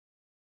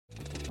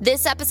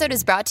This episode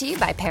is brought to you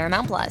by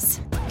Paramount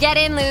Plus. Get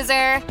in,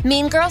 loser!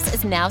 Mean Girls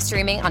is now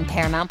streaming on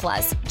Paramount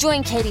Plus.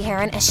 Join Katie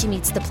Heron as she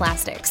meets the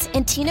plastics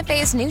in Tina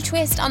Fey's new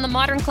twist on the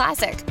modern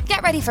classic.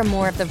 Get ready for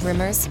more of the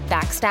rumors,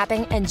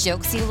 backstabbing, and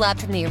jokes you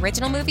loved from the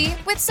original movie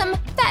with some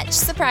fetch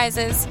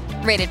surprises.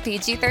 Rated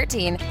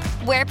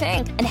PG-13. Wear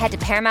pink and head to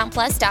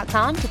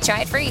ParamountPlus.com to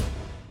try it free.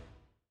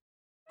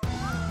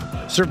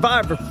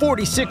 Survivor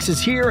 46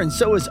 is here, and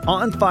so is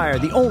On Fire,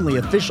 the only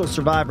official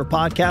Survivor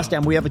podcast,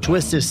 and we have a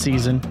twist this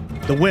season.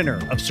 The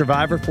winner of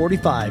Survivor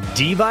 45,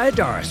 Dee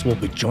Valladares, will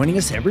be joining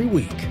us every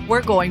week.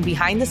 We're going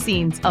behind the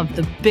scenes of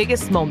the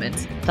biggest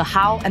moments, the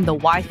how and the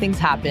why things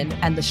happen,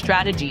 and the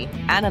strategy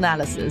and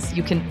analysis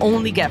you can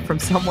only get from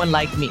someone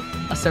like me,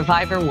 a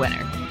Survivor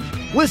winner.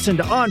 Listen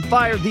to On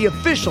Fire, the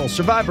official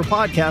Survivor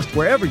podcast,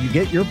 wherever you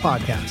get your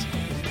podcasts.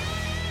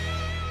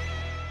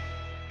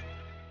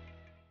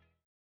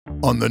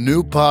 On the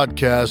new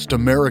podcast,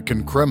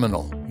 American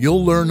Criminal,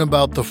 you'll learn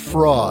about the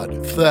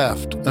fraud,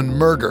 theft, and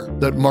murder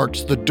that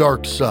marks the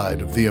dark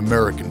side of the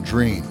American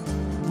dream.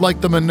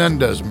 Like the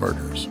Menendez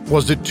murders.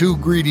 Was it two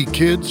greedy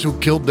kids who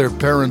killed their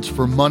parents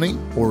for money,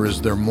 or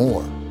is there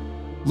more?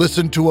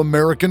 Listen to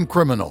American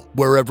Criminal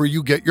wherever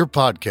you get your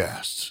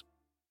podcasts.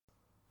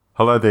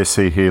 Hello there,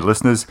 See Here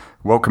listeners.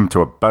 Welcome to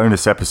a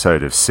bonus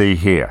episode of See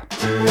Here.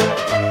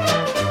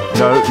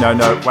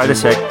 No, wait a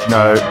sec.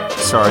 No,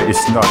 sorry,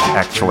 it's not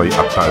actually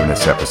a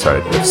bonus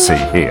episode of See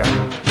Here.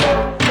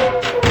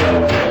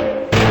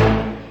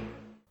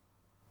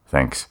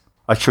 Thanks.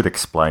 I should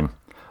explain.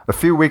 A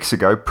few weeks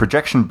ago,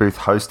 Projection Booth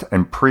host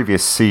and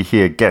previous See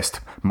Here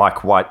guest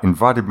Mike White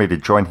invited me to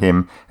join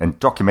him and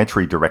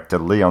documentary director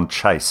Leon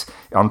Chase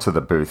onto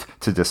the booth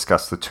to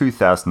discuss the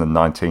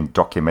 2019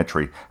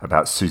 documentary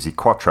about Suzi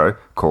Quatro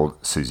called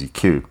Suzi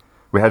Q.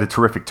 We had a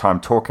terrific time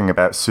talking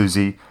about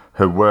Suzi,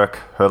 her work,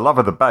 her love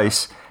of the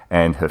bass,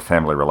 and her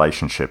family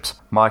relationships.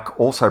 Mike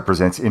also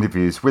presents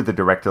interviews with the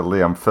director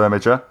Liam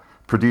Firmager,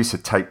 producer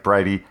Tate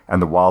Brady, and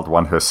the wild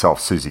one herself,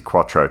 Suzi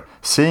Quatro.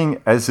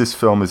 Seeing as this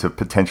film is of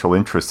potential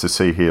interest to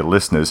See Here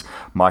listeners,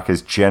 Mike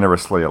has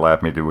generously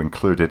allowed me to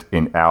include it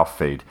in our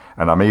feed,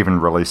 and I'm even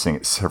releasing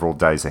it several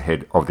days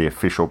ahead of the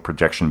official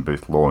Projection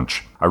Booth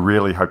launch. I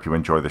really hope you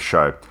enjoy the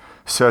show.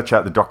 Search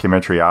out the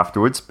documentary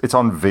afterwards. It's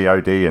on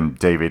VOD and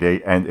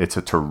DVD, and it's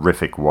a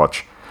terrific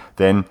watch.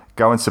 Then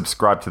go and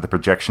subscribe to the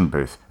Projection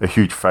Booth, a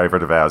huge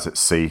favourite of ours at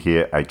See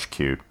Here HQ.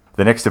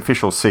 The next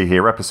official See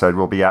Here episode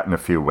will be out in a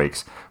few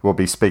weeks. We'll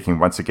be speaking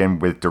once again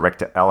with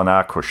director Alan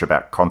Arkush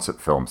about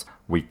concert films.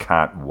 We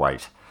can't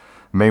wait.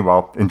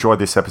 Meanwhile, enjoy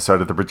this episode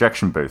of the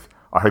Projection Booth.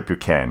 I hope you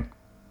can.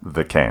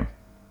 The can.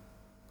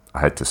 I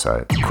had to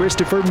say it.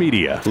 Christopher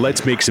Media.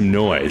 Let's make some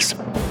noise.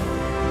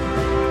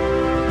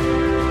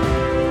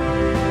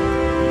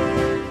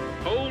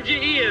 Hold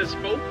your ears,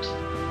 folks.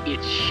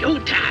 It's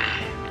showtime.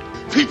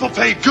 People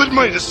pay good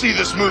money to see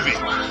this movie.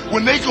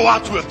 When they go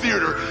out to a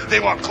theater,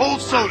 they want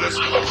cold sodas,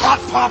 hot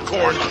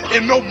popcorn,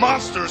 and no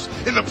monsters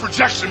in the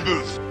projection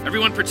booth.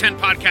 Everyone pretend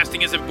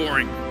podcasting isn't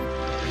boring.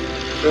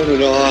 Turn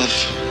it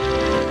off.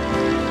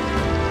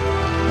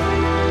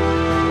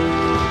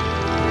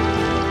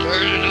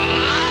 Turn it off.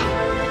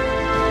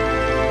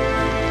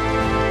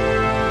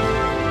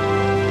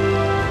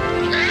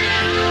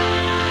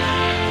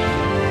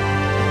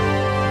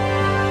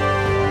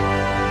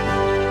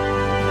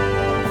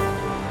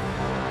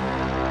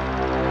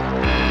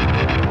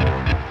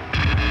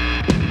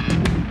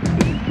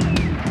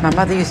 My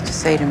mother used to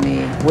say to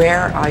me,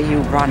 "Where are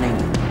you running?"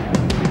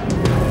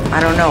 I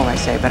don't know, I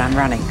say, but I'm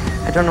running.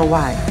 I don't know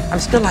why. I'm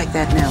still like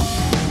that now.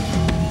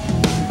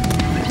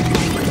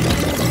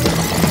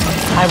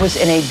 I was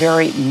in a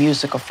very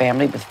musical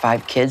family with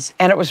 5 kids,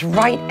 and it was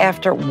right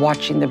after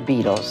watching the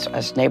Beatles,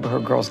 as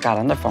neighborhood girls got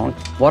on the phone,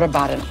 what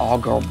about an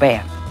all-girl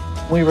band?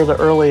 We were the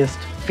earliest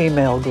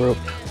female group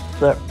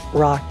that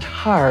rocked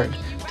hard,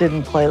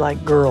 didn't play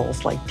like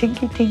girls, like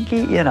Tinky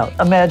Tinky,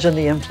 imagine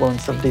the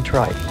influence of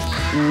Detroit.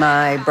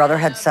 My brother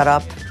had set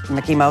up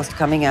Mickey Mouse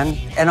coming in.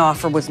 An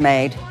offer was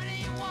made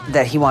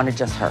that he wanted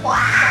just her.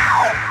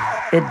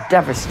 It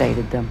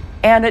devastated them,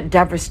 and it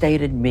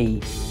devastated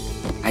me.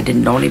 I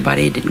didn't know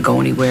anybody, didn't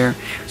go anywhere.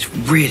 It was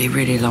really,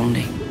 really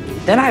lonely.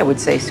 Then I would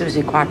say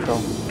Suzi Quatro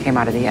came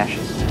out of the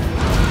ashes.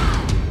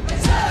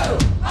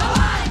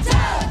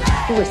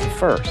 He was the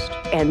first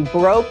and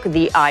broke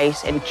the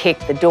ice and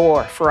kicked the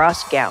door for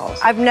us gals.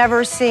 I've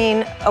never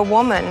seen a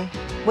woman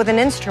with an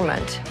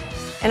instrument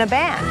in a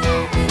band.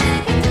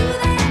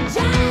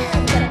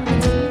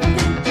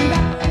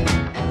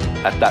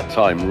 At that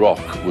time, rock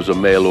was a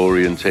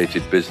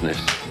male-orientated business.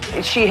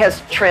 She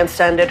has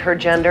transcended her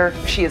gender.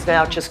 She is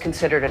now just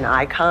considered an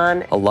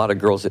icon. A lot of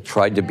girls that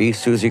tried to be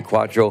Suzi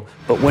Quatro,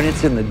 but when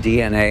it's in the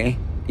DNA,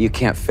 you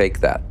can't fake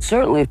that.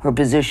 Certainly her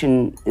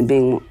position in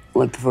being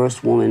like the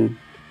first woman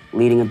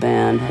leading a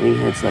band, having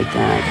hits like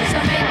that.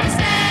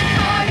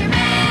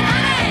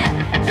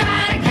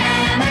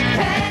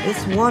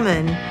 This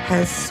woman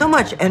has so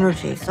much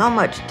energy, so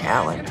much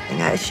talent.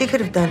 She could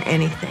have done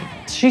anything.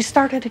 She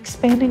started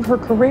expanding her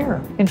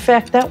career. In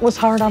fact, that was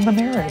hard on the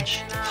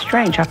marriage.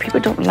 Strange how people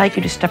don't like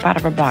you to step out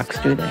of a box,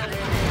 do they?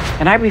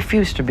 And I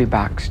refuse to be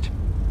boxed.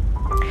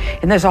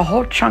 And there's a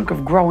whole chunk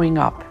of growing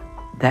up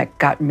that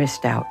got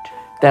missed out.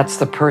 That's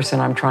the person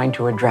I'm trying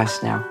to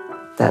address now,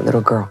 that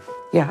little girl.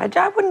 Yeah,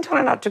 I wouldn't tell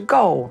her not to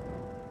go.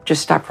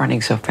 Just stop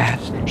running so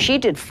fast. She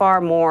did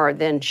far more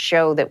than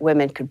show that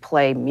women could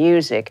play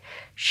music.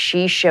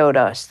 She showed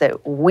us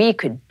that we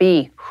could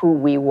be who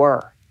we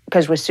were.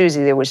 Because with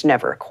Susie, there was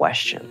never a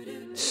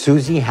question.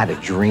 Susie had a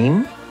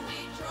dream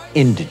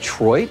in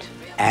Detroit,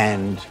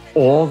 and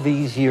all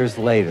these years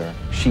later,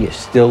 she is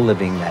still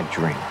living that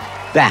dream.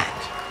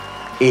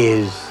 That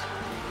is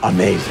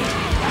amazing.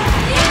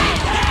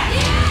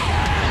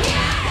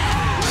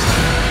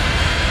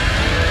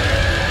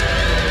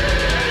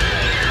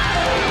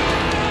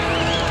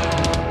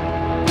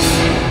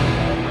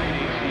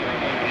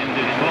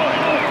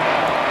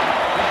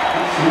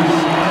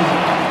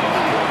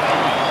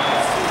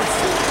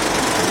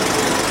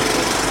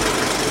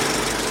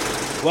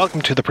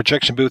 Welcome to the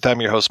Projection Booth. I'm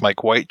your host,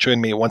 Mike White.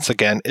 Joining me once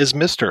again is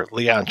Mr.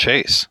 Leon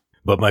Chase.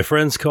 But my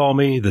friends call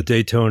me the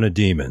Daytona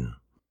Demon.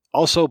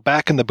 Also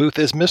back in the booth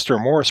is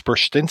Mr. Morris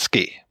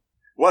Bursztynski.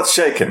 What's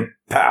shaking,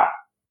 pal?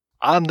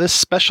 On this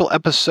special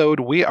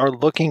episode, we are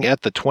looking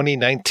at the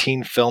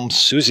 2019 film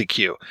Susie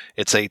Q.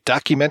 It's a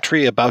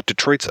documentary about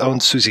Detroit's own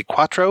Suzi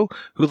Quatro,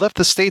 who left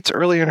the States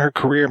early in her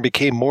career and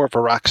became more of a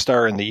rock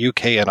star in the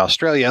UK and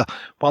Australia,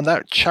 while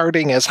not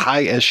charting as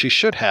high as she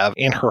should have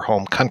in her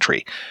home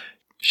country.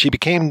 She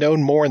became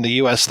known more in the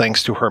U.S.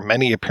 thanks to her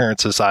many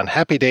appearances on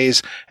Happy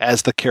Days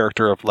as the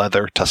character of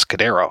Leather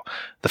Tuscadero.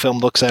 The film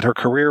looks at her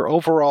career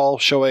overall,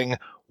 showing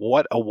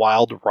what a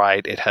wild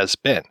ride it has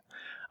been.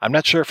 I'm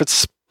not sure if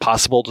it's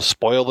possible to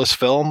spoil this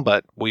film,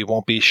 but we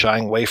won't be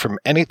shying away from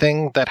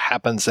anything that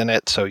happens in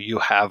it, so you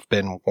have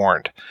been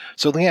warned.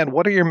 So, Leanne,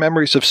 what are your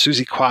memories of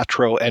Suzi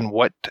Quatro, and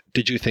what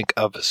did you think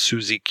of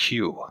Susie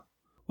Q?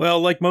 Well,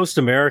 like most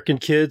American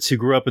kids who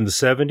grew up in the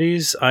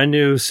 70s, I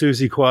knew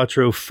Suzi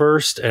Quatro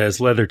first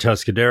as Leather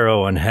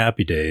Tuscadero on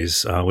Happy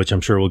Days, which I'm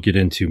sure we'll get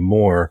into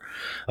more.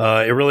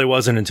 It really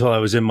wasn't until I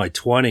was in my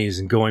 20s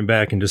and going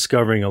back and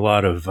discovering a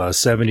lot of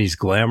 70s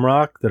glam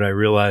rock that I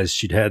realized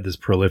she'd had this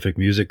prolific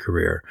music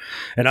career.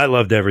 And I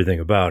loved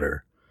everything about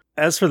her.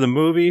 As for the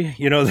movie,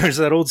 you know, there's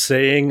that old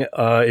saying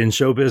in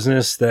show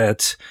business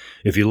that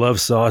if you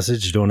love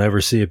sausage, don't ever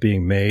see it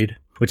being made,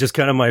 which is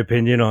kind of my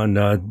opinion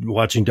on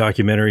watching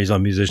documentaries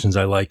on musicians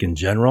I like in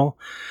general.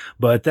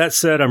 But that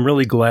said, I'm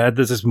really glad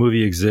that this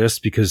movie exists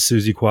because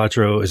Suzi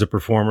Quatro is a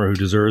performer who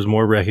deserves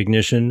more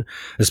recognition,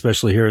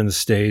 especially here in the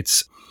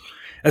States.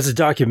 As a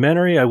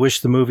documentary, I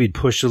wish the movie'd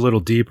pushed a little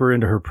deeper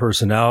into her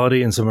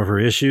personality and some of her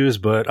issues,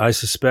 but I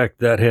suspect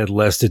that had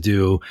less to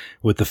do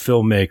with the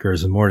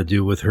filmmakers and more to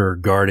do with her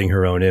guarding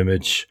her own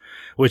image,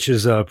 which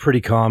is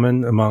pretty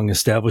common among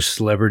established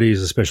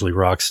celebrities, especially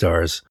rock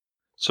stars.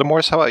 So,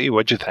 Morris, how about you?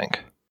 What'd you think?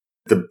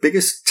 The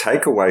biggest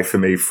takeaway for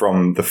me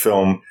from the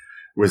film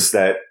was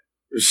that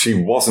she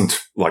wasn't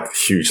like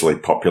hugely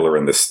popular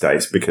in the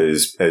States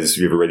because, as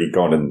you've already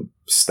gone and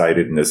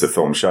stated and as the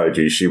film showed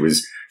you, she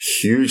was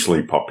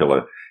hugely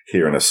popular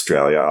here in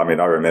Australia. I mean,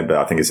 I remember,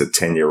 I think as a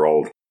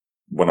 10-year-old,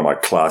 one of my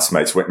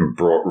classmates went and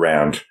brought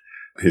round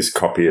his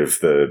copy of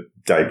the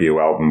debut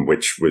album,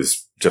 which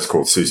was just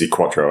called Suzi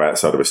Quatro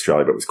outside of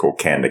Australia, but was called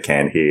Can to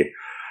Can here.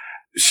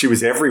 She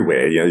was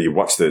everywhere. You know, you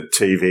watch the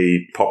TV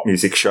pop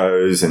music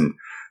shows and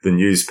the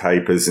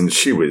newspapers, and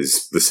she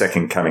was the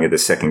second coming of the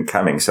second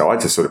coming. So I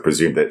just sort of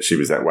presumed that she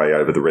was that way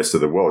over the rest of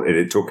the world. And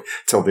it took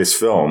till this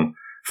film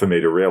for me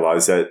to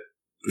realize that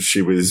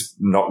she was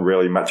not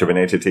really much of an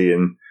entity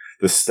in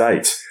the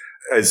States.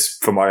 As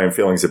for my own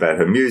feelings about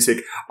her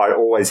music, I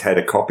always had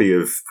a copy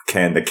of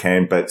Can to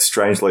Can, but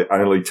strangely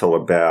only till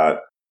about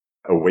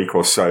a week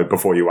or so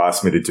before you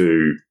asked me to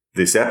do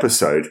this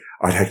episode,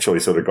 I'd actually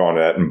sort of gone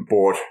out and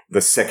bought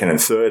the second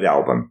and third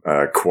album,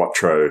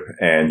 Quatro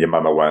and Your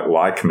Mama Won't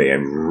Like Me,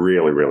 and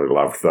really, really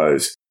loved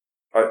those.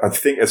 I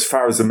think as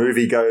far as the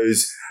movie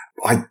goes,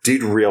 I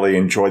did really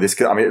enjoy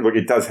this. I mean, look,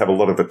 it does have a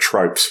lot of the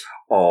tropes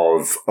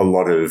of a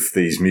lot of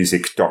these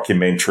music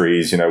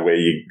documentaries, you know, where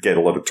you get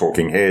a lot of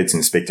talking heads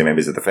and speak to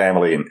members of the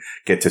family and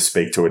get to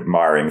speak to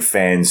admiring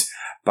fans.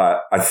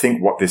 But I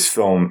think what this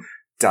film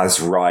does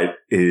right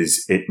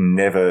is it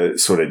never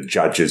sort of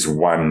judges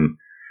one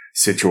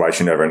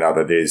situation over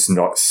another. There's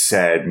not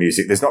sad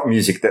music. There's not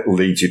music that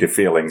leads you to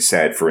feeling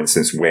sad, for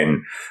instance,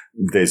 when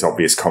there's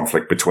obvious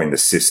conflict between the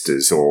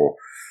sisters or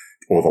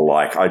the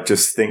like. I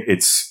just think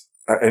it's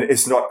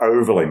not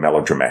overly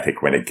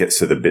melodramatic when it gets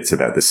to the bits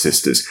about the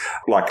sisters.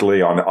 Like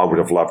Leon, I would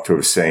have loved to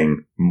have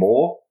seen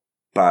more,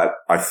 but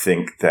I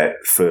think that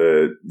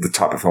for the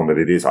type of film that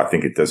it is, I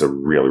think it does a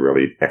really,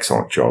 really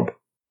excellent job.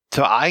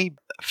 So I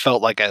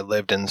felt like I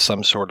lived in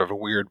some sort of a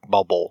weird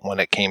bubble when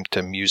it came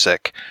to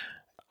music.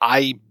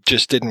 I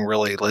just didn't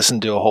really listen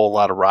to a whole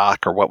lot of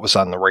rock or what was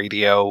on the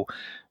radio,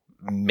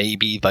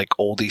 maybe like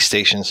oldie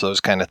stations,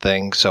 those kind of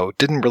things. So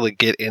didn't really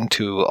get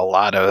into a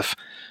lot of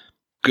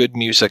good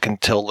music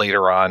until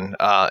later on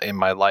in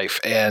my life.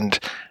 And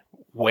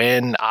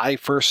when I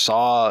first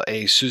saw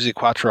a Suzi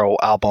Quatro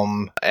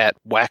album at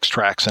Wax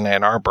Trax in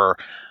Ann Arbor,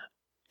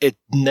 it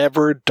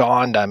never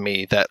dawned on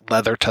me that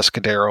Leather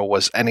Tuscadero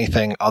was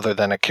anything other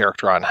than a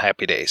character on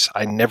Happy Days.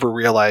 I never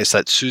realized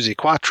that Suzi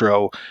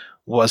Quatro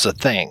was a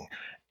thing.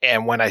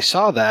 And when I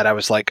saw that, I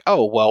was like,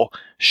 oh, well,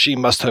 she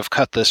must have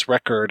cut this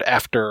record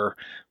after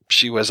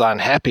she was on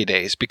Happy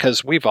Days,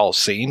 because we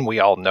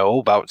all know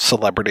about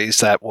celebrities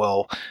that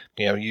will,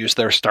 use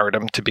their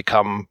stardom to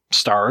become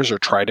stars or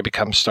try to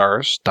become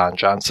stars. Don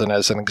Johnson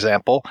as an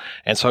example.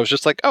 And so I was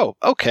just like, oh,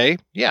 okay.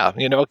 Yeah.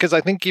 Because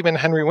I think even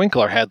Henry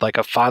Winkler had like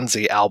a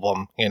Fonzie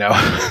album,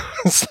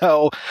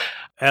 so.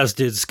 As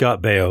did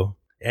Scott Baio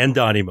and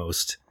Donnie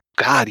Most.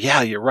 God,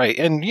 yeah, you're right.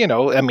 And,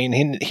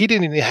 he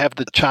didn't even have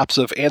the chops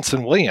of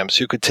Anson Williams,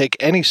 who could take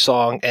any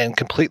song and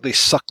completely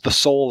suck the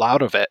soul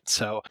out of it.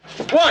 So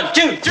 1,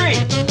 2,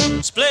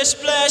 3. Splish,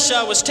 splash,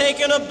 I was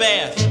taking a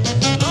bath.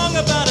 Long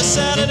about a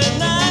Saturday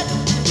night.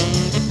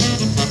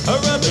 A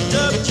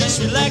rubber-dub,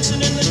 just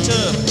relaxing in the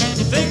tub.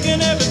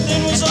 Thinking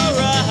everything was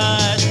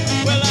alright.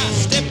 Well, I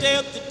stepped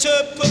out the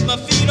tub, put my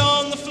feet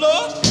on the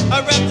floor. I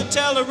wrapped the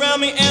towel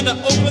around me and I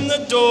opened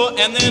the door.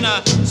 And then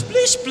I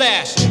splish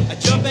splash, I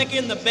jumped back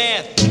in the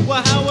bath.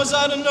 Well, how was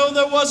I to know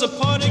there was a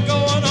party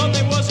going on?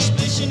 There was a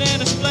splishing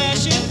and a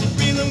splashing,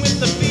 reeling with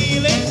the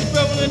feeling,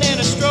 rolling and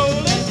a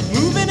strolling,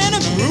 moving and a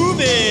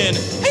grooving.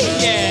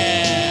 Hey, yeah!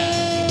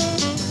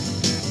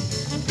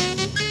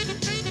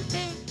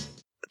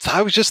 So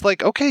I was just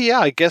like, okay, yeah,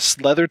 I guess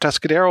Leather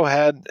Tuscadero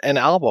had an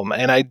album.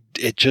 And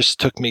it just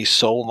took me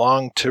so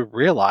long to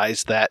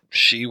realize that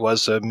she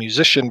was a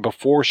musician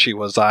before she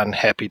was on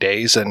Happy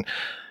Days. And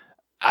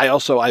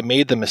I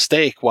made the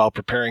mistake while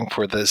preparing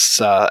for this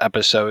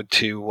episode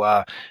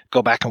to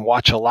go back and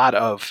watch a lot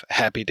of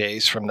Happy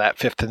Days from that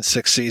 5th and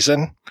 6th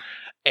season.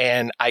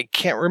 And I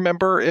can't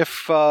remember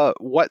if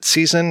what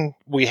season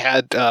we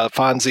had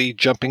Fonzie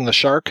jumping the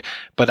shark,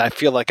 but I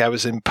feel like I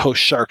was in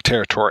post-shark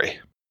territory.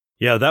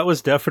 Yeah, that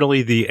was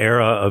definitely the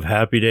era of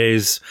Happy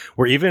Days,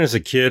 where even as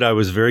a kid, I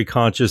was very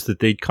conscious that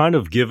they'd kind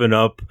of given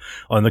up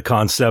on the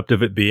concept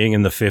of it being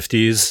in the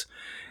 50s.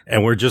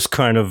 And we're just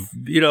kind of,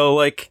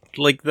 like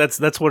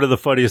that's one of the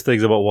funniest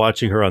things about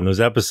watching her on those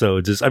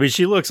episodes is,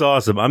 she looks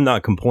awesome. I'm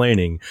not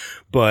complaining,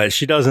 but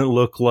she doesn't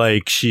look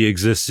like she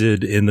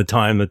existed in the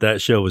time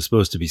that show was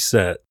supposed to be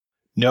set.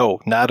 No,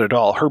 not at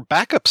all. Her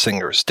backup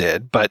singers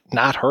did, but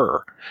not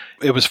her.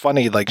 It was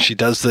funny, like she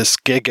does this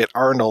gig at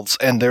Arnold's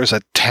and there's a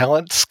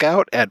talent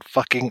scout at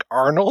fucking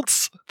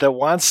Arnold's that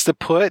wants to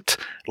put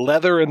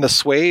Leather and the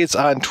Suedes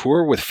on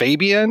tour with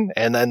Fabian,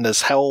 and then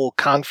this whole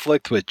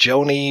conflict with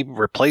Joni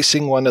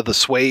replacing one of the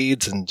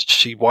Suedes, and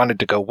she wanted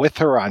to go with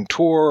her on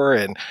tour,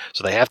 and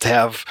so they have to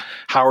have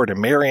Howard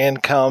and Marion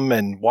come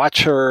and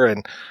watch her,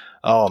 and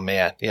oh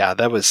man, yeah,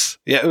 it was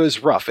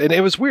rough. And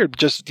it was weird,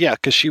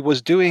 because she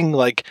was doing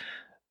like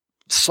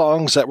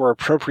songs that were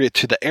appropriate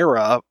to the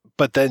era,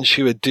 but then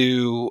she would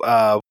do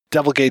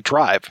Devil Gate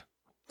Drive.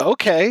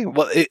 Okay,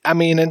 well,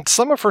 and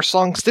some of her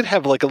songs did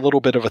have like a little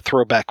bit of a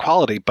throwback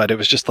quality, but it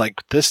was just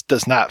like, this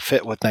does not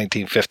fit with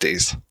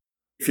 1950s.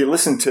 If you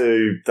listen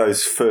to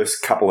those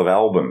first couple of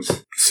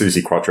albums,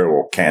 Suzi Quatro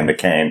or Can to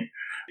Can,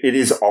 it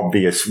is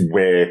obvious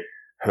where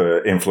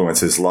her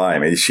influences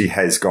lie. She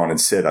has gone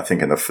and said, I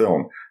think in the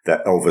film,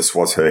 that Elvis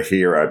was her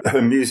hero.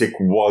 Her music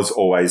was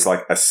always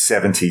like a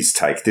 70s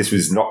take. This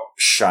was not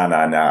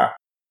sha-na-na.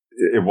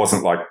 It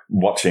wasn't like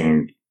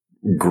watching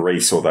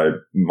Grease, although,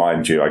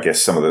 mind you, I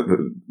guess some of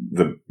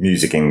the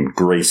music in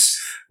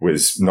Grease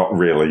was not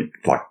really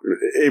like,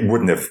 it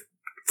wouldn't have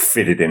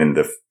fitted in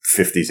the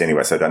 50s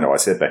anyway, so I don't know why I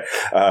said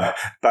that.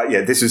 But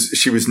yeah,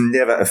 she was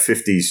never a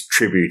 50s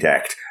tribute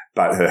act,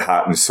 but her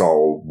heart and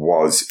soul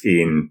was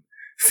in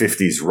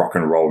 50s rock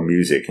and roll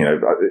music.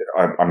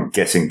 I'm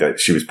guessing that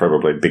she was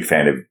probably a big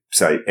fan of,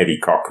 say, Eddie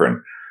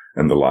Cochran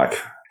and the like.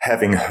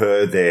 Having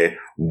her there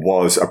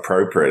was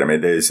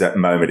appropriate. There's that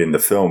moment in the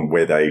film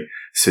where they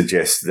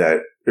suggest that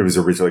it was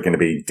originally going to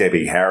be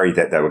Debbie Harry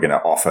that they were going to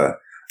offer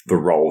the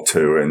role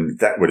to, and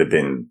that would have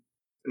been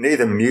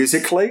neither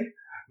musically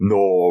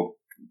nor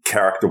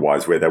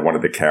character-wise where they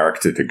wanted the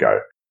character to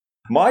go.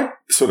 My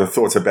sort of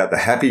thoughts about the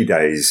Happy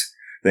Days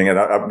thing, and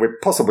we're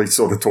possibly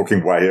sort of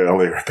talking way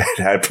earlier about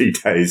Happy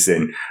Days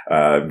than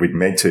we'd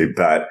meant to,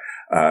 but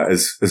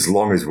as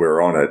long as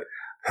we're on it,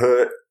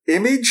 her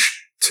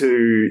image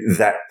to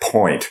that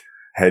point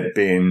had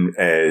been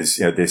as,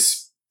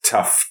 this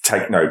tough,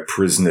 take no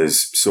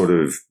prisoners sort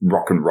of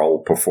rock and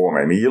roll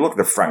performer. You look at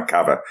the front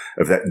cover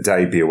of that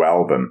debut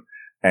album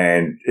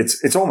and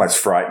it's almost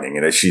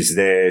frightening. She's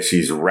there,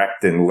 she's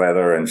wrapped in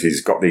leather, and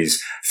she's got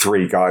these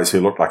 3 guys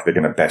who look like they're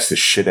going to bash the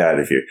shit out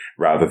of you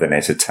rather than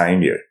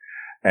entertain you.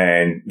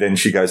 And then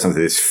she goes into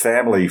this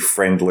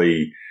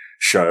family-friendly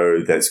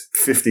show that's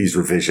 50s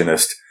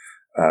revisionist,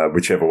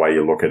 whichever way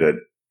you look at it.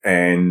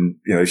 And,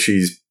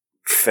 she's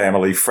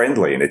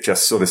family-friendly, and it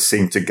just sort of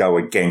seemed to go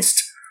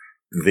against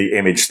the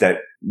image that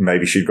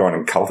maybe she'd gone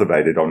and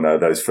cultivated on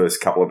those first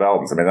couple of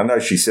albums. I know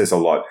she says a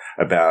lot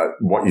about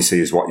what you see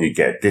is what you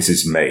get. This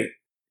is me.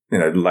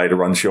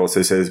 Later on, she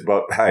also says,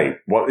 but hey,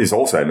 what is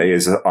also me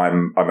is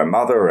I'm a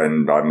mother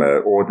and I'm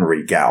an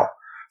ordinary gal.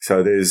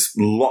 So there's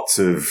lots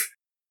of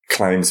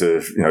claims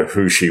of,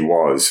 who she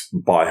was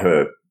by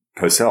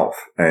herself.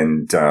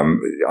 And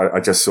I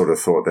just sort of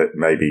thought that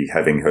maybe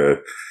having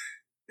her,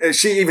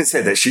 she even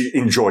said that she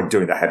enjoyed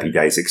doing the Happy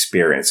Days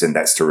experience, and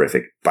that's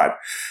terrific. But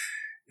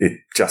it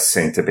just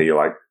seemed to be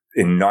like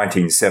in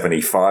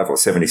 1975 or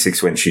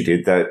 76 when she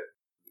did that,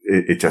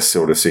 it just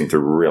sort of seemed to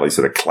really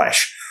sort of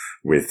clash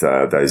with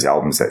those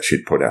albums that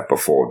she'd put out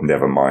before,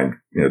 never mind,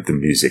 the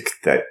music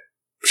that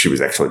she was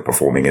actually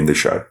performing in the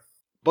show.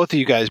 Both of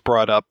you guys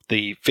brought up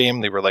the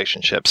family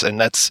relationships, and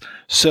that's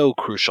so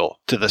crucial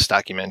to this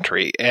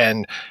documentary.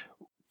 And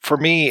for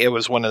me, it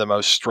was one of the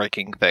most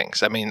striking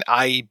things. I mean,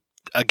 I,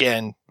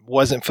 again,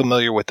 wasn't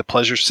familiar with the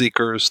Pleasure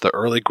Seekers, the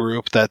early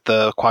group that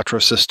the Quattro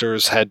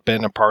sisters had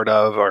been a part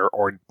of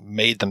or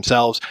made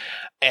themselves,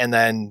 and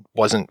then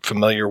wasn't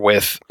familiar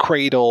with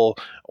Cradle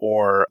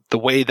or the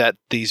way that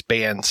these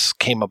bands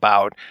came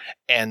about.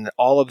 And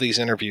all of these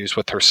interviews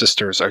with her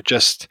sisters are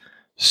just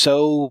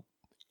so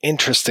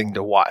interesting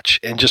to watch,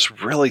 and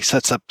just really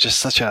sets up just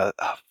such a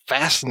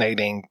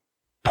fascinating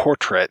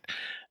portrait.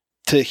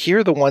 To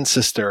hear the one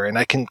sister, and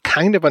I can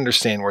kind of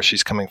understand where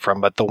she's coming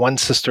from, but the one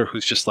sister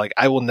who's just like,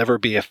 I will never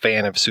be a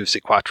fan of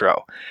Suzi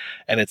Quatro.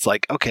 And it's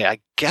like, okay, I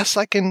guess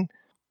I can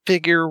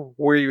figure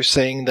where you're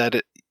saying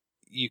that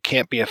you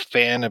can't be a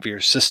fan of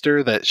your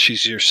sister, that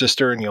she's your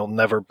sister and you'll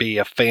never be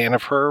a fan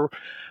of her.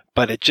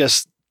 But it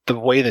just, the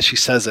way that she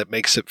says it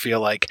makes it feel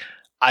like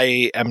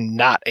I am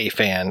not a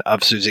fan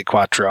of Suzi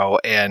Quatro,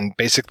 and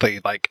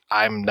basically, like,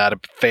 I'm not a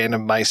fan of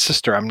my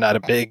sister. I'm not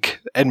a big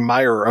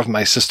admirer of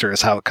my sister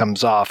is how it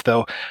comes off,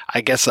 though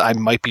I guess I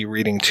might be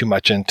reading too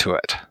much into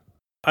it.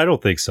 I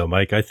don't think so,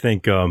 Mike. I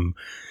think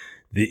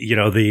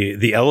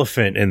the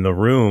elephant in the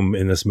room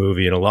in this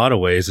movie in a lot of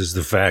ways is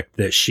the fact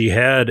that she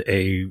had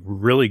a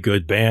really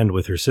good band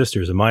with her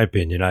sisters, in my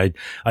opinion.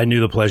 I knew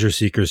the Pleasure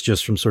Seekers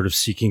just from sort of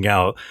seeking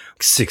out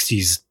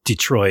 60s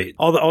Detroit,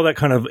 all that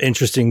kind of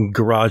interesting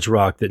garage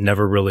rock that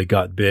never really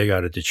got big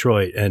out of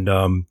Detroit. And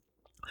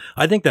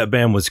I think that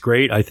band was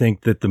great. I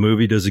think that the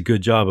movie does a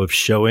good job of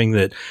showing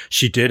that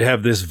she did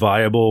have this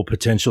viable,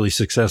 potentially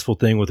successful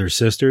thing with her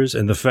sisters.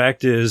 And the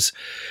fact is,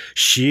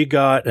 she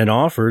got an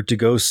offer to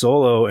go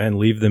solo and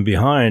leave them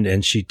behind,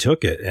 and she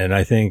took it. And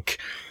I think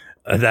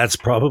that's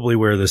probably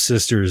where the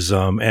sisters'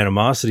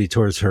 animosity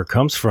towards her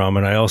comes from.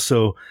 And I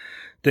also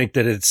think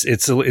that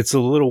it's a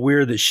little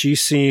weird that she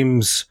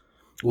seems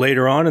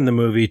later on in the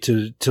movie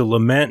to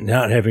lament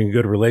not having a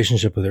good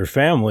relationship with her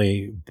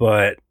family,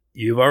 but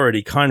you've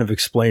already kind of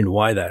explained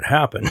why that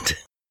happened.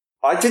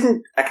 I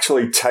didn't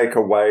actually take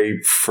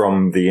away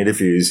from the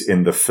interviews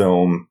in the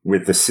film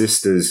with the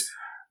sisters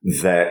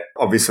that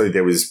obviously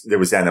there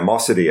was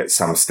animosity at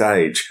some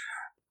stage,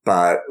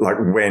 but like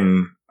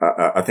when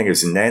I think it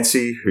was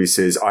Nancy who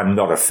says, I'm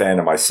not a fan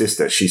of my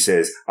sister. She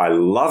says, I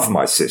love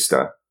my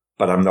sister,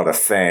 but I'm not a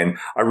fan.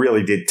 I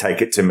really did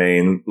take it to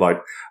mean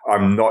like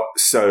I'm not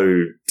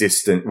so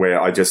distant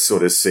where I just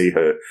sort of see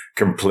her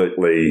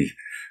completely.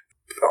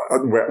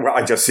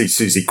 I just see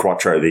Suzi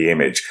Quatro, the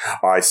image.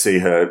 I see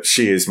her.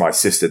 She is my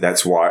sister.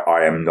 That's why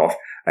I am not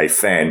a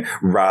fan,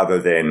 rather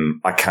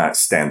than I can't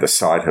stand the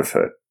sight of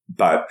her.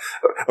 But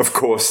of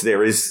course,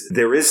 there is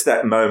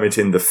that moment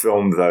in the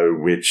film, though,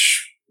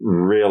 which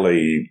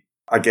really,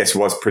 I guess,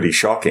 was pretty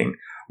shocking,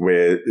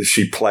 where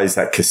she plays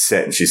that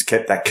cassette, and she's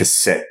kept that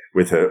cassette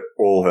with her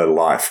all her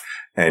life.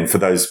 And for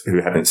those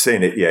who haven't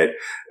seen it yet,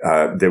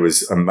 there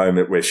was a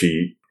moment where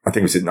she, I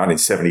think it was in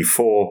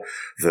 1974,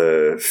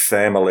 the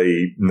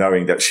family,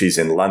 knowing that she's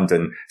in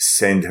London,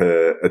 send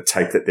her a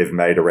tape that they've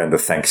made around the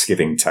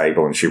Thanksgiving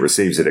table, and she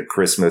receives it at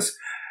Christmas.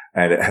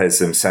 And it has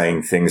them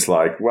saying things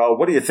like, well,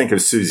 what do you think of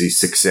Suzi's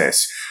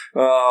success?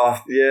 Oh,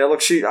 yeah,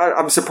 look,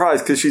 I'm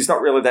surprised because she's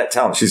not really that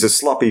talented. She's a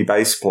sloppy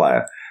bass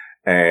player.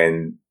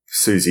 And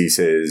Suzi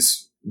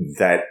says,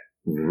 that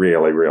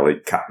really,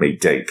 really cut me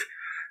deep.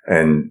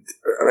 And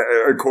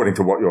according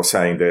to what you're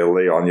saying there,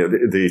 Leon,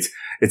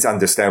 it's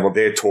understandable.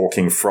 They're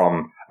talking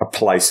from a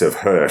place of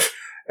hurt.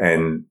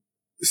 And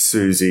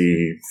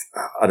Suzi,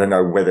 I don't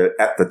know whether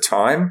at the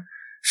time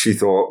she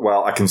thought,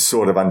 well, I can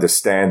sort of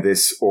understand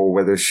this, or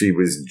whether she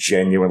was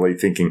genuinely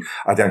thinking,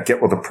 I don't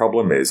get what the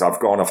problem is.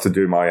 I've gone off to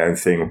do my own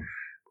thing.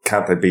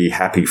 Can't they be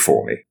happy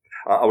for me?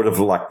 I would have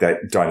liked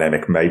that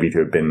dynamic maybe to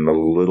have been a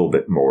little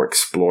bit more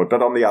explored.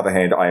 But on the other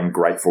hand, I am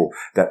grateful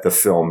that the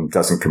film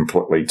doesn't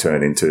completely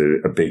turn into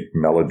a big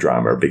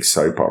melodrama, a big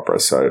soap opera.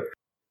 So,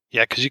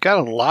 yeah, because you got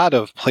a lot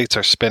of plates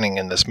are spinning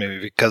in this movie,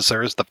 because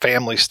there's the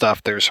family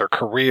stuff, there's her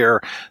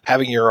career,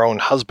 having your own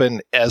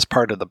husband as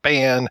part of the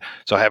band,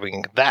 so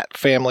having that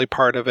family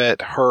part of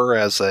it, her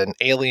as an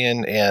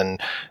alien in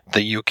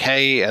the UK,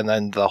 and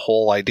then the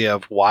whole idea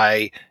of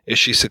why is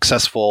she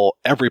successful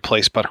every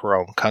place but her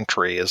own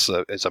country is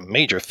a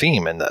major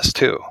theme in this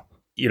too.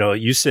 You know,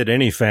 you sit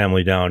any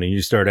family down and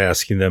you start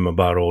asking them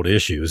about old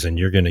issues, and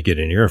you're going to get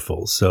an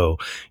earful. So,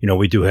 you know,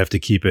 we do have to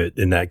keep it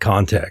in that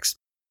context.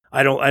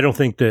 I don't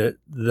think that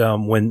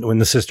when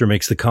the sister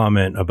makes the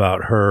comment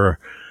about her,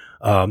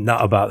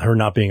 not about her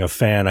not being a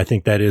fan, I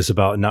think that is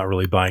about not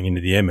really buying into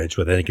the image,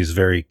 but I think is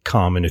very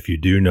common if you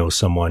do know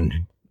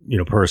someone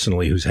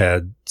personally who's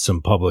had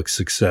some public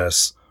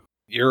success.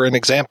 You're an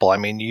example. I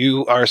mean,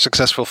 you are a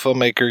successful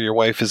filmmaker. Your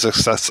wife is a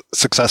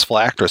successful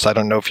actress. I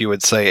don't know if you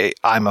would say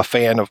I'm a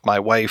fan of my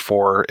wife,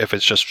 or if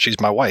it's just she's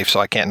my wife, so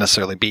I can't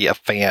necessarily be a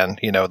fan,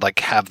 like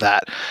have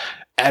that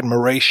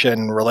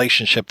admiration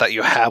relationship that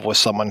you have with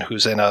someone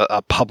who's in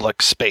a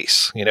public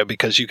space,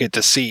 because you get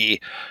to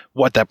see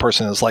what that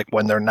person is like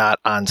when they're not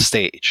on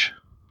stage.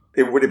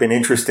 It would have been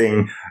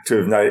interesting to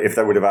have known if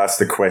they would have asked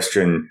the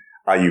question,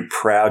 are you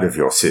proud of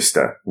your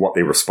sister? What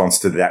the response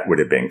to that would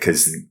have been,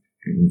 because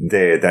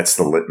that's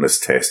the litmus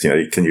test.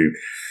 Can you,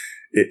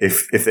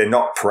 if they're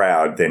not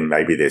proud, then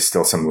maybe there's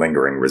still some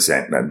lingering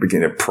resentment.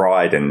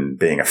 Pride and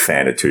being a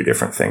fan are two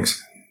different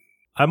things.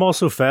 I'm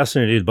also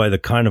fascinated by the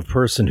kind of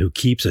person who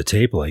keeps a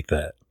tape like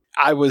that.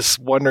 I was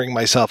wondering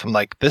myself, I'm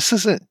like, this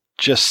isn't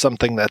just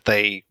something that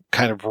they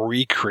kind of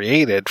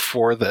recreated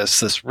for this.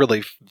 This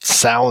really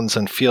sounds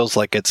and feels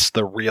like it's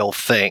the real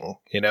thing,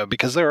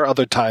 because there are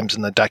other times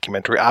in the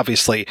documentary,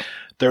 obviously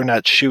they're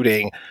not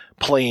shooting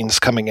planes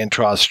coming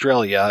into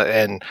Australia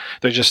and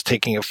they're just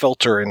taking a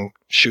filter and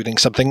shooting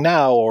something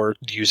now, or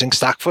using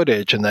stock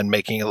footage and then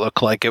making it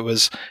look like it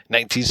was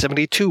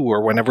 1972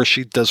 or whenever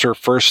she does her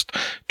first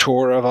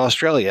tour of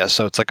Australia.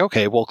 So it's like,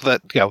 okay, well,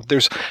 that,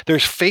 there's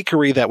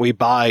fakery that we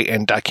buy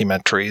in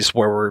documentaries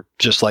where we're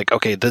just like,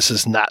 okay, this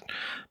is not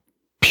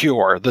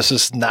pure. This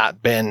has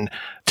not been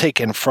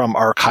taken from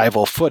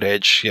archival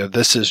footage.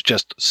 This is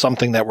just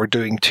something that we're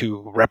doing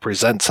to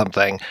represent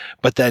something.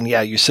 But then,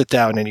 you sit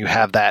down and you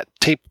have that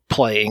tape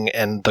playing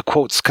and the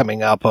quotes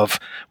coming up of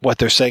what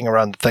they're saying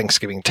around the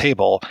Thanksgiving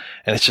table.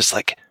 And it's just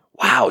like,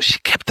 wow, she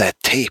kept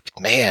that tape.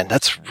 Man,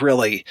 that's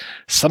really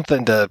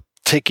something to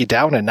take you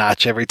down a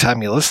notch every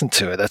time you listen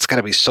to it. That's got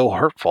to be so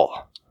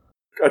hurtful.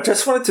 I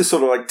just wanted to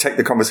sort of take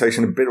the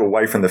conversation a bit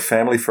away from the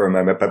family for a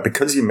moment, but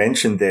because you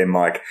mentioned there,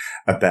 Mike,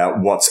 about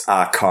what's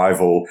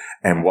archival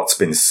and what's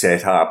been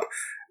set up,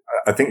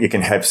 I think you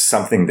can have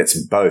something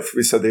that's both.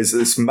 So there's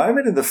this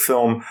moment in the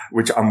film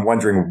which I'm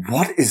wondering,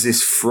 what is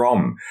this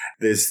from?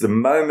 There's the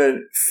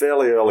moment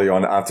fairly early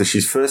on after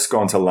she's first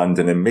gone to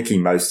London and Mickie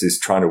Most is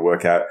trying to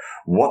work out,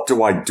 what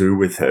do I do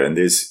with her? And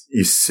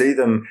you see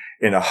them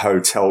in a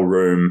hotel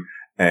room,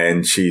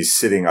 and she's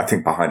sitting, I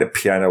think, behind a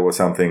piano or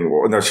something.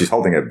 Or no, she's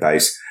holding a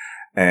bass.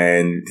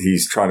 And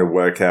he's trying to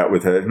work out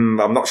with her,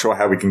 I'm not sure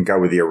how we can go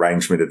with the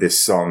arrangement of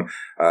this song.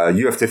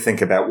 You have to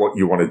think about what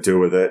you want to do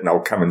with it, and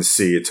I'll come and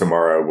see you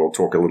tomorrow. We'll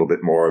talk a little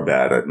bit more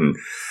about it. And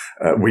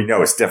we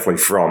know it's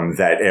definitely from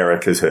that era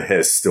because her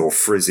hair's still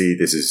frizzy.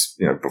 This is,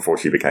 before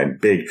she became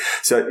big.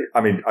 So, I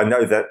mean, I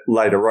know that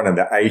later on in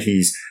the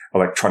 80s,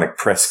 electronic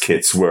press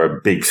kits were a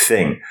big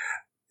thing.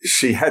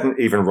 She hadn't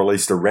even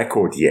released a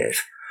record yet.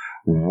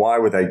 Why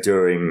were they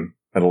doing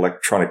an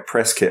electronic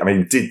press kit? I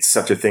mean, did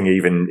such a thing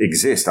even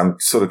exist? I'm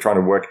sort of trying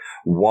to work,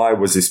 why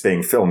was this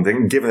being filmed?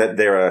 And given that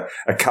there are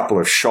a couple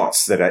of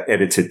shots that are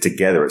edited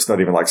together, it's not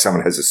even like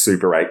someone has a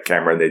Super 8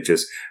 camera and they're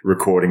just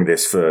recording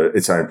this for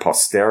its own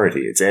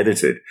posterity. It's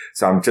edited.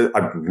 So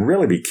I'd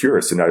really be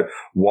curious to know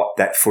what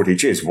that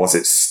footage is. Was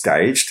it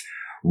staged?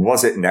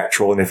 Was it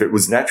natural? And if it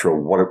was natural,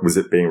 what was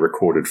it being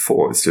recorded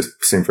for? It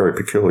just seemed very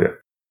peculiar.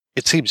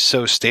 It seems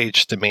so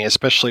staged to me,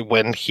 especially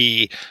when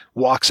he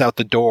walks out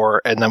the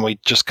door and then we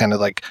just kind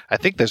of I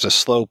think there's a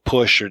slow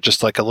push or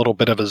just a little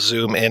bit of a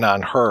zoom in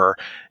on her.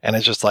 And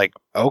it's just like,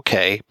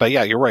 okay. But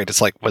yeah, you're right.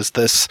 It's like, was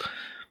this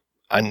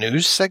a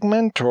news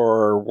segment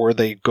or were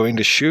they going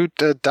to shoot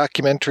a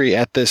documentary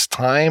at this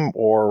time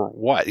or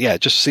what? Yeah,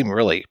 it just seemed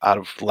really out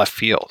of left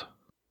field.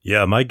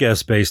 Yeah, my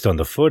guess based on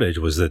the footage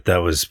was that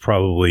was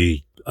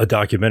probably a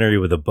documentary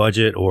with a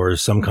budget or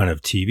some kind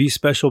of TV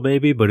special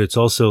maybe, but it's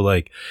also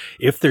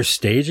if they're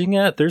staging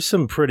it, there's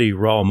some pretty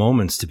raw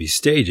moments to be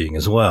staging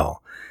as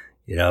well.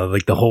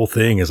 The whole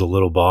thing is a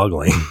little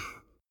boggling.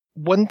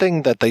 One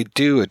thing that they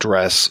do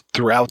address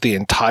throughout the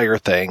entire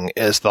thing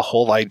is the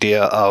whole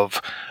idea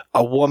of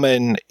a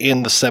woman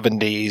in the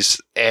 70s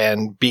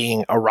and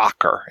being a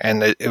rocker.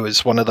 And it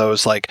was one of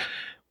those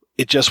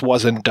it just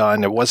wasn't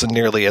done. It wasn't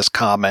nearly as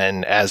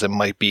common as it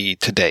might be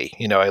today.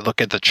 I look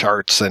at the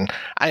charts and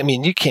I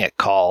mean, you can't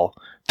call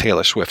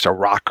Taylor Swift a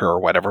rocker or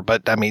whatever,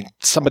 but I mean,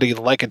 somebody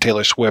like a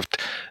Taylor Swift,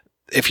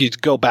 if you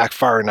go back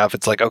far enough,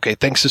 it's okay,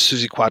 thanks to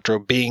Suzi Quatro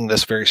being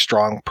this very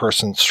strong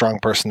person, strong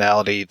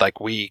personality,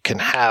 we can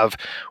have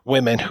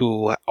women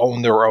who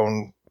own their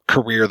own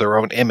career, their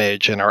own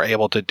image, and are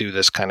able to do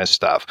this kind of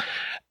stuff.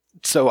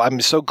 So I'm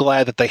so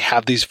glad that they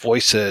have these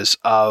voices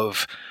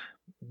of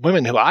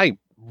women who I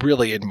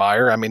really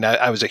admire. I mean,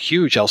 I was a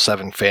huge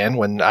L7 fan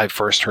when I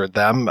first heard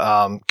them.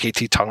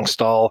 KT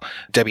Tungstall,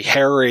 Debbie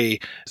Harry,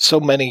 so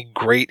many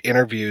great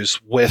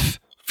interviews with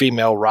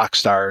female rock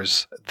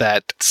stars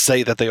that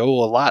say that they owe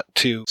a lot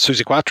to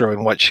Suzi Quatro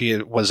and what she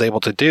was able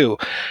to do.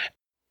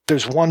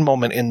 There's one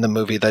moment in the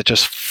movie that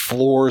just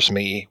floors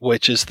me,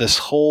 which is this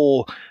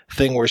whole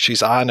thing where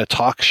she's on a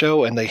talk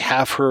show and they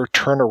have her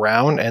turn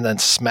around and then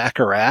smack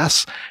her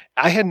ass.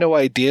 I had no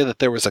idea that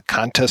there was a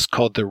contest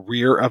called the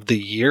Rear of the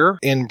Year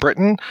in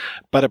Britain,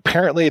 but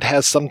apparently it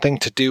has something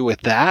to do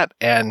with that.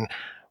 And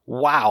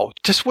wow.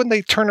 Just when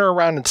they turn her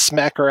around and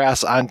smack her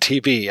ass on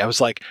TV, I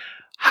was like,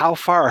 how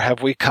far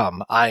have we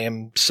come? I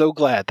am so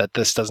glad that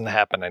this doesn't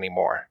happen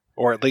anymore,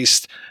 or at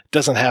least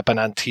doesn't happen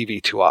on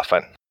TV too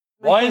often.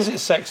 Why is it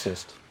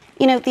sexist?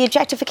 You know, the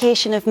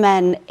objectification of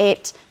men,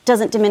 it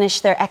doesn't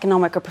diminish their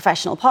economic or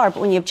professional power, but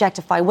when you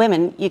objectify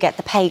women, you get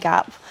the pay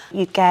gap,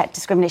 you get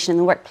discrimination in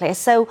the workplace.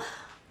 So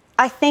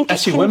I think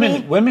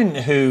actually women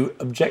who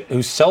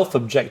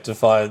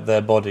self-objectify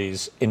their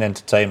bodies in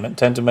entertainment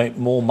tend to make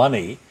more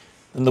money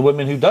than the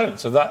women who don't.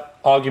 So that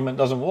argument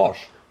doesn't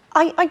wash.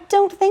 I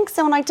don't think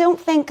so, and I don't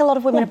think a lot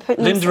of women are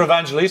putting... Linda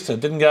Evangelista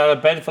didn't get out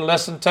of bed for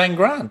less than 10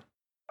 grand.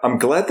 I'm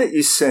glad that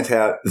you sent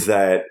out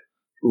that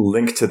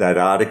link to that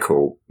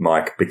article,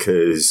 Mike,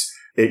 because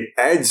it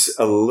adds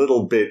a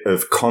little bit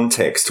of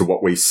context to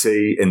what we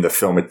see in the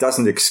film. It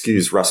doesn't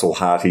excuse Russell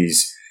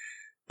Harty's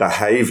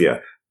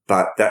behavior,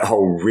 but that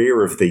whole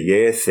rear of the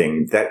year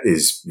thing, that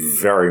is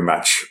very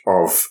much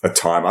of a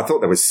time. I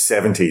thought that was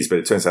 70s, but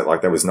it turns out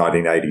like that was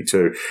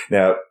 1982.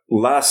 Now,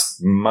 last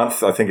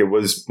month, I think it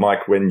was,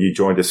 Mike, when you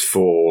joined us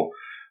for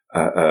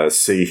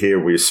See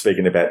Here, we were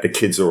speaking about The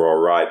Kids Are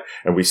All Right,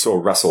 and we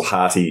saw Russell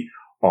Harty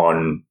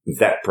on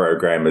that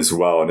program as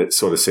well. And it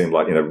sort of seemed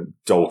like,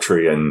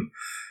 Daltrey and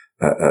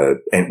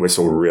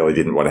Entwistle really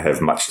didn't want to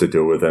have much to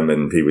do with him,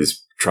 and he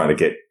was trying to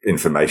get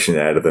information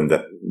out of them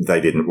that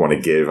they didn't want to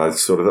give. I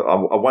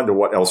wonder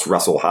what else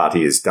Russell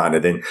Harty has done.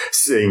 And then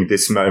seeing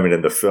this moment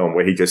in the film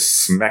where he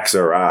just smacks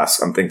her ass,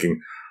 I'm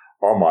thinking,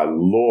 oh my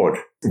Lord,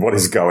 what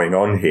is going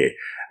on here?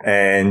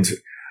 And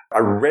I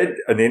read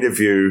an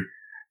interview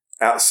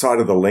outside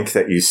of the link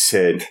that you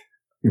said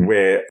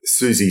where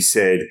Susie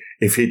said,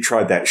 if he'd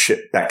tried that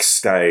shit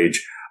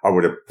backstage, I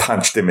would have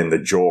punched him in the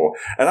jaw.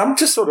 And I'm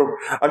just sort of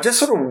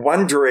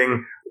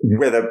wondering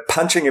whether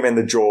punching him in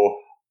the jaw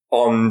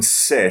on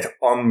set,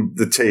 on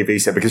the TV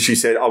set, because she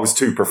said I was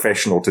too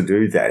professional to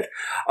do that.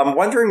 I'm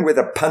wondering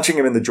whether punching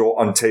him in the jaw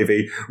on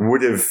TV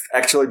would have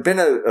actually been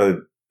a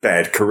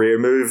bad career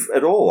move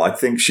at all. I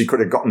think she could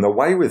have gotten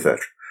away with it.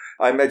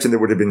 I imagine there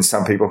would have been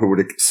some people who would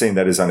have seen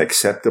that as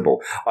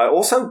unacceptable. I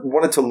also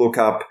wanted to look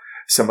up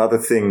some other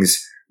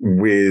things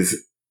with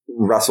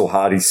Russell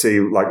Harty, see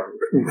like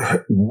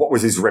what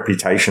was his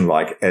reputation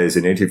like as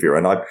an interviewer.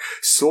 And I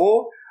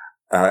saw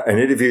an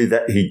interview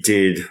that he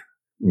did,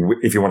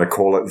 if you want to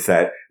call it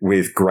that,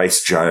 with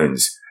Grace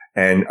Jones.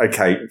 And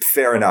okay,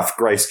 fair enough,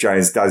 Grace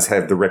Jones does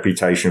have the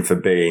reputation for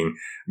being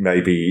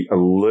maybe a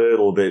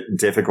little bit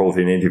difficult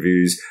in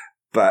interviews,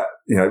 but,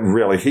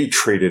 really he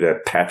treated her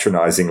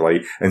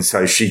patronizingly, and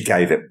so she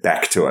gave it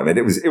back to him. And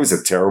it was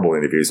a terrible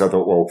interview. So I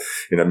thought, well,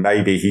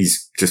 maybe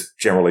he's just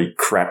generally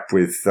crap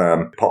with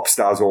pop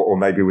stars or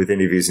maybe with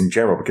interviews in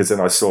general, because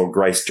then I saw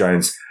Grace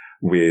Jones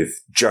with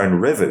Joan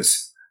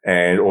Rivers,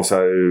 and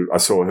also I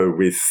saw her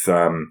with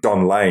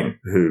Don Lane,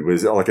 who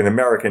was like an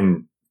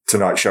American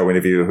Tonight Show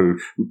interviewer who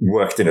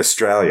worked in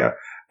Australia.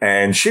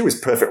 And she was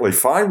perfectly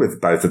fine with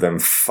both of them,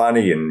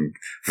 funny and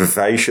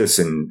vivacious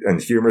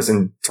and humorous,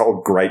 and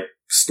told great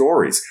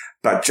stories,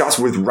 but just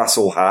with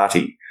Russell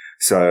Harty.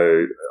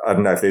 So I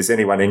don't know if there's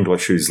anyone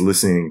English who's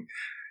listening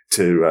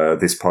to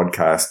this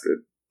podcast,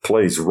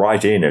 please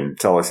write in and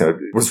tell us,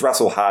 was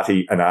Russell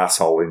Harty an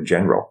asshole in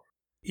general?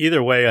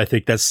 Either way, I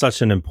think that's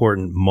such an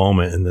important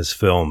moment in this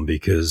film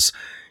because,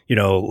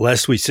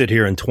 lest we sit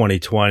here in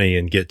 2020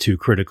 and get too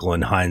critical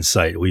in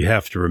hindsight, we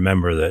have to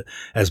remember that,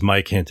 as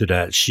Mike hinted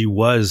at, she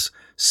was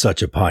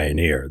such a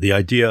pioneer. The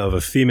idea of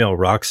a female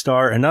rock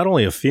star, and not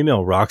only a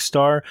female rock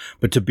star,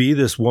 but to be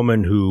this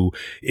woman who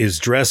is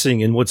dressing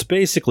in what's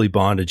basically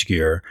bondage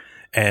gear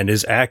and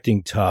is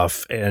acting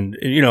tough and,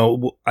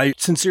 I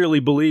sincerely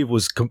believe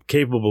was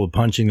capable of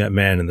punching that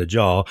man in the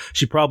jaw.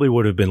 She probably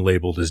would have been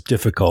labeled as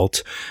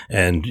difficult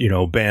and,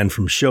 banned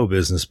from show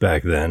business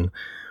back then.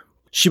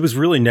 She was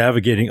really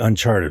navigating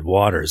uncharted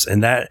waters.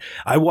 And that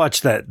I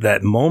watched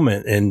that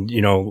moment, and,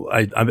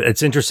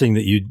 it's interesting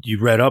that you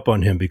read up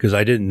on him because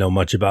I didn't know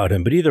much about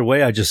him. But either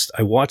way,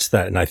 I watched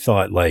that and I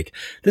thought, like,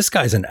 this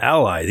guy's an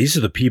ally. These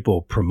are the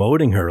people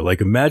promoting her.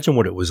 Like, imagine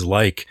what it was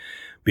like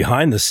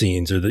behind the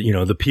scenes, or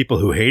the people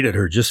who hated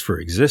her just for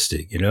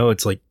existing.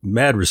 It's like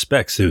mad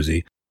respect,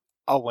 Susie.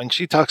 Oh, when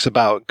she talks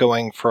about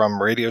going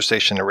from radio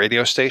station to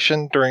radio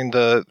station during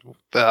the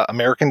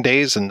American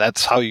days, and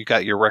that's how you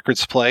got your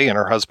records play. And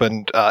her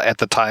husband at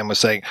the time was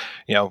saying,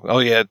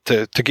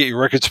 to get your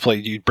records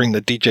played, you'd bring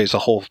the DJs a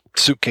whole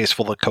suitcase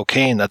full of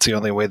cocaine. That's the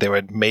only way they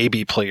would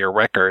maybe play your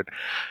record.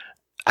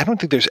 I don't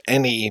think there's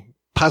any,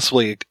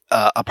 possibly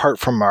apart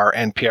from our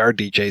NPR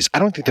DJs, I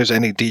don't think there's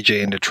any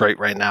DJ in Detroit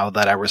right now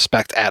that I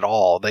respect at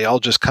all. They all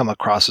just come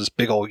across as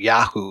big old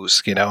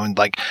yahoos, and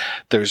like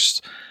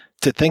there's...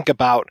 To think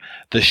about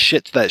the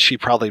shit that she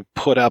probably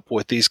put up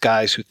with these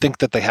guys who think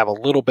that they have a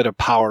little bit of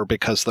power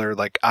because they're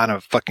like on a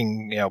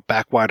fucking,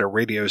 backwater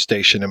radio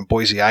station in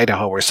Boise,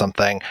 Idaho or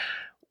something.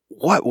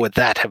 What would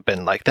that have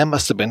been like? That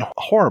must have been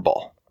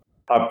horrible.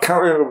 I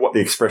can't remember what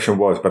the expression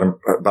was, but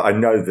I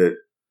know that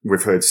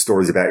we've heard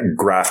stories about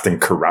graft and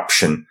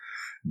corruption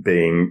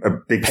being a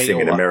big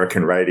thing in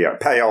American radio.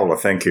 Payola,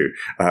 thank you,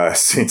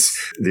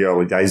 since the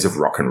early days of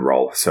rock and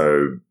roll.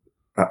 So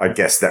I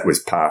guess that was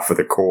par for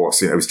the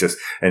course. It was just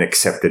an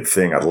accepted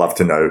thing. I'd love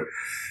to know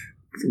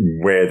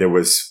where there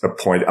was a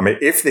point. I mean,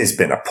 if there's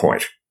been a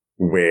point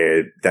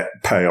where that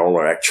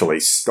payola actually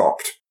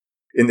stopped.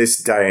 In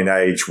this day and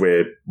age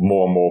where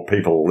more and more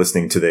people are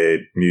listening to their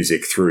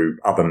music through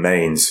other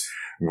means,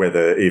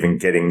 whether even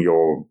getting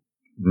your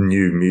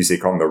new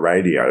music on the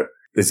radio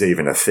is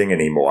even a thing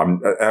anymore.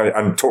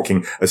 I'm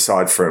talking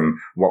aside from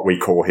what we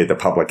call here the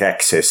public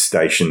access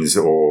stations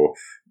or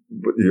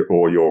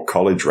your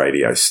college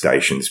radio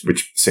stations,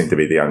 which seem to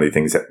be the only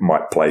things that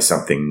might play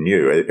something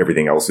new.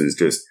 Everything else is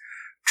just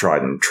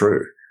tried and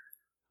true.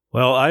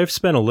 Well, I've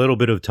spent a little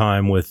bit of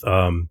time with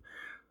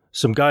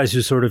some guys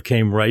who sort of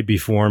came right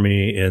before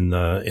me in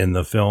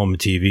the film,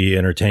 TV,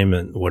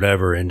 entertainment,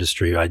 whatever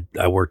industry.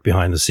 I worked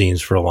behind the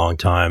scenes for a long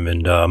time,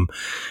 and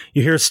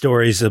you hear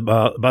stories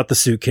about the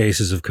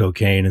suitcases of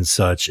cocaine and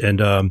such. And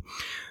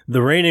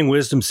the reigning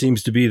wisdom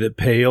seems to be that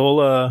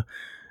payola,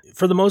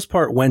 for the most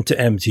part, went to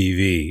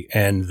MTV.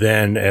 And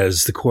then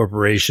as the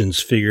corporations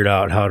figured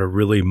out how to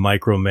really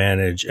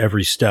micromanage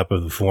every step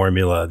of the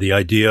formula, the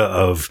idea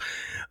of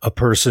a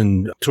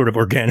person sort of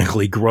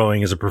organically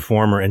growing as a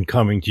performer and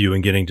coming to you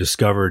and getting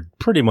discovered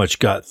pretty much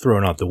got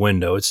thrown out the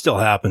window. It still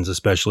happens,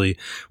 especially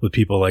with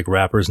people like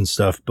rappers and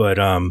stuff. But,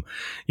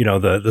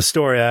 the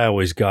story I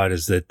always got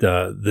is that,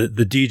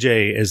 the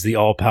DJ as the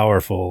all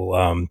powerful,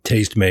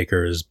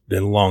 tastemaker has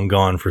been long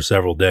gone for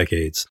several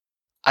decades.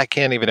 I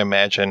can't even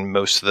imagine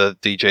most of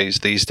the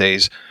DJs these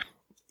days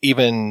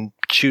even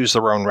choose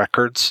their own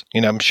records.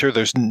 I'm sure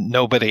there's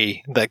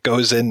nobody that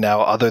goes in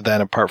now other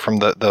than apart from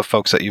the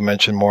folks that you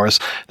mentioned, Morris,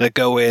 that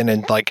go in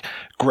and like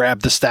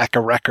grab the stack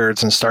of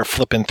records and start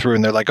flipping through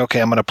and they're like, okay,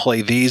 I'm going to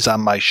play these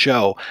on my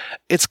show.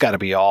 It's got to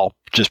be all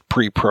just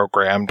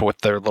pre-programmed with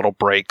their little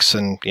breaks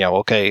and,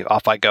 okay,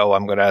 off I go.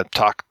 I'm going to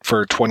talk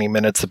for 20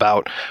 minutes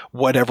about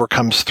whatever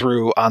comes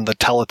through on the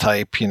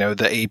teletype,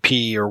 the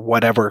AP or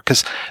whatever.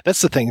 Because that's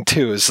the thing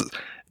too, is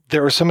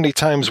there are so many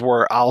times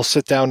where I'll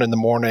sit down in the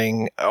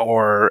morning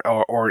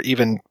or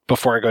even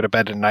before I go to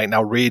bed at night and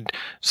I'll read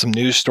some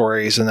news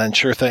stories, and then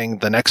sure thing,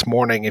 the next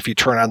morning, if you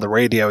turn on the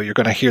radio, you're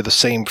going to hear the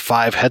same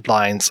 5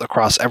 headlines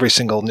across every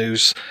single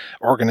news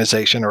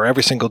organization, or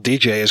every single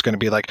DJ is going to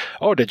be like,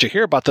 oh, did you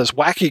hear about this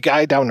wacky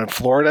guy down in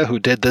Florida who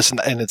did this?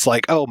 And it's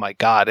like, oh my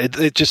God,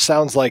 it just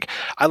sounds like,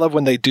 I love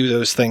when they do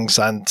those things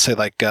on, say,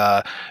 like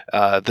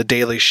The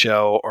Daily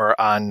Show or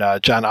on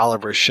John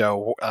Oliver's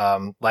show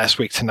Last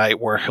Week Tonight,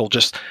 where he'll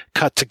just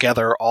cut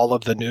together all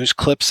of the news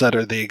clips that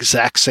are the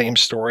exact same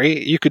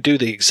story. You could do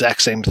the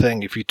exact same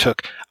thing if you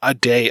took a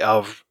day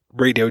of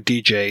radio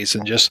DJs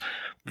and just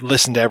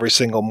listened to every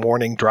single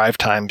morning drive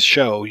time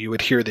show. You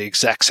would hear the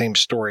exact same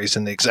stories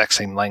in the exact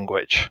same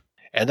language.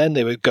 And then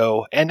they would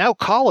go, and now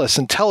call us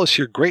and tell us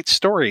your great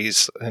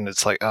stories. And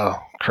it's like,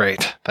 oh,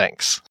 great.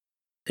 Thanks.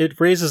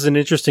 It raises an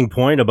interesting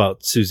point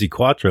about Suzi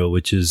Quatro,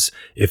 which is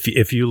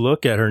if you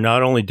look at her,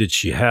 not only did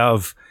she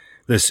have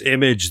this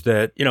image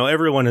that,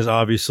 everyone is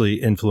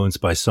obviously influenced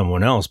by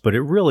someone else, but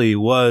it really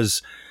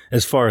was,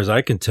 as far as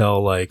I can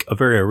tell, like a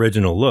very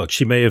original look.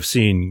 She may have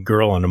seen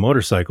Girl on a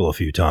Motorcycle a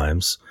few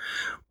times,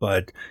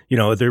 but,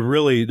 there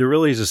really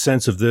is a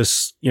sense of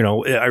this,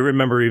 I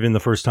remember even the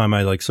first time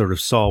I sort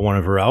of saw one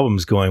of her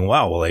albums going,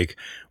 wow,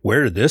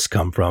 where did this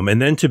come from?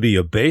 And then to be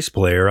a bass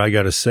player, I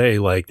got to say,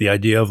 the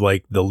idea of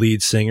the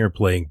lead singer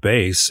playing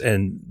bass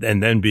and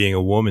then being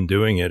a woman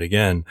doing it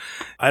again,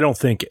 I don't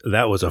think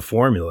that was a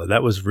formula.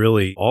 That was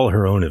really all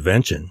her own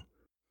invention.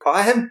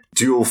 I have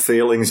dual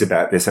feelings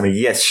about this. I mean,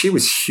 yes, she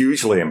was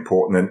hugely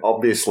important. And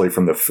obviously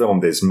from the film,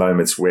 there's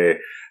moments where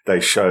they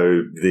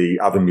show the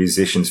other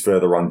musicians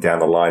further on down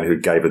the line who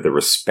gave her the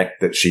respect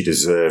that she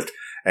deserved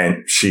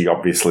and she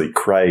obviously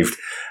craved.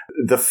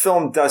 The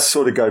film does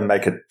sort of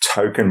make a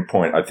token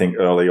point, I think,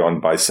 early on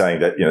by saying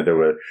that, there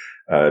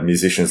were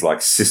musicians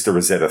like Sister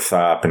Rosetta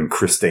Tharpe and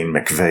Christine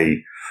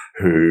McVie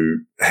who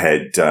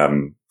had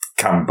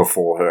come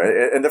before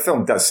her. And the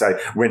film does say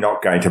we're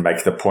not going to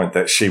make the point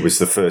that she was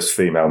the first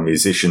female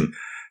musician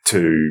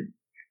to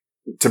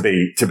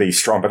be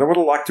strong, but I would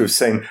have liked to have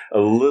seen a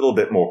little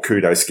bit more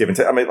kudos given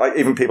to,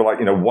 even people like,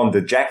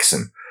 Wanda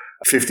Jackson,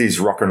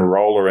 50s rock and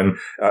roller, and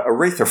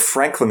Aretha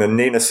Franklin and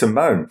Nina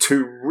Simone,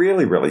 2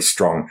 really, really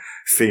strong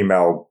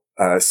female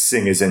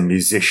singers and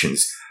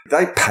musicians.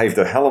 They paved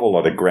a hell of a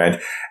lot of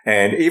ground.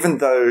 And even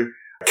though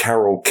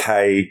Carol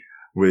Kaye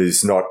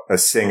was not a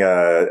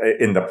singer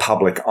in the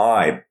public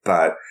eye,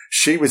 but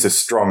she was a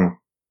strong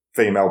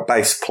female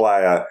bass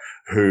player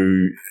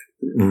who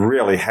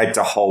really had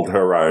to hold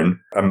her own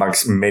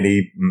amongst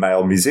many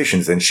male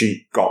musicians, and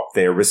she got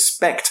their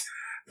respect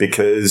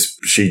because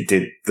she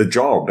did the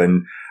job.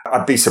 And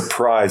I'd be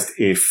surprised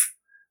if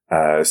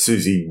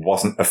Suzi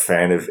wasn't a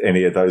fan of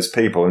any of those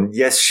people. And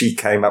yes, she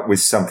came up with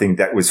something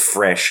that was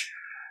fresh,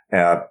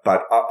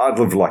 but I'd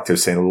have liked to have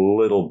seen a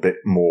little bit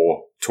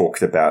more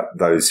talked about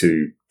those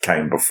who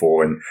came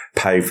before and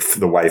paved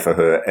the way for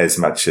her as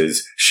much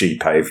as she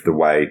paved the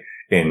way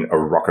in a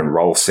rock and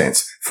roll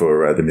sense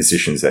for the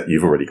musicians that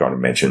you've already gone and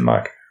mentioned,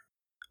 Mike.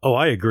 Oh,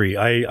 I agree.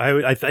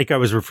 I think I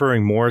was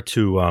referring more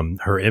to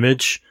her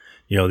image.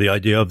 the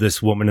idea of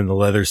this woman in the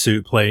leather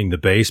suit playing the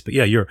bass. But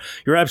yeah, you're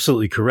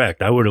absolutely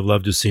correct. I would have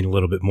loved to have seen a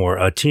little bit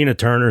more. Tina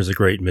Turner is a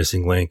great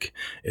missing link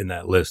in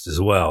that list as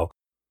well.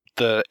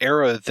 The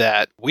era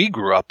that we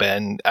grew up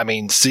in, I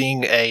mean,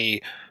 seeing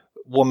a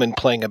woman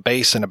playing a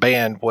bass in a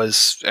band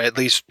was, at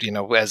least,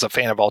 as a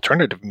fan of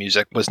alternative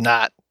music,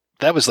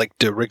 that was like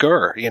de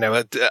rigueur.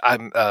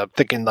 I'm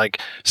thinking like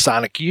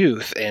Sonic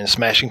Youth and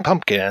Smashing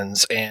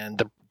Pumpkins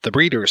and the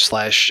Breeders /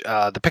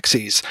 the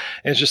Pixies.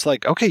 And it's just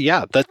like, okay,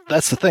 yeah,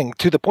 that's the thing,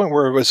 to the point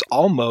where it was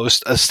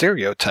almost a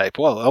stereotype.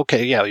 Well,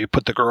 okay, yeah, you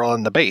put the girl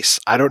on the bass.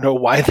 I don't know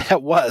why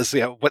that was.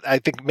 But I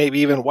think maybe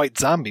even White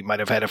Zombie might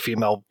have had a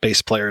female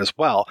bass player as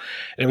well.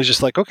 And it was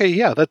just like, okay,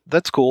 yeah,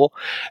 that's cool.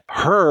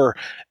 Her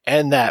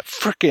and that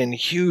freaking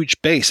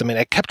huge bass. I mean,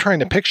 I kept trying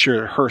to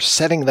picture her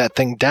setting that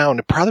thing down.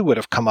 It probably would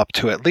have come up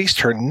to at least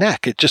her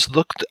neck. It just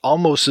looked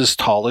almost as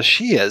tall as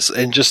she is.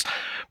 And just,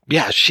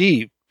 yeah,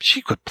 she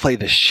could play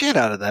the shit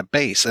out of that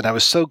bass. And I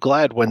was so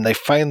glad when they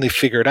finally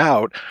figured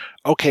out,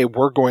 okay,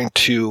 we're going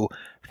to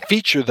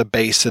feature the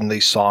bass in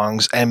these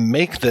songs and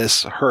make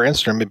this her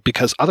instrument,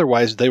 because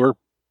otherwise they were,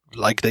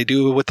 like they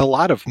do with a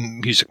lot of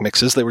music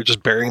mixes, they were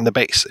just burying the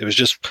bass. It was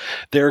just,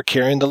 they were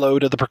carrying the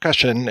load of the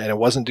percussion and it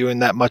wasn't doing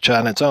that much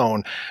on its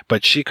own,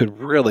 but she could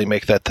really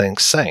make that thing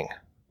sing.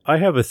 I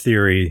have a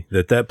theory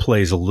that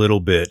plays a little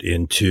bit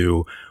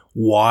into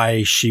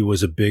why she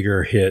was a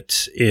bigger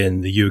hit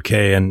in the UK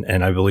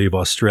and I believe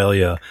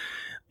Australia,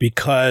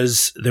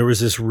 because there was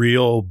this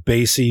real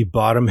bassy,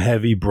 bottom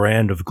heavy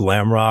brand of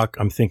glam rock.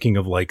 I'm thinking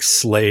of like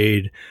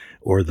Slade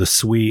or The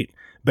Sweet,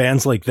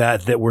 bands like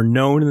that were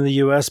known in the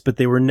US, but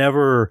they were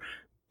never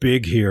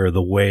big here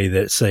the way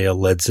that, say, a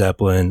Led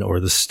Zeppelin or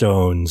the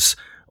Stones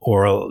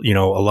or,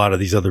 a lot of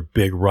these other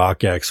big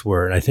rock acts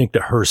were. And I think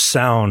that her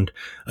sound,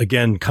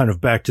 again, kind of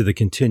back to the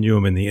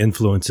continuum and the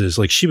influences,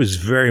 like she was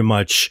very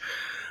much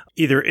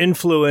either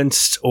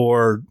influenced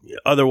or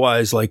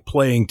otherwise like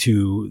playing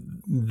to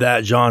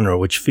that genre,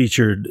 which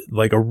featured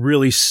like a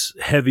really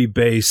heavy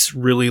bass,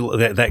 really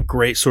that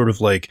great sort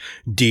of like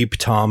deep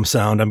tom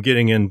sound. I'm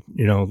getting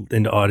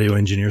into audio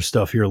engineer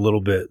stuff here a little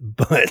bit,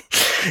 but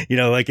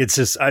like it's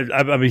just,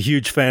 I'm a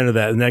huge fan of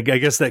that. And I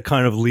guess that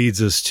kind of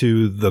leads us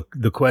to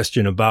the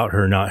question about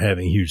her not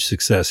having huge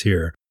success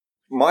here.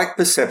 My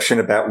perception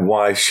about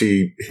why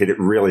she hit it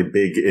really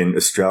big in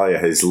Australia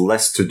has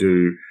less to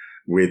do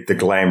with the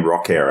glam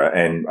rock era.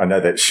 And I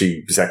know that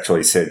she's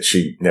actually said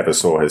she never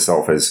saw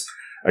herself as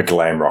a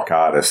glam rock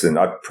artist. And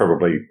I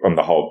probably, on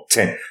the whole,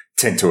 tend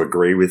to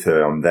agree with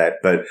her on that.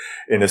 But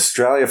in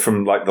Australia,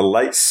 from like the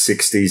late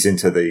 60s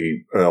into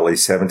the early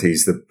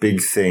 70s, the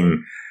big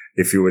thing,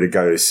 if you were to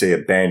go see a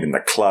band in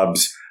the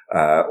clubs,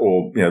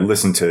 or,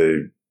 listen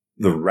to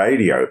the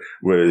radio,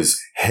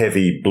 was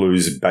heavy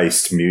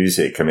blues-based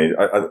music. I mean,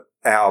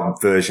 our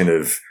version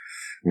of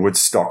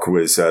Woodstock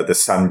was the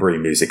Sunbury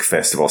Music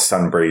Festival.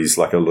 Sunbury's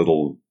like a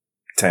little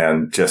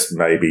town just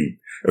maybe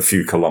a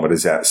few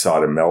kilometres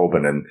outside of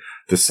Melbourne. And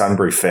the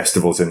Sunbury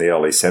festivals in the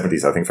early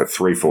 70s, I think for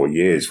 3-4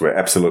 years, were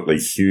absolutely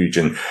huge.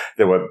 And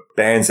there were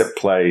bands that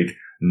played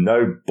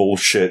no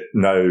bullshit,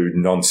 no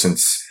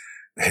nonsense,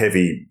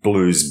 heavy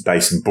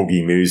blues-based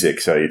boogie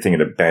music. So you're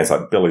thinking of bands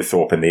like Billy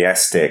Thorpe and the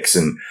Aztecs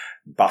and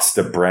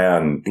Buster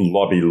Brown,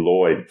 Lobby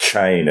Lloyd,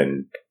 Chain,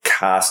 and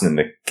Carson and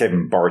the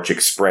Kevin Borich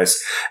Express.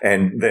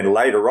 And then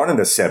later on in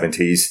the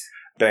 70s,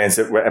 bands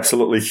that were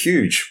absolutely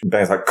huge,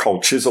 bands like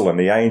Cold Chisel and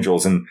the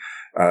Angels and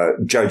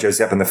JoJo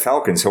Zapp and the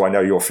Falcons, who I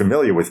know you're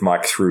familiar with,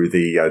 Mike, through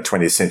the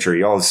 20th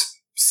Century Oz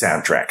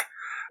soundtrack.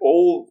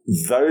 All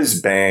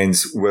those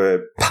bands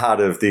were part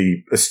of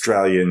the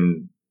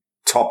Australian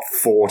top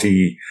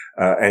 40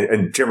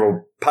 and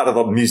general part of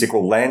the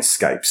musical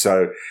landscape.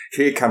 So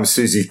here comes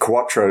Suzi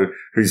Quatro,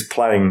 who's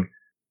playing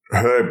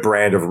her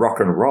brand of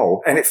rock and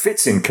roll, and it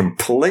fits in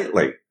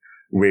completely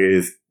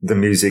with the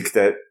music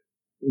that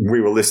we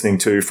were listening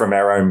to from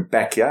our own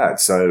backyard.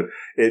 So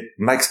it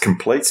makes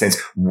complete sense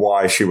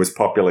why she was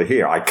popular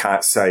here. I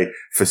can't say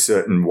for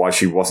certain why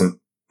she wasn't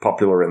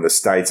popular in the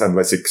States,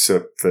 unless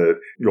except for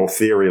your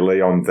theory,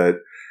 Leon, that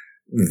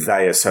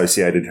they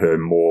associated her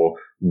more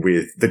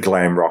with the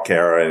glam rock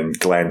era, and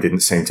glam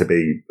didn't seem to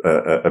be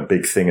a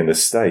big thing in the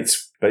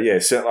States. But yeah,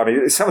 so, I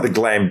mean, some of the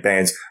glam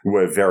bands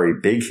were very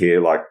big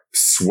here, like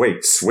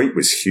Sweet. Sweet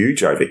was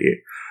huge over here.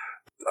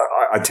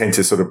 I tend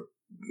to sort of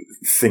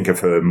think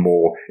of her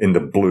more in the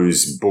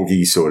blues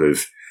boogie sort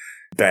of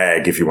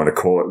bag, if you want to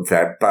call it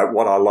that. But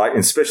what I like, and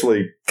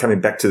especially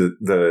coming back to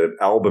the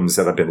albums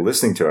that I've been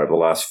listening to over the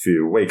last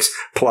few weeks,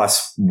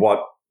 plus what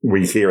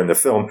we hear in the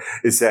film,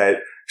 is that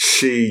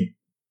she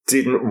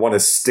didn't want to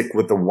stick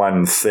with the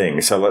one thing.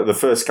 So like the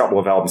first couple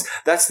of albums,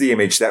 that's the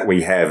image that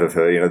we have of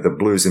her, the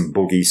blues and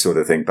boogie sort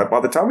of thing. But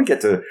by the time we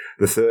get to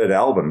the third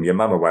album, Your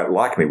Mama Won't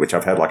Like Me, which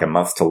I've had like a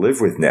month to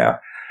live with now,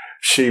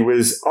 she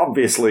was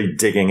obviously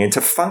digging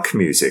into funk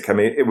music. I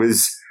mean,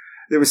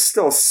 there was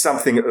still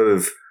something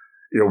of,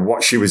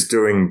 what she was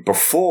doing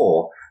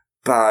before,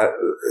 but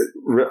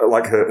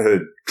like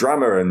her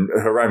drummer and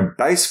her own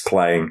bass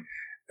playing,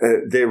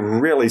 they're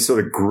really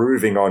sort of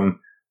grooving on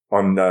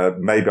on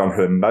maybe on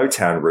her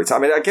Motown roots. I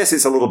mean, I guess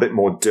it's a little bit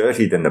more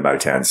dirty than the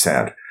Motown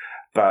sound,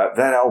 but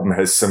that album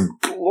has some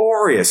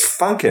glorious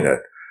funk in it.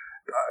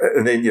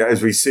 And then,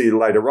 as we see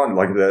later on,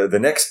 like the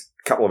next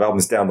couple of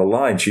albums down the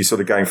line, she's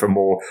sort of going for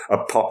more a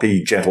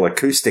poppy, gentle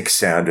acoustic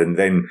sound. And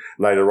then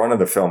later on in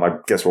the film, I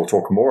guess we'll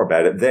talk more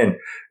about it then,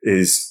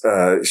 is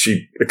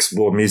she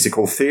explored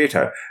musical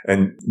theatre.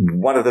 And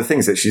one of the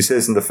things that she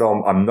says in the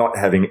film, I'm not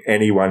having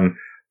anyone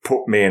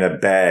put me in a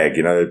bag.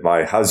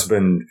 My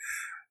husband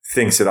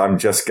thinks that I'm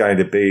just going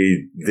to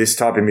be this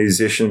type of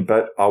musician,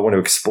 but I want to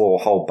explore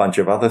a whole bunch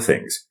of other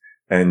things.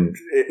 And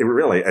it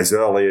really, as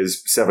early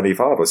as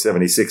 75 or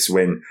 76,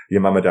 when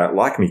Your Mama Don't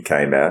Like Me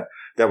came out,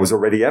 that was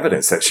already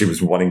evidence that she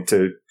was wanting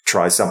to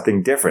try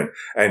something different.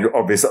 And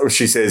obviously,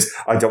 she says,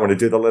 I don't want to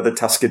do the Leather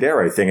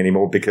Tuscadero thing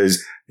anymore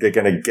because they're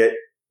going to get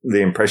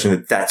the impression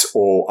that that's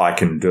all I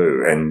can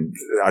do. And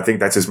I think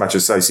that's as much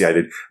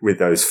associated with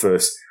those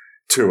first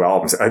two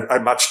albums, a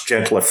much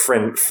gentler,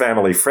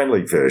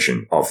 family-friendly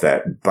version of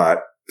that, but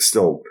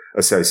still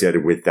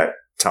associated with that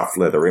tough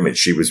leather image.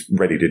 She was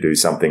ready to do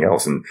something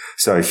else. And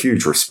so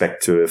huge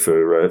respect to her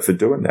for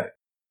doing that.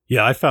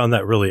 Yeah, I found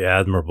that really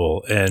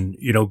admirable. And,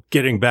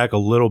 getting back a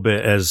little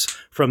bit as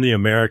from the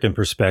American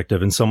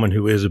perspective and someone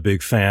who is a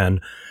big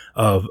fan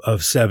of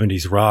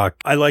 70s rock,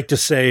 I like to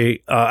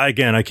say,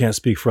 again, I can't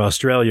speak for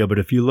Australia, but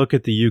if you look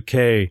at the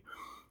UK,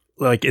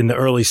 like in the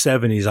early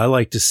 70s, I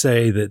like to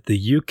say that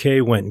the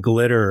UK went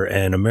glitter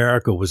and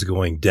America was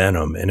going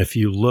denim. And if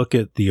you look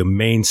at the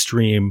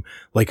mainstream,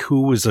 like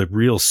who was a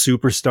real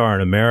superstar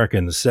in America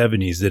in the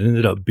 70s, it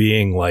ended up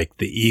being like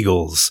the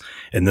Eagles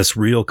and this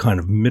real kind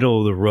of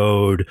middle of the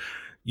road,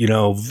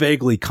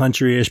 vaguely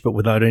countryish, but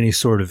without any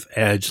sort of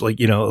edge.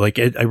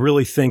 I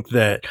really think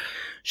that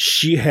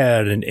she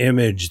had an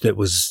image that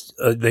was,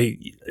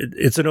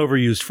 it's an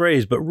overused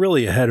phrase, but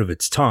really ahead of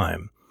its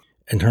time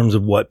in terms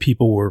of what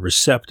people were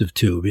receptive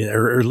to,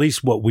 or at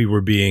least what we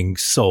were being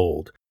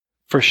sold.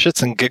 For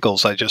shits and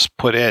giggles, I just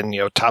put in,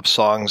 top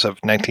songs of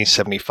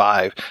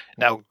 1975.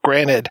 Now,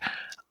 granted,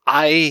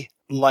 I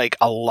like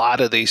a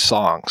lot of these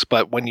songs,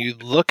 but when you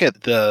look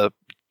at the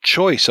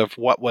choice of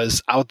what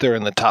was out there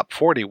in the top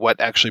 40,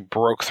 what actually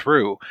broke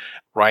through,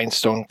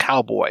 Rhinestone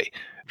Cowboy,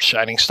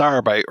 Shining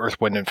Star by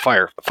Earth, Wind &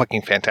 Fire,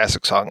 fucking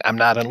fantastic song. I'm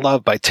Not in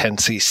Love by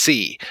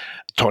 10cc.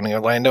 Tony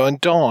Orlando and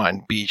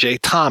Dawn, B.J.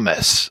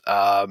 Thomas,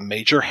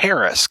 Major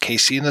Harris,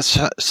 Casey and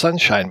the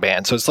Sunshine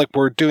Band. So it's like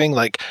we're doing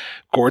like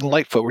Gordon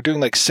Lightfoot. We're doing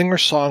like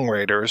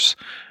singer-songwriters.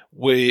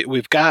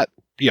 We've got,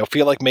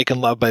 Feel Like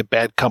Making Love by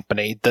Bad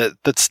Company.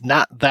 That's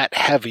not that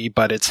heavy,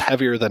 but it's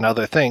heavier than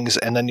other things.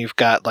 And then you've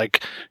got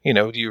like,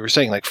 you were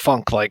saying like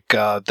funk, like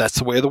That's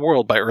the Way of the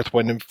World by Earth,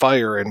 Wind &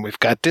 Fire. And we've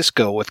got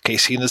disco with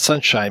Casey and the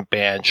Sunshine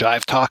Band,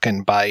 Jive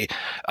Talkin' by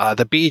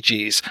the Bee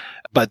Gees.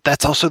 But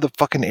that's also the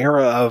fucking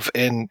era of,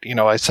 and,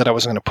 I said I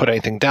wasn't going to put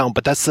anything down,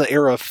 but that's the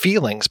era of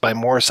Feelings by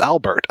Morris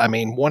Albert. I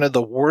mean, one of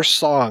the worst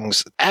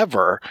songs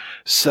ever.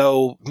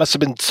 So it must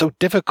have been so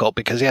difficult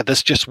because,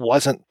 this just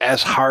wasn't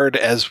as hard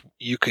as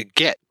you could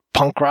get.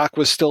 Punk rock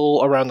was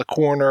still around the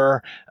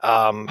corner.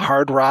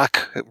 Hard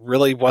rock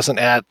really wasn't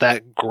at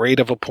that great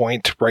of a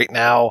point right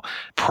now.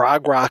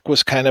 Prog rock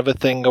was kind of a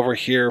thing over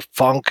here,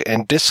 funk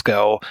and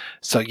disco.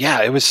 So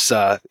it was,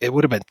 it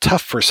would have been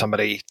tough for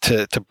somebody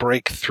to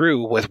break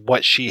through with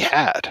what she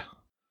had.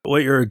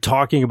 What you're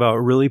talking about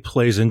really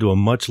plays into a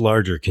much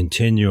larger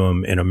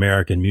continuum in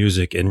American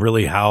music and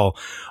really how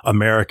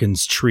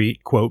Americans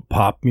treat, quote,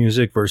 pop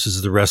music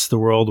versus the rest of the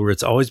world, where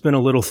it's always been a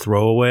little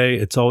throwaway.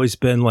 It's always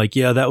been like,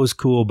 yeah, that was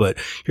cool, but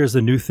here's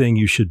the new thing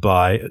you should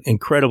buy.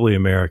 Incredibly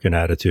American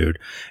attitude.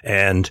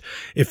 And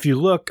if you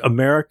look,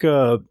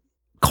 America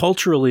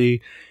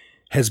culturally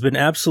has been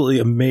absolutely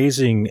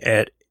amazing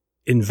at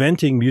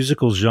inventing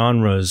musical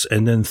genres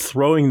and then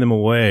throwing them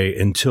away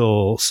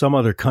until some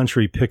other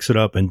country picks it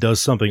up and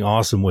does something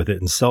awesome with it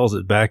and sells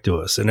it back to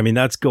us. And I mean,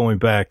 that's going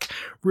back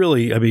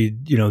really, to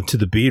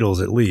the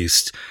Beatles at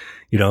least,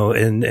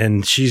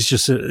 and she's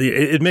just,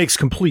 it makes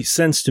complete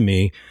sense to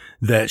me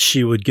that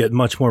she would get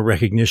much more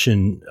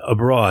recognition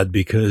abroad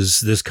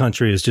because this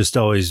country has just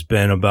always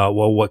been about,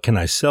 well, what can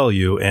I sell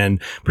you? And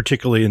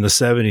particularly in the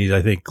 70s,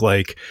 I think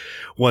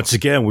once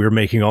again, we were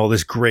making all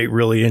this great,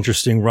 really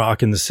interesting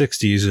rock in the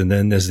 60s. And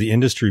then as the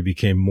industry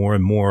became more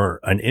and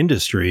more an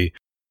industry,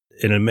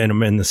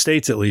 in the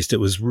States, at least, it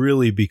was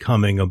really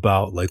becoming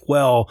about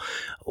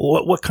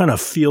what kind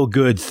of feel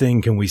good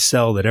thing can we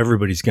sell that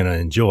everybody's going to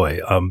enjoy?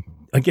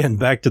 Again,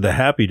 back to the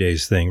Happy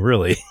Days thing,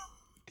 really.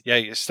 Yeah,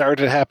 you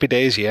started Happy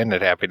Days, you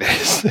ended Happy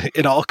Days.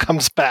 It all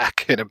comes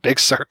back in a big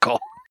circle.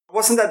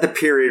 Wasn't that the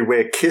period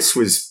where Kiss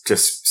was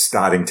just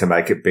starting to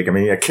make it big? I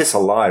mean, Kiss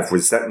Alive,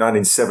 was that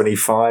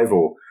 1975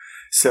 or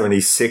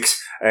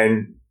 76?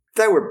 And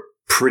they were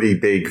pretty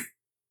big,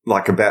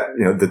 like about,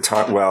 the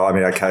time. Well, I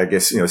mean, okay, I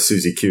guess,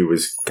 Susie Q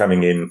was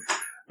coming in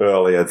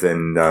earlier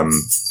than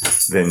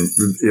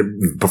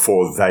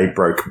before they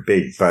broke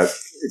big, but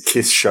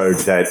Kiss showed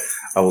that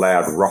a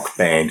loud rock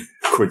band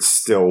could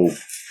still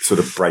sort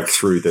of break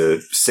through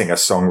the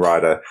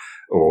singer-songwriter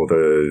or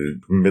the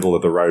middle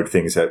of the road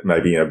things that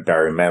maybe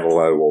Barry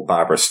Manilow or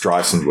Barbara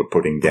Streisand were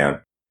putting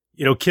down.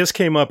 Kiss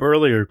came up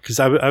earlier because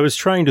I was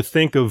trying to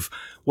think of,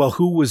 well,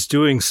 who was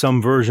doing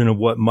some version of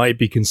what might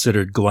be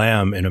considered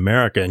glam in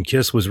America. And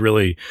Kiss was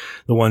really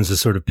the ones that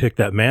sort of picked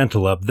that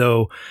mantle up.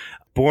 Though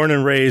born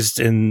and raised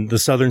in the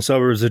southern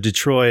suburbs of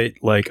Detroit,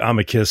 I'm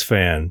a Kiss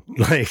fan.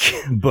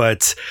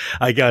 But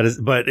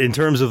in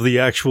terms of the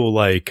actual,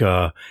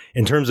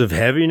 in terms of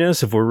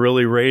heaviness, if we're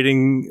really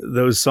rating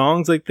those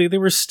songs, they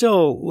were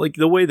still,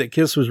 the way that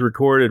Kiss was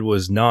recorded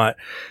was not,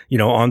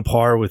 on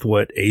par with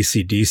what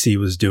AC/DC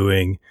was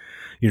doing,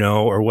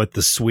 or what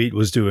the Sweet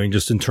was doing,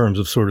 just in terms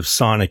of sort of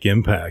sonic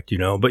impact,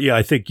 But yeah,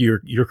 I think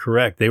you're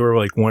correct. They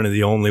were one of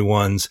the only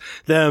ones.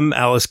 Them,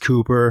 Alice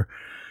Cooper,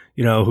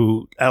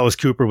 who Alice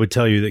Cooper would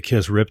tell you that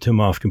Kiss ripped him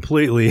off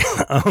completely.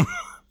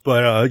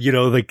 But,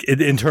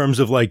 in terms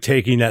of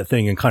taking that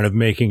thing and kind of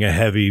making a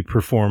heavy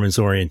performance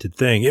oriented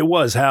thing, it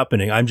was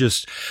happening.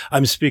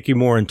 I'm speaking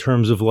more in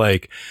terms of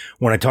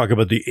when I talk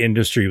about the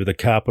industry with a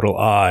capital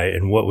I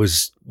and what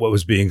was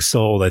being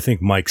sold. I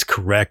think Mike's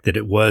correct that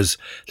there was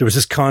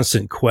this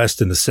constant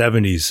quest in the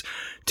 70s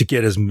to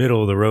get as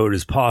middle of the road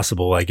as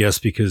possible, I guess,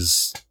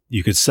 because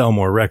you could sell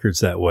more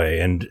records that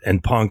way.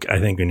 And punk, I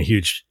think,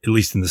 at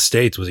least in the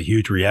States, was a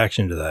huge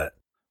reaction to that.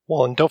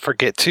 Well, and don't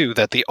forget, too,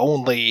 that the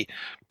only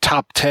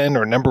top 10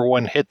 or number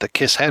one hit that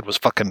Kiss had was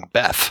fucking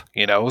Beth,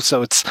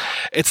 So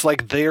it's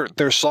like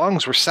their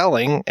songs were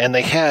selling and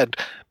they had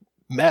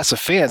massive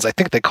fans. I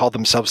think they called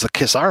themselves the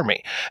Kiss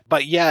Army.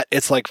 But yet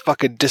it's like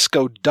fucking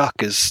Disco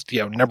Duck is,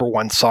 number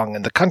one song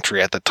in the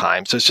country at the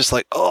time. So it's just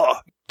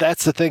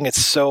that's the thing.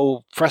 It's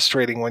so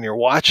frustrating when you're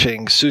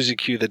watching Suzy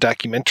Q, the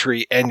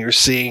documentary, and you're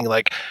seeing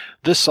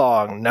this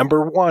song,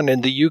 number one in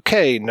the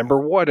UK, number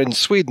one in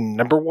Sweden,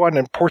 number one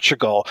in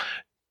Portugal,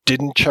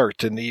 didn't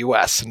chart in the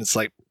US. And it's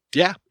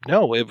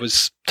it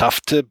was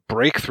tough to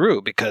break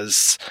through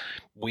because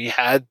we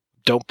had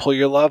Don't Pull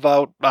Your Love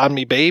Out on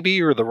Me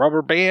Baby or the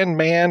Rubber Band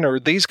Man or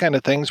these kind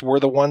of things were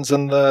the ones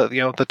in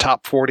the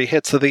top 40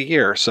 hits of the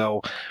year.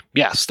 So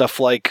yeah, stuff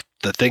like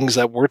the things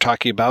that we're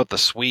talking about, the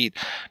Sweet,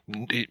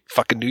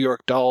 fucking New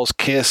York Dolls,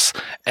 Kiss,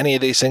 any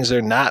of these things,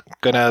 they're not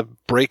going to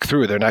break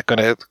through. They're not going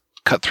to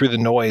cut through the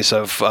noise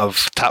of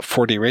top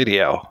 40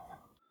 radio.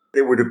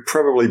 There would have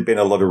probably been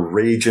a lot of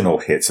regional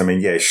hits. I mean,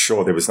 yeah,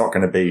 sure, there was not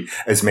going to be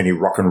as many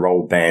rock and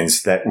roll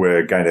bands that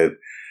were going to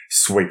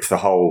sweep the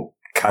whole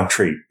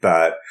country.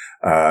 But,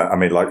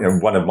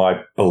 one of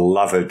my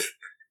beloved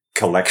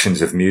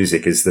collections of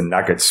music is the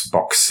Nuggets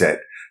box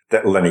set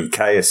that Lenny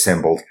Kaye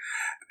assembled.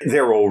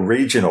 They're all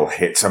regional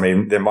hits. I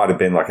mean, there might have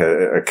been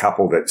a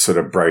couple that sort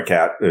of broke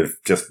out of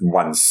just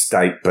one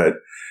state, but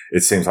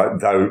it seems like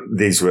though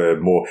these were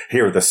more,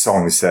 here are the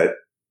songs that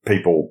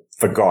people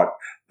forgot.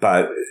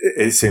 But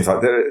it seems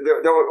like there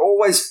were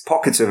always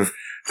pockets of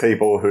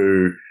people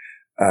who,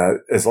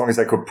 as long as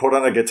they could put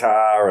on a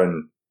guitar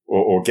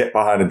or get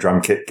behind a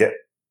drum kit,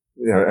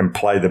 and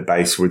play the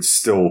bass, would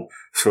still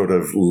sort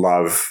of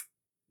love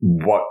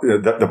what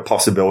the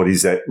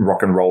possibilities that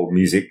rock and roll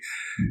music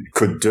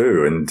could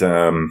do. And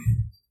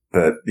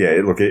but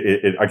yeah, look,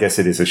 I guess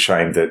it is a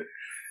shame that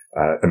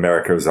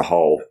America as a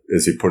whole,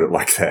 as you put it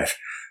like that,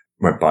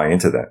 won't buy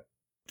into that.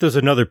 There's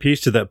another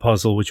piece to that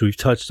puzzle, which we've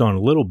touched on a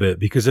little bit,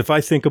 because if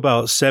I think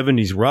about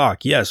 70s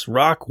rock, yes,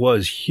 rock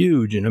was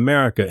huge in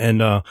America.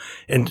 And a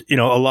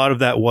lot of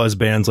that was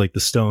bands like the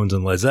Stones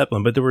and Led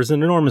Zeppelin, but there was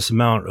an enormous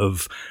amount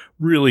of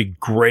really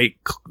great,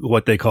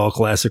 what they call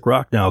classic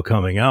rock now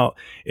coming out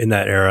in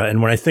that era.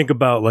 And when I think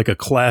about a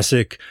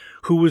classic,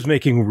 who was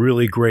making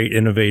really great,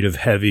 innovative,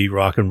 heavy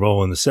rock and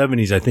roll in the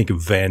 70s, I think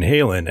of Van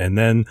Halen. And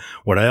then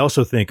what I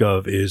also think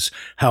of is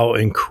how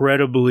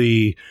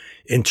incredibly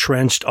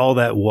entrenched all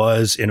that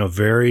was in a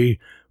very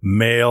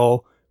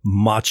male,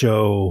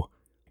 macho,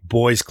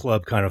 boys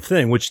club kind of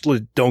thing, which,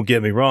 don't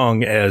get me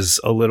wrong, as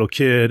a little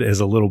kid, as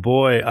a little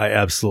boy, I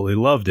absolutely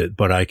loved it.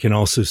 But I can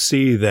also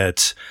see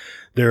that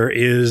there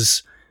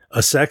is a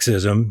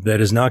sexism that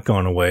has not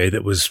gone away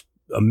that was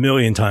a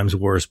million times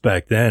worse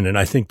back then. And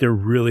I think there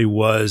really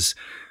was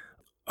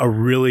a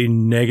really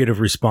negative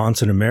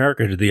response in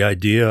America to the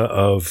idea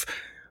of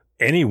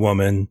any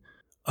woman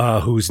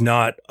who's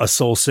not a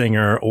soul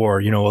singer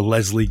or, a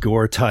Leslie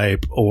Gore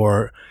type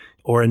or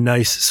a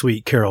nice,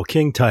 sweet Carole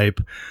King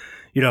type.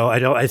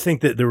 I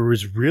think that there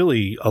was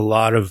really a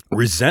lot of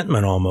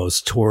resentment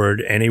almost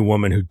toward any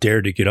woman who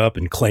dared to get up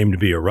and claim to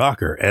be a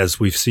rocker, as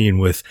we've seen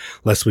with,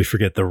 lest we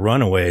forget, the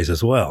Runaways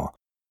as well.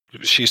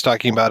 She's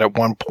talking about at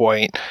one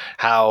point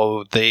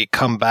how they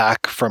come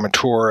back from a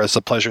tour as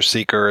the Pleasure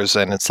Seekers,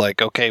 and it's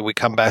like, okay, we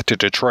come back to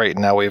Detroit,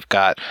 and now we've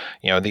got,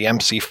 the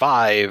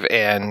MC5,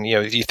 and,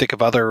 you think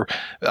of other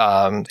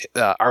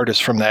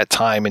artists from that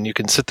time, and you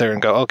can sit there and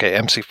go, okay,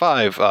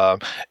 MC5,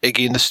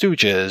 Iggy and the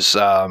Stooges,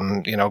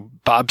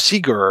 Bob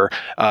Seger,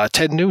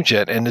 Ted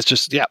Nugent, and it's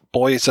just,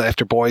 boys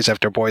after boys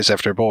after boys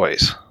after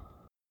boys.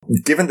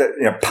 Given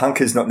that,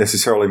 punk is not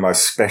necessarily my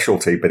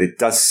specialty, but it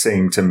does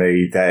seem to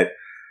me that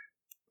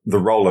the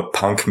role of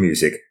punk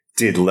music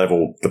did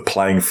level the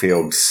playing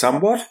field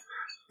somewhat,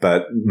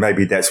 but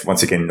maybe that's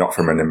once again not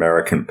from an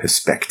American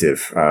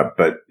perspective.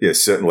 But yeah,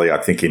 certainly I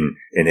think in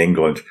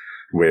England,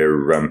 where,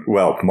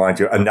 well, mind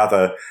you,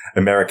 another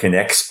American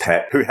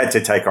expat who had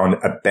to take on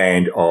a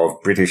band of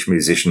British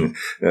musicians,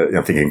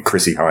 I'm thinking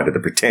Chrissie Hynde of the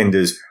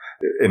Pretenders,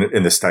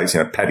 in the States,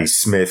 Patti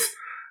Smith,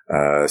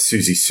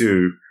 Susie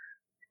Sue.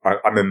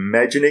 I'm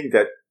imagining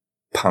that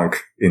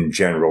punk in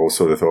general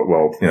sort of thought,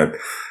 well,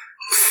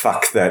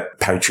 fuck that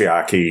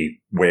patriarchy.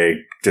 We're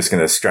just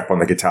going to strap on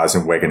the guitars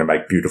and we're going to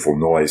make beautiful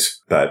noise.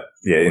 But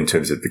yeah, in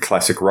terms of the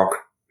classic rock,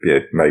 yeah,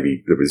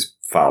 maybe there was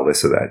far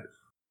less of that.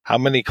 How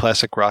many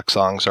classic rock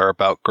songs are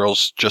about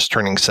girls just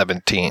turning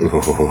 17?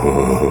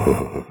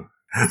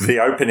 The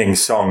opening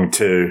song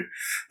to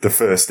the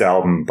first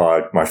album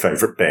by my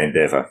favorite band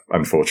ever,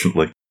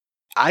 unfortunately.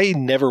 I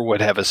never would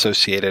have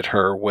associated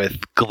her with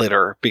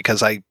glitter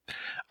because I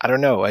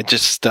don't know. I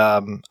just,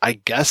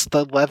 I guess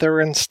the leather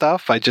and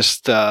stuff.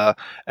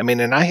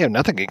 And I have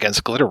nothing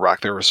against glitter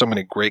rock. There were so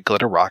many great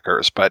glitter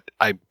rockers, but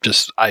I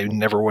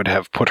never would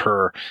have put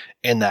her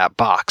in that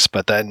box.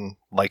 But then,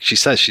 like she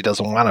says, she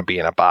doesn't want to be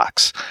in a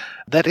box.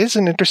 That is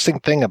an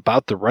interesting thing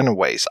about the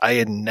Runaways. I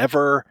had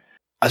never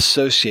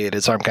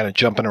associated, so I'm kind of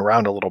jumping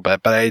around a little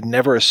bit, but I had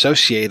never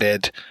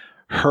associated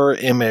her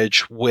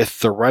image with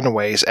the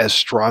Runaways as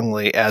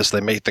strongly as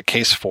they make the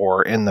case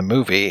for in the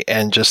movie.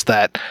 And just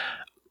that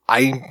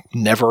I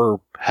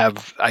never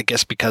have, I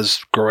guess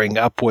because growing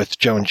up with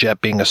Joan Jett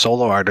being a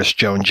solo artist,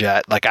 Joan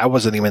Jett, like I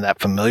wasn't even that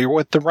familiar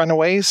with the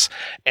Runaways.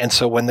 And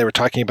so when they were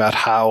talking about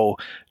how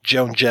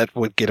Joan Jett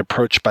would get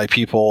approached by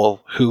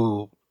people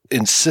who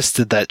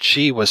insisted that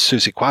she was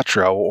Suzi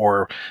Quatro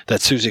or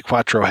that Suzi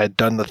Quatro had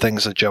done the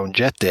things that Joan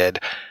Jett did,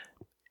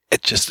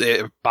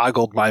 it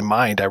boggled my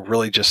mind. I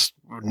really just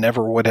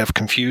never would have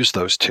confused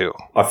those two.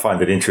 I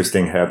find it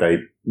interesting how they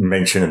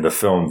mention in the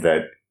film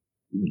that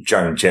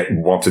Joan Jett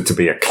wanted to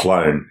be a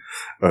clone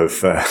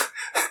of, I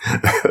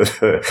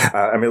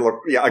mean, look,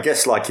 yeah, I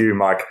guess like you,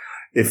 Mike,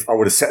 if I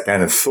would have sat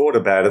down and thought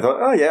about it, I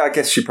thought, oh yeah, I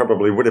guess she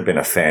probably would have been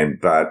a fan,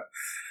 but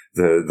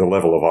the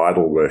level of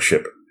idol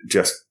worship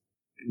just,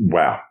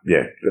 wow.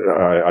 Yeah.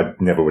 I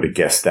never would have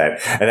guessed that.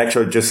 And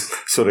actually just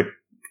sort of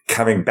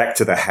coming back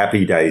to the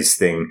Happy Days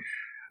thing,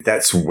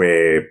 that's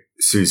where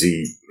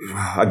Suzi,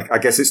 I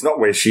guess it's not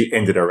where she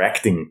ended her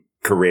acting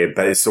career,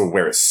 but it's sort of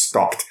where it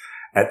stopped.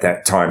 At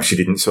that time, she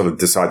didn't sort of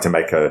decide to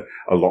make a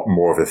lot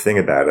more of a thing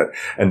about it.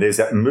 And there's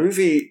that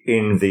movie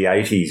in the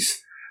 80s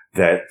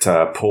that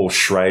Paul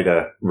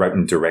Schrader wrote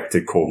and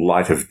directed called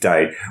Light of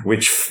Day,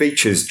 which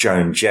features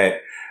Joan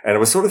Jett. And I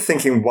was sort of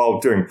thinking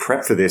while doing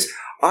prep for this,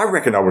 I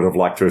reckon I would have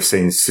liked to have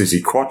seen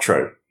Suzi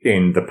Quatro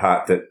in the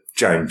part that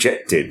Joan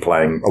Jett did,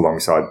 playing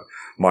alongside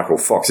Michael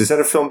Fox. Is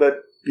that a film that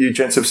you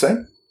gents have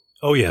seen?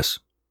 Oh, yes.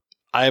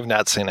 I have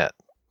not seen it.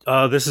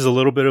 This is a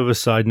little bit of a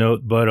side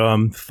note, but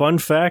fun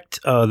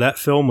fact, that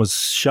film was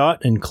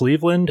shot in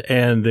Cleveland,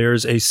 and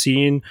there's a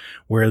scene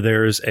where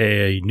there's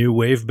a new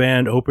wave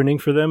band opening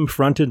for them,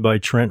 fronted by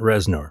Trent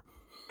Reznor.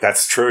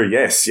 That's true,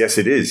 yes. Yes,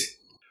 it is.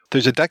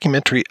 There's a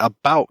documentary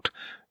about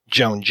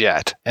Joan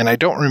Jett, and I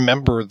don't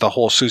remember the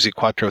whole Suzi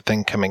Quatro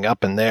thing coming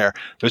up in there.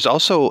 There's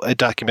also a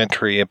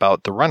documentary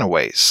about the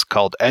Runaways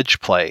called Edge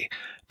Play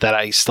that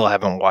I still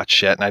haven't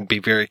watched yet, and I'd be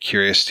very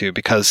curious to,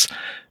 because...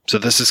 So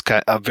this is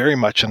kind of very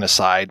much an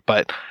aside,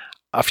 but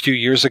a few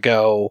years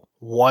ago,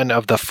 one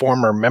of the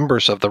former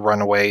members of the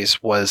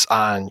Runaways was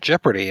on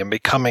Jeopardy and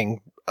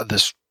becoming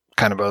this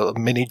kind of a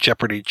mini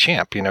Jeopardy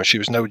champ. You know, she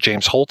was no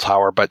James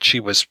Holzhauer, but she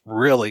was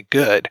really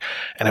good.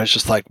 And I was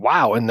just like,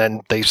 wow. And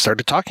then they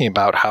started talking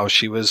about how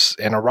she was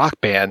in a rock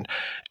band.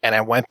 And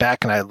I went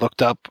back and I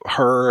looked up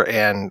her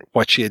and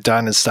what she had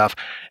done and stuff,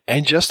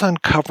 and just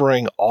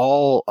uncovering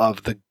all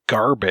of the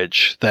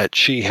garbage that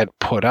she had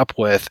put up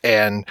with,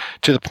 and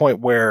to the point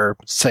where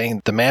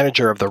saying the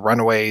manager of the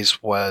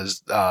Runaways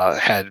was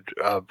had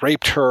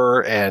raped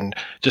her, and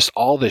just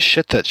all this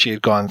shit that she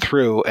had gone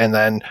through, and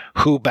then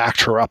who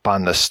backed her up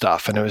on this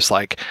stuff. And it was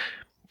like,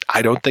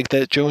 I don't think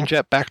that Joan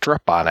Jett backed her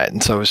up on it.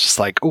 And so it's just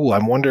like, ooh, I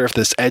wonder if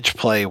this Edge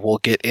Play will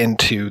get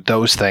into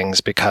those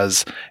things,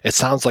 because it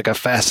sounds like a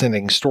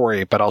fascinating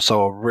story, but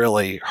also a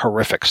really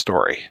horrific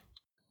story.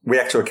 We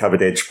actually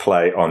covered Edge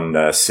Play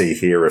on See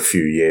Here a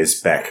few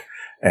years back.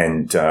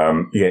 And,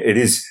 yeah, it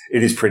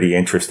is pretty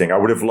interesting. I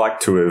would have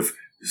liked to have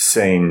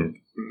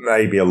seen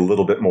maybe a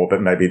little bit more,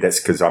 but maybe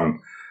that's because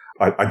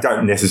I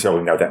don't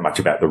necessarily know that much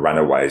about the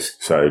Runaways.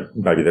 So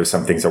maybe there were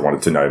some things I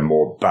wanted to know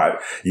more,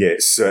 but yeah,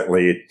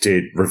 certainly it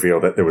did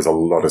reveal that there was a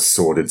lot of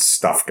sordid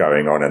stuff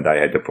going on, and they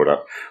had to put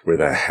up with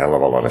a hell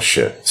of a lot of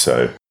shit.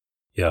 So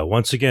yeah,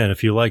 once again,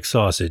 if you like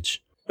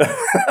sausage.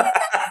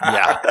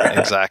 Yeah,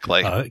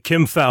 exactly.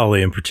 Kim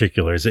Fowley in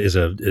particular is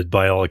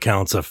by all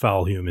accounts a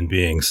foul human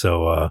being.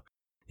 So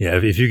yeah,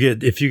 if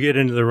you get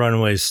into the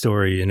Runaways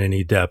story in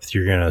any depth,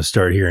 you're gonna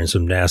start hearing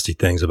some nasty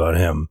things about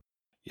him.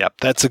 Yep,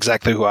 that's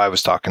exactly who I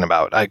was talking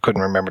about. I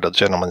couldn't remember the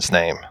gentleman's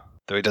name,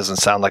 though he doesn't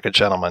sound like a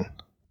gentleman.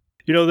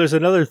 You know, there's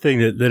another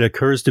thing that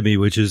occurs to me,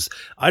 which is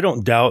I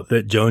don't doubt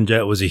that Joan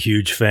Jett was a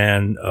huge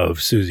fan of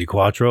Suzi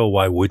Quatro.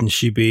 Why wouldn't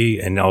she be?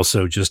 And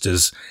also just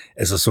as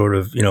a sort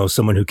of, you know,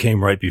 someone who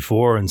came right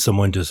before and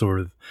someone to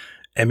sort of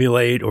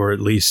emulate or at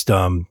least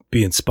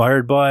be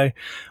inspired by.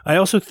 I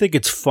also think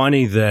it's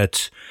funny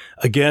that,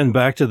 again,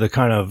 back to the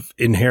kind of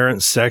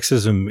inherent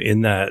sexism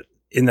in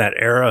that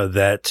era,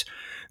 that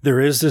there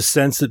is this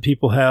sense that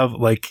people have,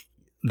 like,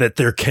 that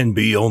there can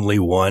be only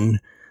one.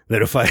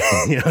 That if I,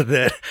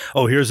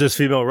 here's this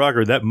female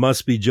rocker, that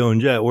must be Joan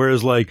Jett.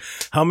 Whereas, like,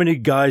 how many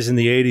guys in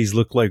the 80s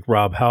look like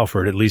Rob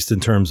Halford, at least in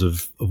terms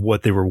of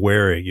what they were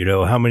wearing? You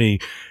know, how many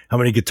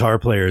guitar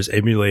players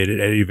emulated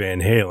Eddie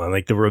Van Halen?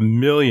 Like, there were a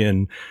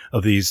million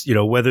of these, you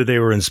know, whether they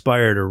were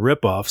inspired or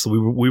ripoffs.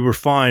 We were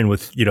fine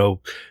with,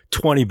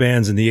 20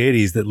 bands in the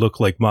 80s that look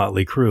like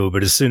Motley Crue.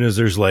 But as soon as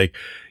there's like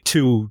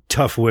two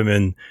tough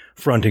women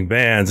fronting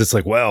bands, it's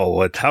like,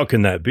 well, how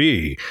can that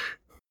be?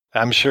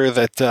 I'm sure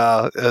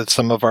that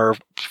some of our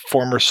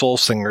former soul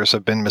singers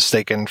have been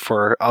mistaken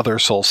for other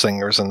soul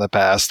singers in the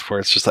past, where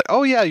it's just like,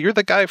 oh yeah, you're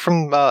the guy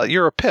from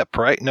you're a Pip,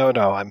 right? No,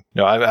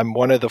 I'm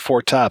one of the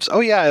Four Tops. Oh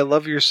yeah, I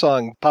love your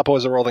song, Papa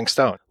Was a Rolling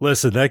Stone.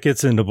 Listen, that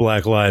gets into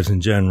Black Lives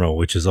in general,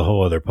 which is a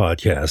whole other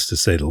podcast, to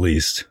say the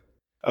least.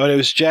 Oh, and it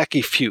was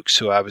Jackie Fuchs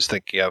who I was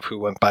thinking of, who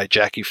went by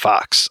Jackie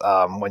Fox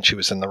when she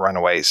was in The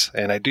Runaways,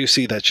 and I do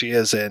see that she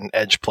is in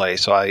Edge Play,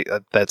 so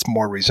that's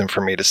more reason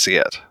for me to see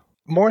it.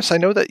 Morris, I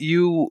know that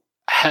you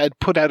had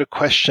put out a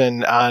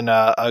question on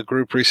a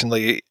group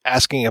recently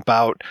asking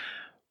about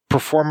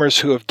performers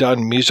who have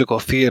done musical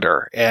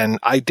theater, and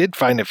I did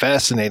find it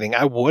fascinating.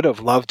 I would have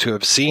loved to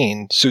have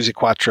seen Suzi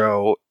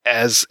Quatro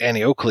as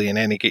Annie Oakley in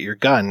Annie Get Your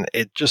Gun.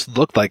 It just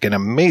looked like an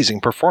amazing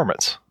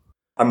performance.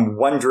 I'm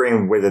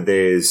wondering whether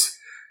there's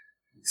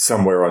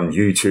somewhere on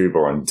YouTube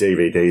or on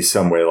DVD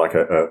somewhere like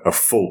a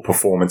full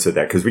performance of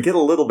that, because we get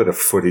a little bit of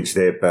footage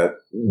there, but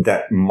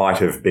that might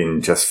have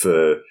been just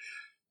for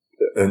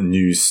a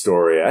news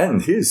story.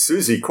 And here's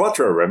Suzi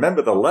Quatro.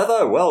 Remember the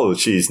leather? Well,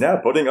 she's now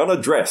putting on a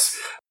dress.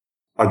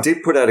 I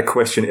did put out a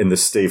question in the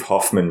Steve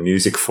Hoffman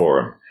Music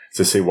Forum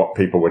to see what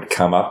people would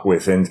come up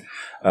with. And,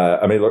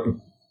 look,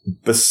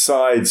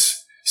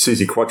 besides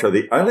Suzi Quatro,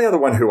 the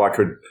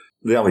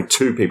only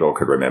two people I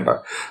could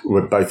remember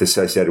were both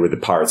associated with the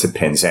Pirates of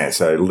Penzance.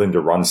 So Linda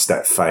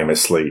Ronstadt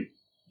famously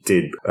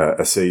did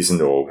a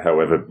season or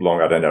however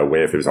long, I don't know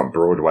where, if it was on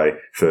Broadway,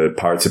 for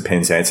Pirates of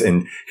Penzance.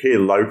 And here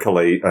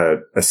locally,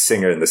 a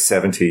singer in the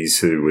 70s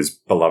who was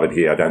beloved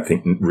here, I don't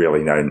think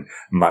really known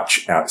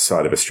much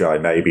outside of Australia,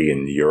 maybe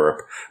in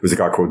Europe, was a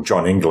guy called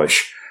John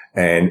English.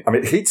 And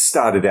he'd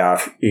started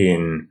out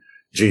in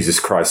Jesus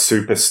Christ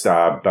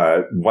Superstar,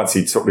 but once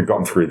he'd sort of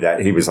gotten through that,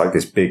 he was like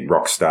this big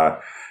rock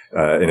star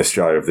in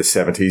Australia of the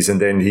 70s.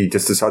 And then he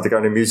just decided to go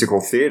into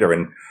musical theatre,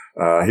 and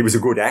he was a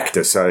good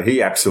actor, so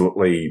he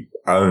absolutely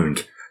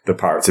owned the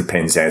Pirates of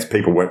Penzance.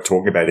 People weren't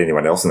talking about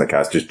anyone else in the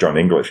cast, just John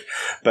English.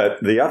 But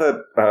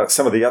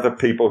some of the other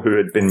people who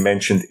had been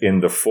mentioned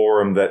in the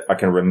forum that I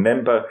can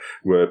remember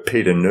were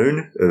Peter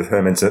Noon of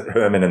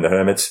Herman and the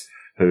Hermits,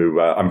 who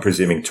I'm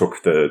presuming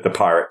took the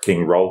Pirate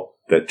King role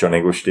that John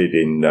English did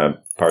in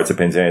Pirates of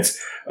Penzance.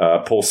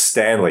 Paul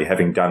Stanley,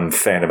 having done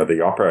Phantom of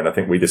the Opera, and I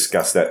think we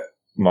discussed that,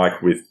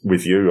 Mike,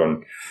 with you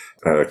on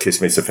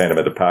Kiss Meets the Phantom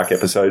of the Park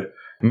episode.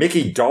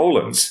 Mickey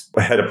Dolenz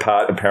had a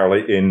part,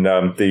 apparently, in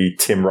the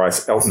Tim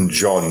Rice Elton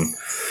John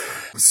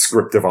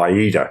script of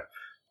Aida.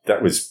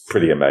 That was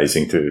pretty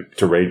amazing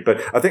to read. But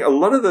I think a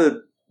lot of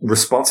the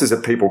responses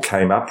that people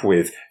came up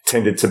with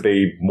tended to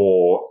be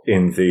more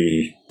in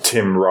the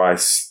Tim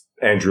Rice,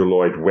 Andrew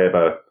Lloyd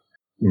Webber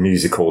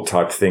musical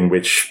type thing,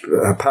 which,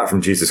 apart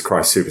from Jesus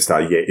Christ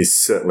Superstar, is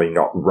certainly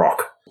not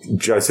rock.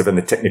 Joseph and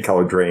the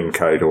Technicolor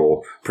Dreamcoat,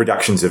 or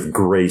productions of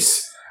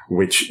Grease,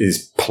 which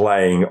is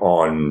playing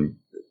on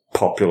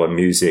popular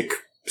music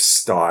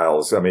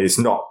styles. It's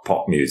not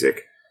pop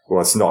music. Well,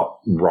 it's not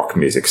rock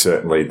music,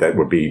 certainly. That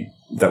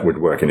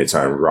would work in its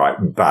own right,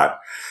 but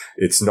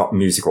it's not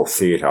musical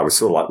theatre. I was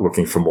sort of like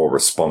looking for more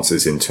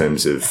responses in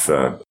terms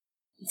of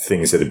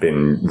things that had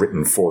been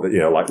written for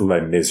like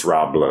Les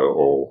Miserables,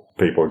 or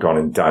people had gone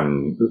and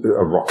done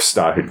a rock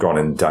star who'd gone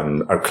and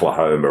done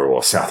Oklahoma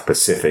or South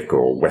Pacific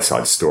or West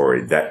Side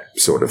Story, that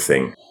sort of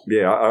thing.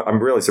 Yeah,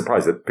 I'm really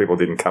surprised that people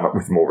didn't come up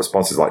with more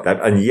responses like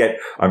that. And yet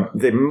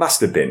there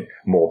must have been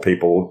more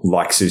people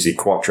like Suzi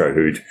Quatro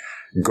who'd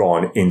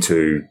gone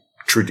into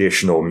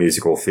traditional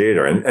musical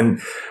theatre.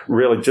 And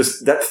really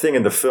just that thing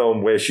in the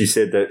film where she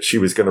said that she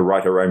was going to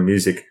write her own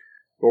music,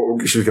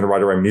 or she was going to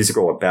write her own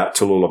musical about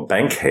Tallulah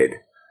Bankhead.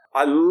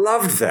 I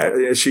loved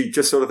that. She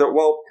just sort of thought,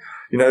 well,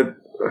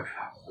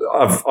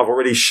 I've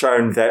already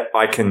shown that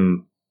I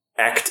can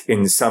act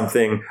in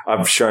something.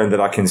 I've shown that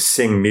I can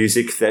sing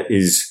music that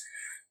is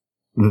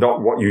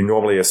not what you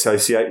normally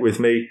associate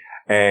with me.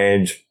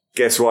 And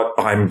guess what?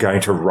 I'm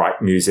going to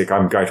write music.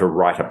 I'm going to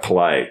write a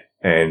play,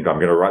 and I'm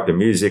going to write the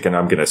music, and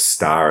I'm going to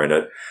star in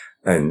it.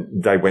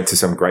 And they went to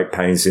some great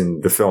pains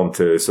in the film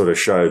to sort of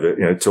show that,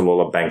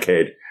 Tallulah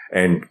Bankhead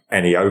and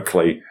Annie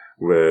Oakley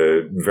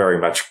were very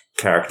much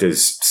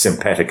characters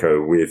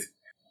simpatico with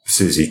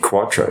Suzi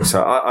Quatro.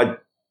 So I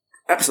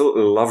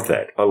absolutely loved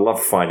that. I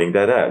loved finding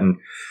that out. And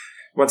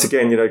once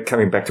again,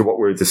 coming back to what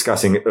we were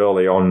discussing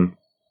early on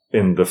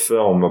in the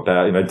film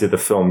about, did the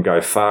film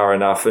go far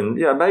enough? And,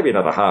 maybe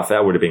another half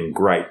hour would have been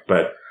great,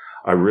 but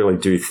I really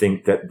do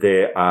think that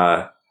there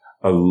are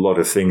a lot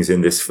of things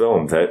in this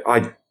film that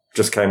I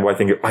just came away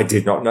thinking, I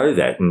did not know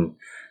that. And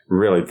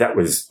really, that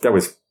was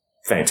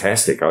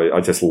fantastic.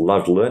 I just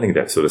loved learning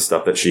that sort of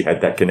stuff, that she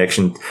had that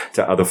connection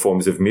to other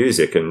forms of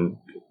music and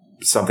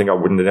something I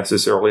wouldn't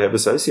necessarily have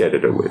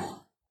associated her with.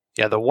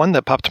 Yeah, the one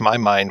that popped to my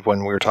mind when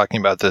we were talking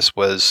about this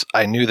was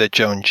I knew that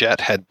Joan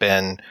Jett had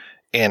been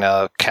in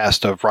a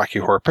cast of Rocky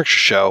Horror Picture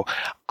Show.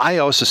 I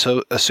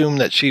also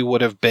assumed that she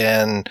would have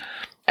been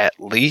at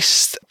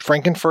least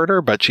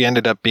Frankenfurter, but she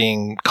ended up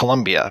being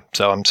Columbia.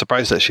 So I'm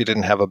surprised that she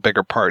didn't have a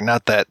bigger part.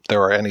 Not that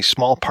there are any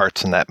small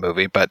parts in that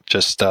movie, but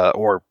just,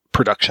 or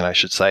production, I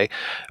should say.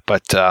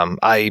 But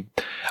I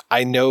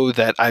know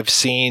that I've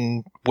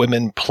seen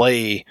women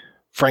play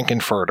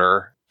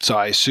Frankenfurter, so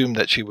I assumed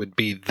that she would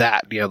be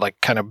that,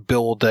 kind of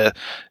build up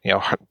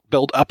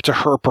to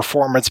her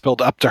performance,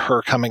 build up to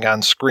her coming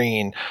on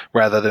screen,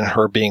 rather than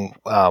her being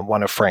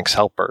one of Frank's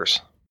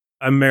helpers.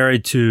 I'm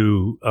married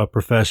to a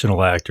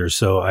professional actor,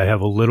 so I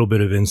have a little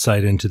bit of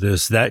insight into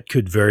this. That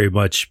could very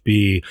much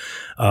be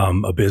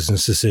a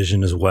business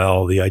decision as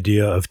well. The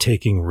idea of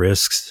taking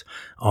risks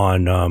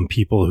on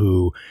people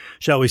who,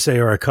 shall we say,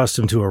 are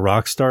accustomed to a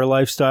rock star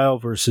lifestyle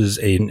versus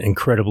an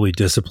incredibly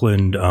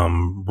disciplined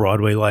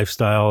Broadway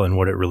lifestyle, and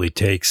what it really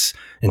takes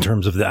in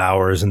terms of the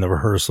hours and the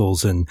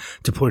rehearsals, and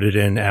to put it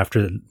in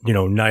after,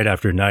 night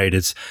after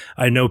night.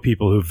 I know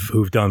people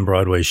who've done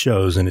Broadway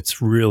shows, and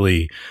it's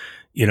really,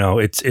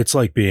 it's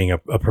like being a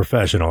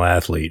professional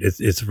athlete.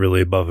 It's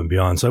really above and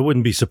beyond. So I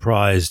wouldn't be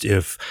surprised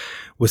if,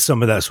 with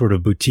some of that sort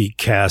of boutique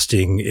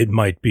casting, it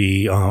might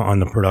be on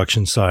the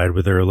production side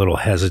where they're a little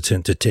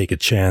hesitant to take a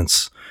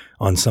chance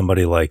on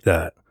somebody like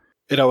that.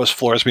 It always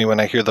floors me when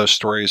I hear those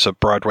stories of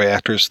Broadway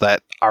actors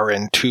that are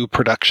in two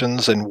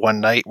productions in one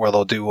night, where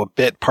they'll do a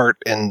bit part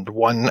in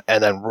one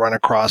and then run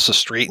across the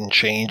street and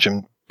change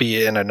and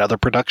be in another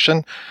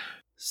production.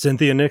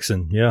 Cynthia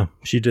Nixon. Yeah,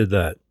 she did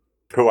that.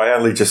 Who I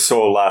only just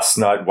saw last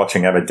night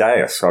watching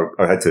Amadeus. So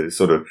I had to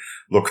sort of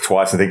look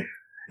twice and think,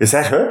 is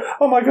that her?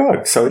 Oh my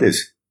God. So it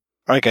is.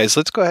 All right, guys,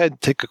 let's go ahead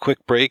and take a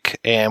quick break,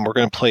 and we're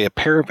going to play a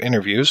pair of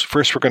interviews.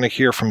 First, we're going to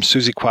hear from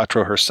Suzi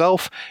Quatro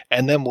herself,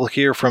 and then we'll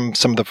hear from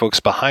some of the folks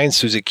behind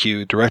Suzi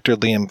Q, director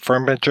Liam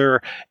Furbinger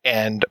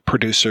and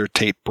producer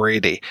Tate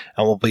Brady.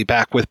 And we'll be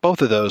back with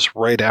both of those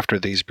right after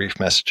these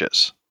brief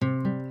messages.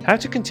 How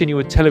to continue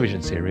a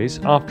television series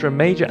after a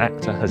major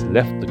actor has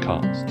left the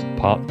cast.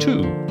 Part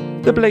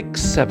 2, The Blake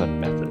 7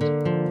 Method.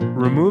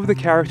 Remove the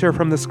character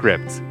from the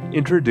script.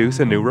 Introduce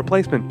a new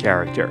replacement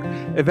character.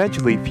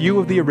 Eventually, few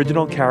of the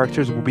original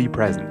characters will be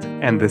present,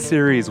 and the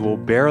series will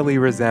barely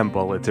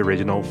resemble its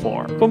original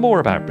form. For more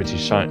about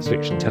British science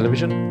fiction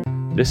television,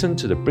 listen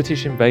to the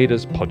British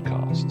Invaders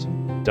podcast.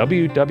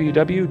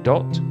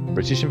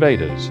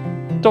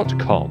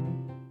 www.britishinvaders.com.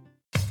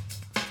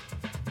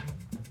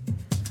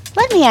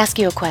 Let me ask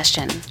you a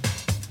question.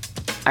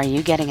 Are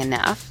you getting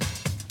enough?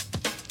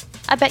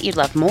 I bet you'd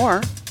love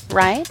more,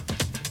 right?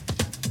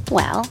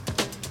 Well,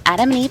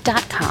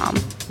 AdamandEve.com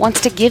wants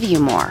to give you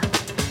more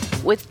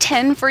with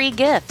 10 free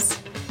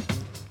gifts.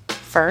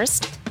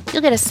 First,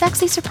 you'll get a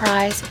sexy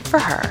surprise for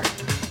her.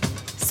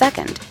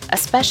 Second, a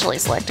specially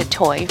selected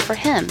toy for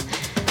him.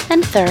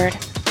 And third,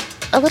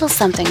 a little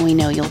something we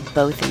know you'll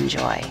both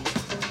enjoy.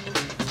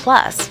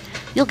 Plus,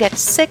 you'll get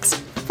 6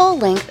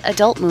 full-length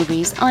adult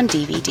movies on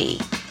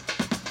DVD.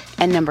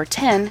 And number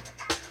 10,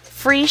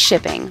 free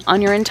shipping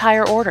on your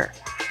entire order.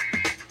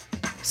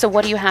 So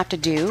what do you have to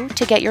do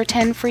to get your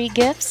 10 free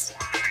gifts?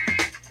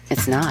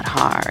 It's not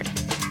hard.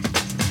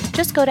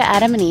 Just go to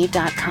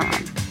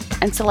AdamandEve.com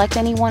and select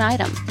any one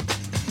item.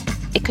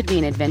 It could be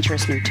an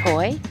adventurous new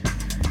toy,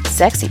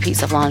 sexy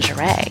piece of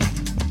lingerie,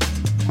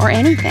 or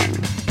anything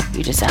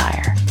you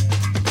desire.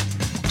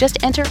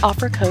 Just enter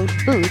offer code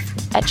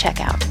BOOTH at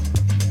checkout,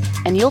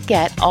 and you'll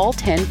get all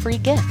 10 free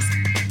gifts.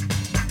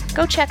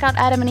 Go check out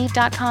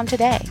AdamandEve.com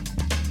today.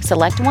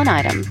 Select one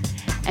item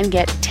and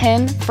get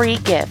 10 free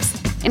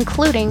gifts,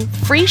 including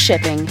free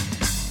shipping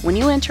when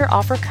you enter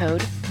offer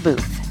code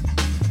BOOTH.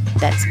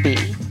 That's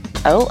BOOTH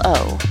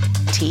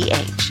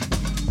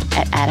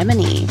at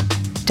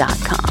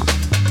AdamandEve.com.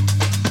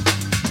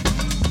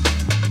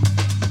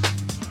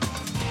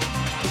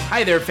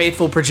 Hi there,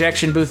 faithful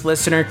Projection Booth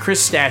listener,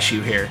 Chris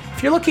Stashew here.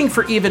 If you're looking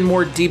for even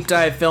more deep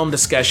dive film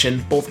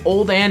discussion, both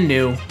old and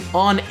new,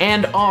 on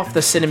and off the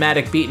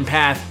cinematic beaten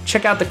path,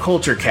 check out the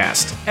Culture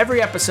Cast.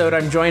 Every episode,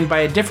 I'm joined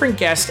by a different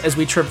guest as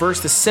we traverse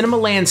the cinema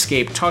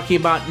landscape, talking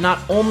about not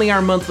only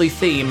our monthly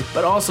theme,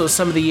 but also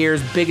some of the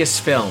year's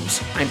biggest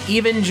films. I'm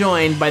even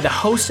joined by the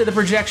host of the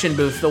Projection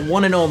Booth, the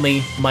one and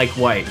only Mike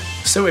White.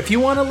 So if you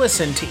want to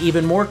listen to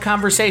even more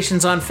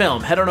conversations on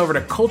film, head on over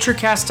to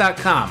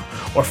culturecast.com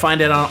or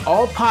find it on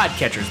all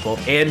podcatchers,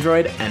 both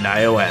Android and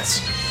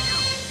iOS.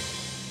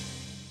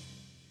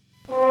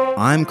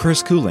 I'm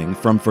Chris Cooling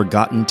from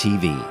Forgotten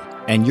TV.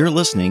 and you're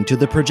listening to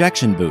The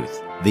Projection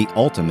Booth, the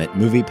ultimate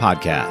movie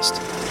podcast.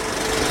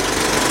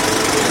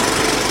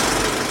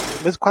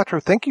 Ms. Quattro,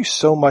 thank you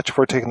so much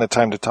for taking the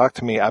time to talk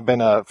to me. I've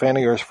been a fan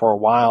of yours for a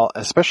while,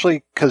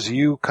 especially because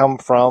you come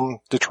from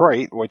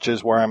Detroit, which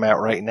is where I'm at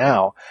right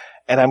now.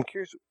 And I'm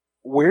curious,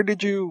 where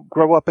did you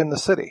grow up in the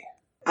city?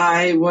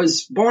 I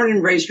was born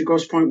and raised in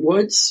Grosse Pointe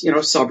Woods,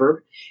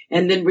 suburb.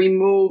 And then we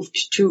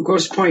moved to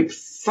Grosse Pointe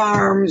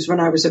Farms when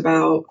I was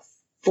about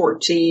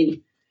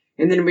 14.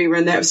 And then we were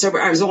in that. So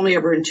I was only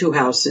ever in two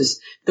houses.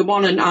 The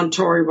one on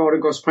Torrey Road in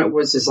Grosse Pointe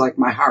Woods is like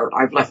my heart.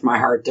 I've left my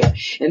heart there.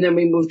 And then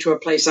we moved to a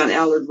place on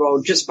Allard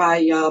Road, just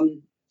by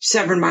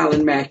 7 Mile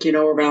and Mac,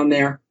 around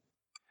there.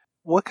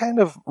 What kind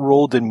of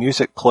role did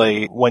music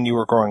play when you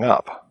were growing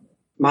up?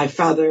 My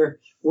father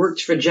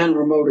worked for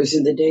General Motors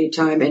in the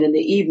daytime, and in the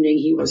evening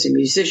he was a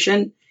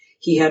musician.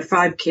 He had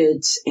 5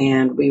 kids,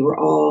 and we were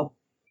all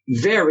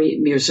very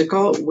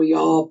musical. We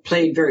all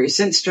played various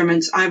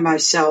instruments. I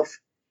myself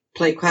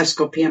play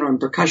classical piano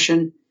and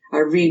percussion. I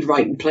read,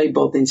 write, and play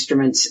both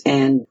instruments.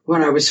 And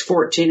when I was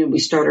 14 and we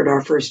started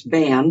our first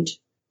band,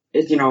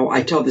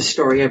 I tell this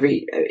story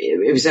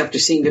it was after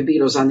seeing the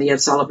Beatles on the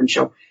Ed Sullivan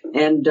Show.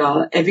 And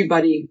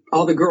everybody,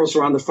 all the girls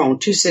were on the phone,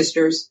 2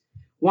 sisters,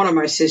 one of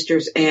my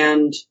sisters,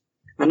 and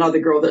another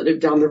girl that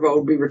lived down the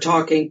road. We were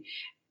talking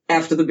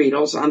after the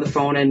Beatles on the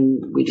phone,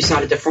 and we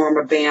decided to form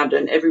a band,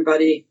 and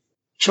everybody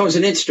chose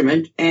an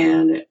instrument,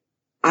 and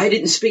I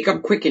didn't speak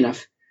up quick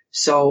enough.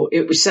 So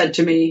it was said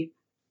to me,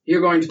 "You're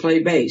going to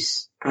play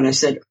bass." And I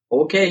said,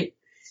 "Okay."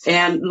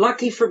 And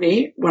lucky for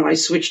me, when I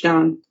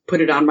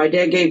put it on, my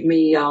dad gave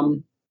me,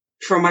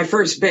 for my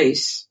first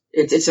bass,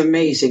 it's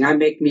amazing. I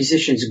make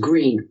musicians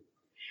green.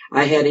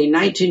 I had a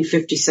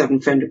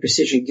 1957 Fender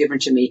Precision given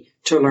to me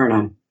to learn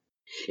on.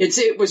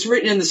 It was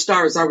written in the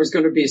stars I was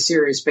going to be a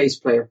serious bass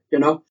player,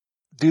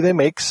 Do they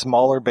make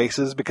smaller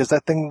basses? Because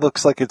that thing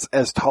looks like it's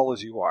as tall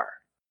as you are.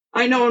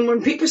 I know, and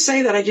when people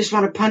say that, I just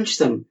want to punch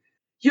them.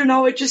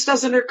 It just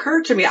doesn't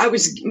occur to me.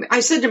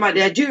 I said to my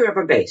dad, "Do you have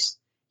a bass?"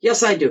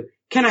 "Yes, I do."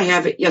 "Can I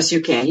have it?" "Yes,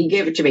 you can." He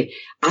gave it to me.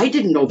 I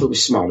didn't know there were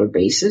smaller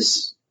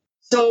basses.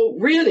 So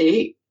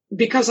really,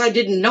 because I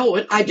didn't know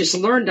it, I just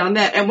learned on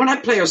that. And when I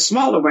play a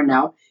smaller one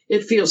now,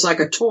 it feels like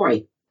a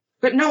toy.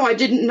 But no, I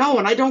didn't know,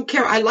 and I don't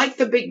care. I like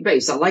the big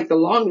bass. I like the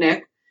long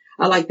neck.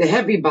 I like the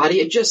heavy body.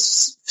 It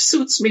just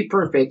suits me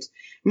perfect.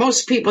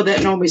 Most people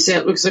that know me say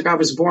it looks like I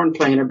was born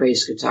playing a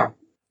bass guitar.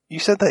 You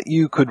said that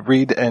you could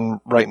read and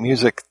write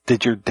music.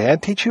 Did your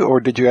dad teach you, or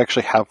did you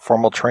actually have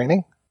formal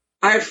training?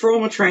 I had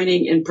formal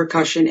training in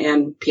percussion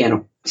and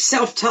piano.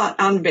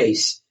 Self-taught on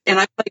bass. And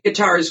I play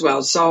guitar as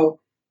well. So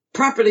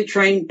properly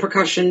trained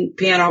percussion,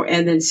 piano,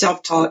 and then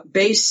self-taught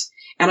bass.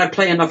 And I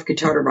play enough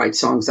guitar to write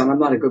songs. And I'm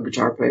not a good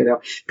guitar player,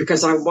 though,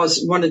 because I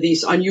was one of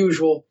these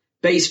unusual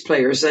bass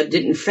players that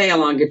didn't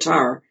fail on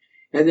guitar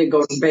and then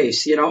go to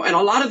bass, And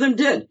a lot of them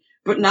did,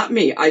 but not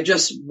me. I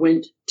just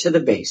went to the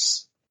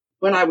bass.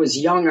 When I was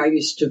young, I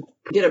used to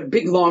get a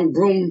big, long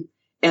broom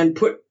and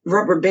put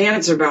rubber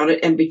bands around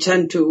it and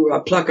pretend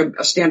to pluck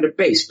a standard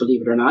bass,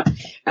 believe it or not.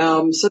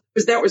 So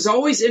that was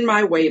always in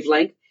my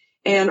wavelength.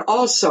 And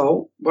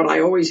also, what I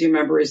always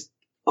remember is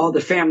all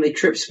the family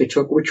trips we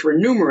took, which were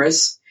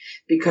numerous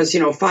because,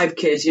 5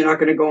 kids, you're not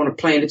going to go on a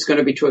plane. It's going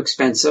to be too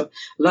expensive.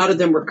 A lot of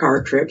them were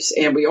car trips,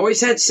 and we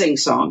always had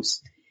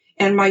sing-songs.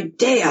 And my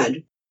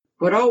dad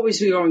would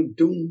always be going,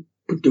 doom,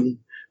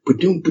 ba-doom,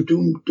 ba-doom,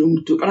 ba-doom,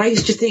 doom, doom. And I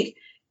used to think,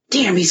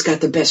 damn, he's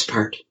got the best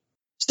part.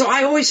 So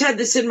I always had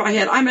this in my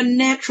head. I'm a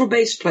natural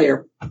bass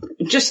player.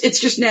 It's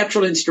just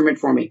natural instrument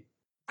for me.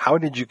 How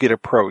did you get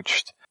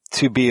approached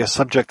to be a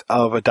subject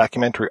of a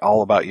documentary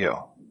all about you?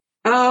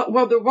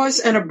 Well, there was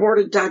an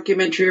aborted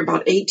documentary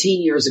about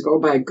 18 years ago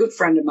by a good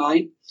friend of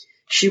mine.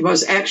 She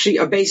was actually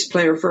a bass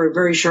player for a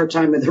very short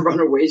time in the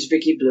Runaways,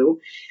 Vicky Blue.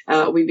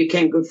 We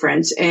became good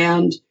friends,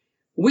 and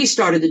we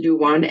started to do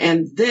one.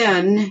 And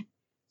then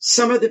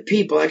some of the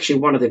people, actually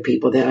one of the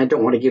people that I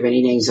don't want to give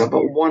any names of,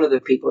 but one of the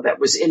people that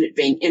was in it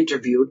being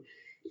interviewed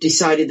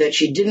decided that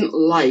she didn't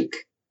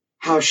like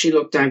how she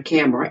looked on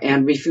camera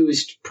and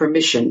refused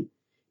permission,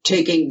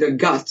 taking the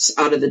guts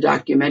out of the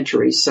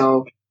documentary.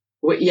 So,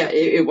 yeah,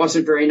 it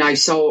wasn't very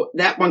nice. So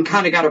that one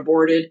kind of got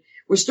aborted.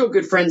 We're still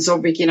good friends, so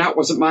Vicky, and it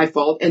wasn't my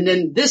fault. And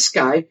then this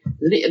guy,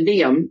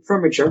 Liam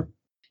Furniture,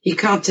 he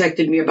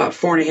contacted me about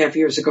 4.5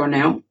 years ago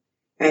now,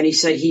 and he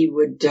said he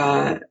would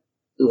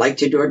like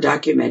to do a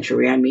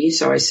documentary on me.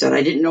 So I said,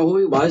 I didn't know who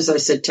he was. I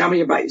said, "Tell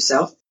me about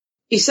yourself."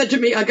 He said to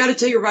me, "I got to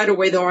tell you right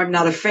away, though, I'm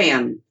not a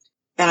fan."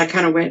 And I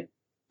kind of went,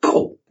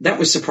 "Oh, that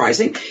was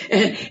surprising."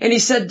 And he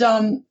said,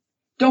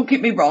 Don't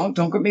get me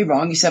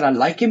wrong. He said, "I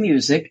like your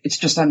music. It's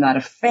just I'm not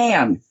a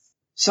fan."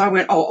 So I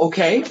went, "Oh,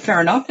 okay,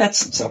 fair enough.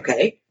 That's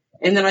okay."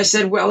 And then I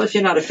said, "Well, if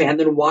you're not a fan,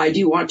 then why do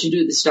you want to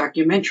do this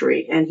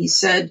documentary?" And he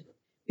said,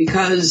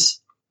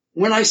 "Because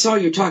when I saw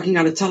you talking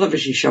on a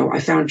television show, I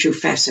found you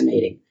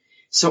fascinating.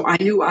 So I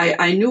knew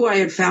I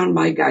had found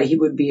my guy. He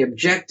would be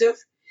objective.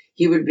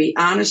 He would be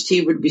honest. He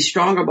would be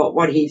strong about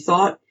what he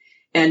thought.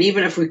 And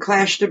even if we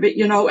clashed a bit,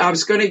 I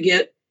was going to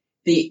get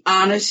the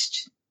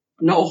honest,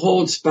 no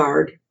holds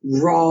barred,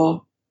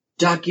 raw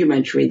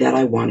documentary that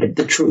I wanted,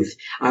 the truth.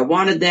 I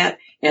wanted that,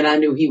 and I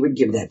knew he would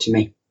give that to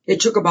me. It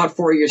took about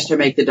 4 years to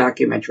make the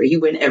documentary. He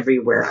went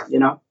everywhere, you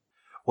know?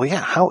 Well,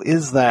 yeah. How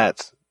is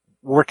that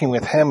working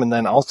with him and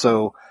then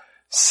also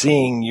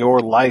seeing your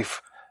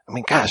life? I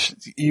mean, gosh,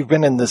 you've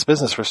been in this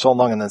business for so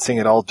long and then seeing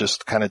it all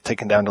just kind of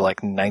taken down to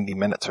like 90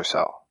 minutes or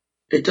so.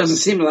 It doesn't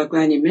seem like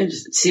 90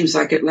 minutes. It seems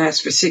like it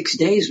lasts for 6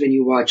 days when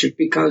you watch it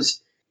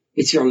because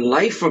it's your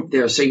life up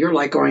there. So you're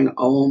like going,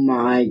 oh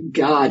my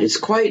God. It's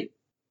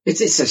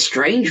a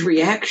strange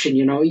reaction,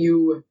 you know?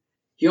 You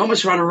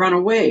almost want to run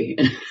away.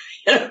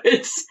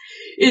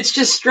 It's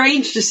just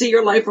strange to see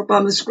your life up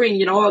on the screen.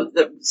 You know,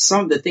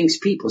 some of the things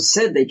people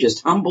said, they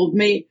just humbled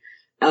me.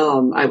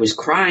 I was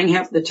crying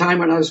half the time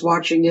when I was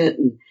watching it.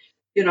 And,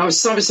 you know,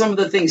 some of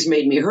the things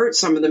made me hurt.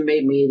 Some of them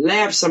made me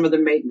laugh. Some of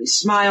them made me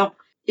smile.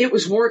 It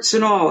was warts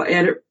and all.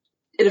 And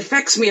it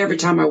affects me every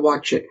time I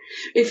watch it.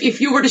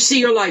 If you were to see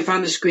your life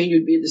on the screen,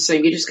 you'd be the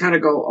same. You just kind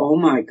of go, oh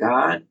my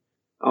God.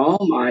 Oh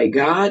my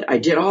God. I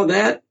did all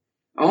that.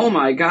 Oh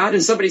my God.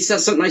 And somebody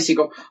says something nice, you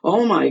go,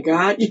 oh my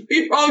God.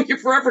 You're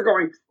forever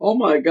going, oh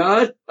my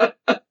God.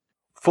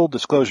 Full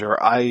disclosure,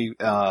 I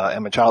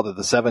am a child of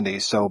the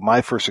 70s, so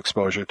my first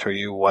exposure to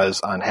you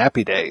was on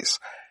Happy Days.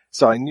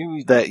 So I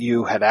knew that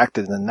you had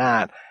acted in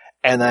that.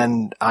 And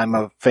then I'm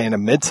a fan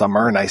of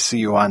Midsommar, and I see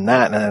you on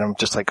that, and then I'm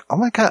just like, oh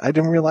my God, I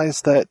didn't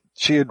realize that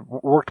she had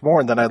worked more.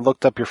 And then I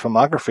looked up your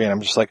filmography, and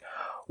I'm just like,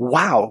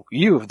 wow,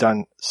 you've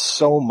done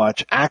so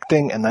much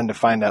acting, and then to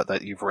find out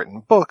that you've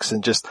written books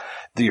and just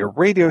your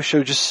radio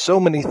show, just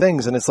so many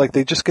things. And it's like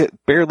they just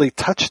get barely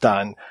touched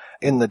on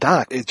in the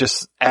doc. It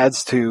just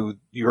adds to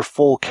your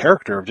full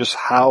character of just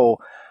how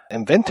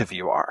inventive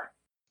you are.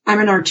 I'm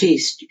an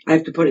artiste. I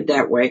have to put it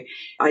that way.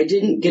 I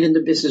didn't get in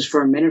the business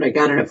for a minute. I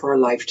got in it for a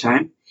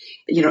lifetime.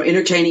 You know,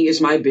 entertaining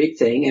is my big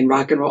thing, and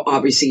rock and roll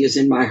obviously is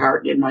in my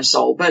heart and in my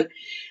soul. But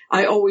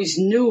I always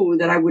knew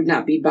that I would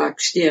not be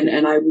boxed in,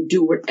 and I would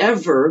do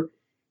whatever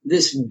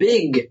this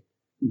big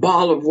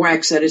ball of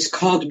wax that is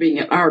called being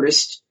an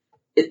artist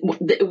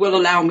it will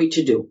allow me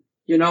to do,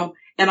 you know?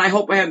 And I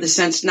hope I have the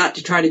sense not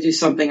to try to do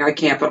something I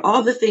can't. But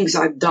all the things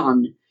I've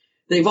done,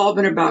 they've all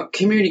been about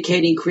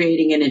communicating,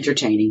 creating, and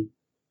entertaining.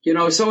 You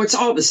know, so it's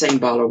all the same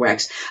ball of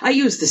wax. I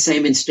use the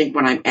same instinct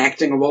when I'm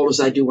acting a role as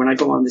I do when I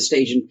go on the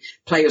stage and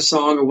play a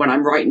song, or when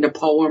I'm writing a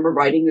poem or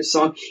writing a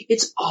song.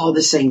 It's all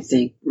the same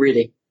thing,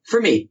 really.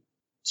 For me,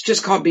 it's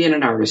just called being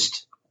an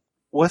artist.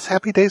 Was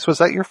Happy Days, was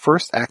that your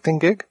first acting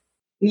gig?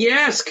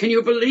 Yes. Can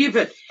you believe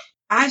it?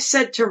 I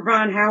said to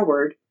Ron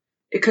Howard,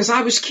 because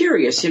I was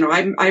curious, you know,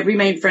 I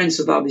remained friends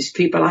with all these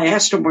people. I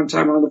asked him one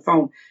time on the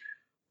phone,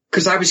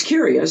 because I was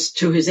curious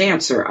to his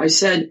answer. I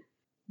said,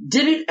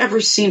 did it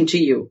ever seem to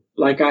you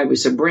like I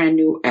was a brand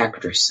new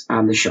actress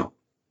on the show?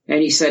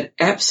 And he said,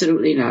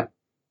 absolutely not.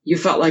 You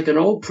felt like an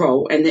old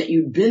pro and that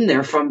you'd been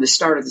there from the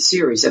start of the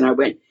series. And I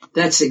went,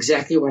 that's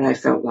exactly what I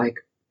felt like.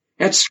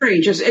 That's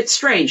strange. It's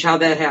strange how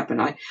that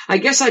happened. I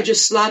guess I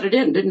just slotted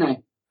in, didn't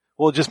I?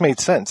 Well, it just made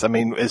sense. I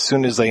mean, as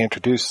soon as they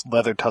introduced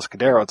Leather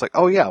Tuscadero, it's like,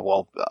 oh yeah,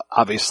 well,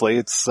 obviously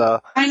it's...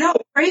 I know,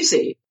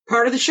 crazy.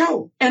 Part of the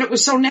show. And it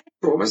was so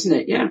natural, wasn't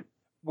it? Yeah.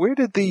 Where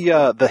did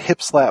the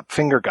hip slap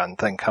finger gun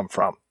thing come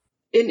from?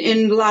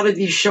 In a lot of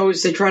these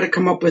shows, they try to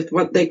come up with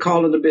what they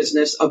call in the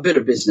business a bit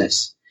of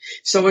business.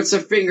 So it's a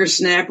finger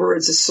snap, or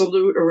it's a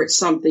salute, or it's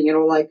something, you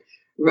know, like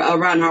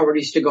Ron Howard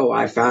used to go,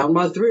 I found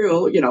my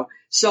thrill, you know.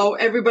 So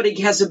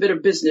everybody has a bit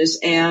of business,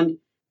 and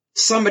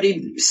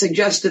somebody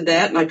suggested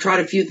that, and I tried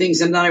a few things,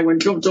 and then I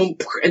went, dum, dum,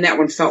 and that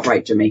one felt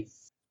right to me.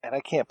 And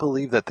I can't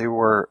believe that they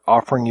were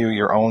offering you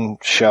your own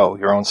show,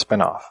 your own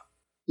spinoff.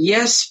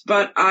 Yes,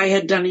 but I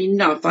had done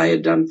enough. I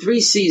had done 3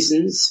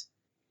 seasons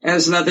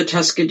as Leather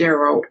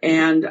Tuscadero,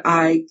 and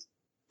I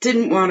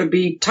didn't want to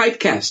be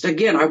typecast.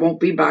 Again, I won't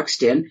be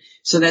boxed in.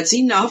 So that's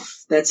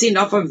enough. That's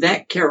enough of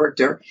that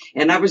character.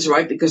 And I was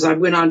right, because I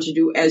went on to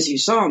do, as you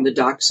saw in the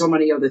doc, so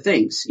many other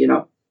things, you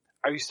know.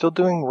 Are you still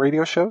doing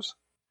radio shows?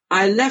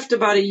 I left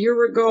about a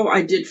year ago.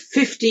 I did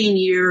 15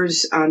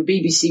 years on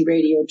BBC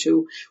Radio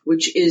 2,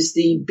 which is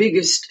the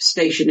biggest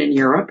station in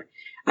Europe.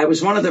 I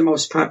was one of the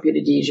most popular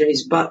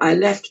DJs, but I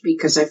left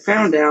because I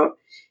found out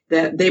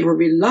that they were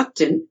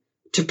reluctant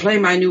to play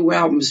my new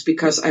albums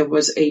because I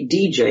was a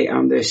DJ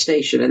on their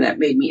station, and that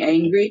made me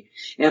angry.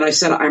 And I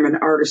said, I'm an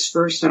artist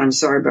first, and I'm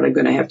sorry, but I'm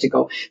going to have to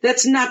go.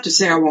 That's not to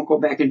say I won't go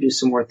back and do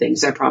some more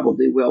things. I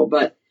probably will,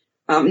 but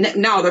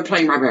now they're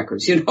playing my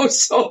records, you know,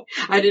 so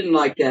I didn't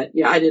like that.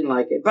 Yeah, I didn't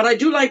like it, but I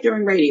do like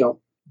doing radio.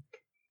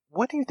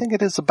 What do you think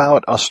it is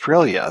about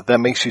Australia that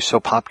makes you so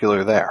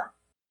popular there?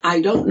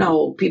 I don't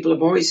know. People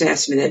have always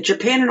asked me that.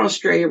 Japan and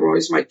Australia were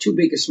always my 2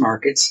 biggest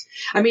markets.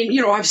 I mean,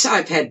 you know, I've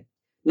had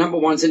number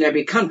ones in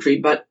every country,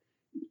 but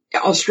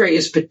Australia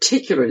is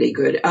particularly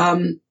good.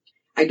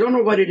 I don't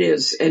know what it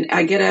is, and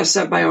I get asked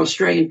that by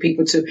Australian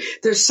people too.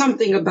 There's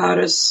something about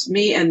us,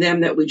 me and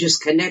them, that we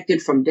just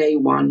connected from day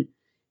one.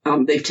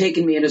 They've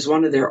taken me in as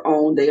one of their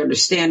own. They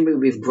understand me.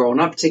 We've grown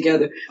up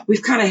together.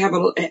 We've kind of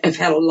have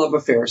had a love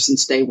affair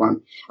since day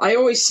one. I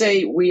always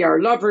say we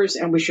are lovers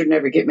and we should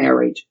never get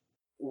married.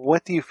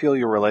 What do you feel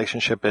your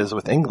relationship is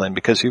with England?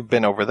 Because you've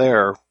been over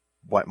there,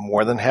 what,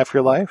 more than half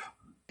your life?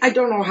 I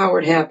don't know how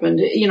it happened.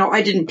 You know,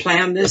 I didn't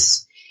plan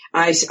this.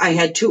 I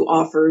had 2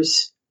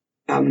 offers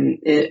in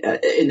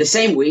the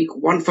same week,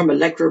 one from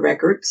Elektra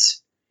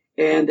Records,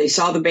 and they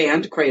saw the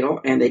band,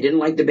 Cradle, and they didn't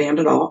like the band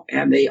at all,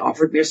 and they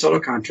offered me a solo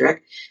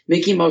contract.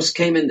 Mickey Most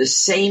came in the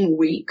same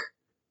week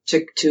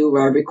to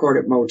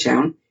record at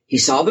Motown. He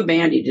saw the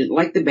band, he didn't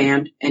like the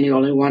band, and he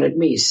only wanted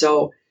me.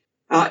 So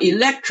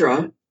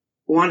Elektra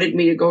wanted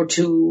me to go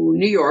to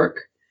New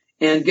York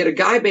and get a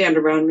guy band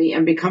around me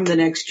and become the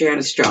next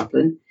Janis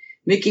Joplin.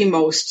 Mickey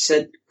Most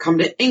said, come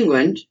to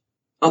England,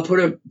 I'll put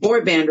a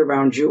boy band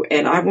around you,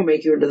 and I will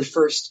make you into the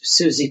first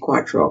Suzi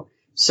Quatro.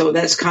 So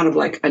that's kind of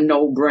like a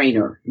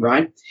no-brainer,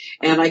 right?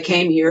 And I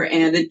came here,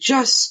 and it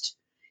just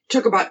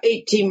took about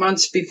 18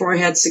 months before I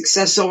had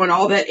success. So in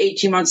all that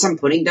 18 months, I'm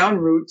putting down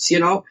roots, you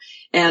know.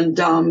 And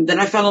then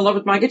I fell in love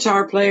with my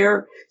guitar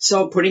player,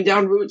 so putting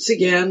down roots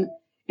again.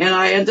 And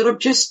I ended up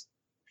just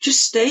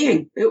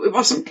staying. It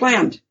wasn't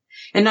planned.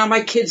 And now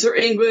my kids are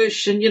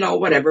English and, you know,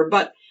 whatever.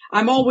 But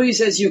I'm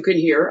always, as you can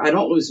hear, I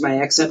don't lose my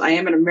accent. I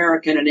am an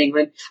American in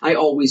England. I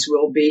always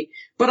will be.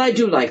 But I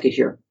do like it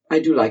here. I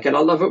do like it. I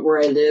love it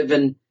where I live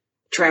and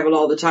travel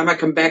all the time. I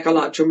come back a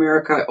lot to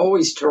America. I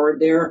always toured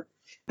there.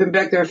 Been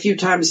back there a few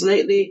times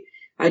lately.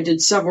 I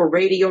did several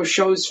radio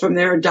shows from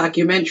there,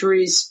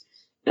 documentaries.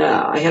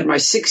 I had my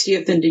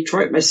 60th in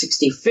Detroit, my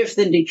 65th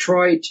in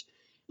Detroit.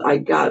 I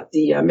got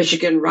the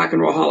Michigan Rock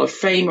and Roll Hall of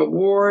Fame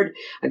award.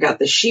 I got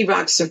the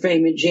She-Vox of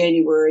Fame in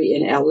January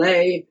in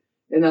L.A.,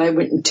 and then I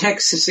went in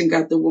Texas and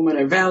got the Woman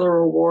of Valor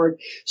award.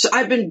 So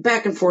I've been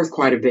back and forth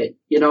quite a bit,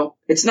 you know.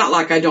 It's not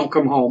like I don't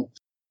come home.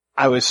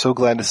 I was so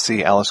glad to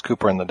see Alice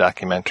Cooper in the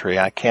documentary.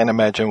 I can't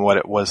imagine what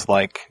it was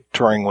like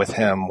touring with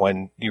him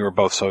when you were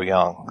both so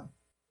young.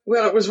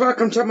 Well, it was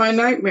welcome to my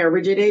nightmare.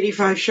 We did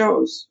 85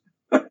 shows.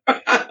 But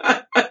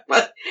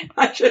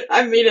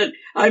I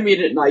mean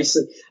it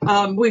nicely.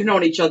 We've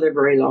known each other a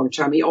very long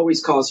time. He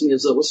always calls me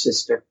his little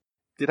sister.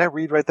 Did I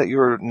read right that you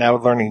were now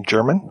learning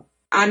German?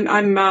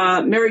 I'm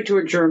married to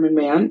a German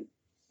man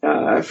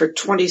for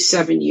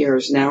 27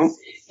 years now,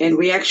 and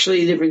we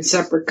actually live in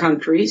separate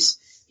countries.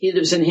 He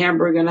lives in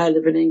Hamburg and I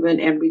live in England,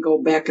 and we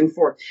go back and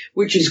forth,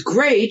 which is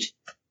great,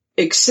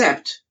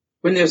 except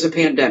when there's a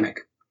pandemic.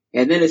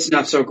 And then it's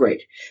not so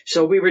great.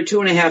 So we were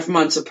 2.5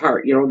 months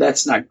apart. You know,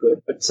 that's not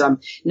good. But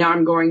now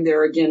I'm going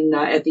there again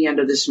at the end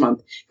of this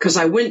month, because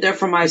I went there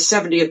for my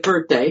 70th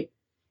birthday,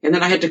 and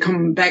then I had to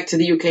come back to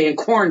the UK and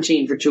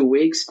quarantine for 2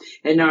 weeks,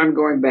 and now I'm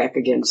going back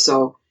again.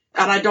 So,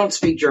 and I don't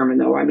speak German,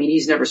 though. I mean,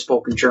 he's never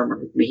spoken German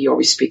with me. He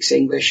always speaks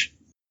English.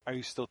 Are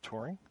you still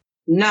touring?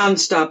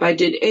 Nonstop. I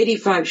did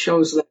 85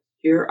 shows last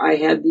year. I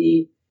had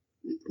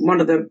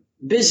one of the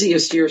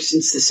busiest years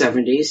since the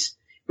 70s.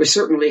 Was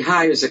certainly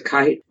high as a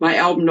kite. My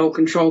album No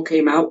Control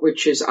came out,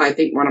 which is, I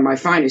think, one of my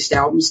finest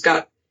albums.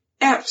 Got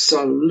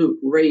absolute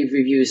rave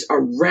reviews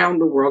around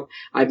the world.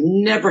 I've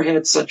never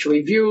had such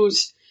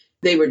reviews.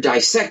 They were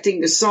dissecting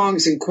the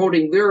songs and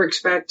quoting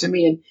lyrics back to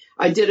me. And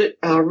I did it,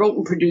 wrote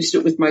and produced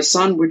it with my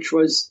son, which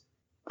was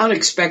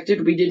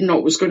unexpected. We didn't know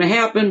it was going to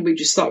happen. We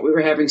just thought we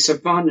were having some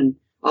fun. And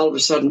all of a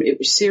sudden it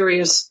was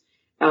serious.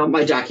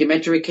 My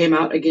documentary came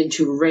out again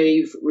to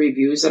rave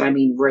reviews, and I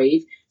mean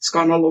rave. It's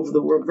gone all over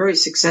the world very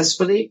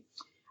successfully.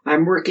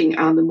 I'm working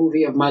on the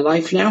movie of my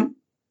life now.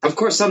 Of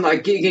course, I'm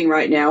not gigging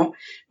right now,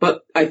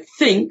 but I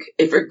think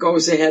if it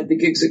goes ahead, the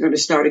gigs are going to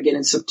start again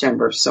in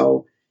September.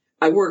 So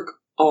I work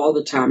all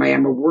the time. I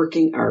am a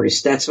working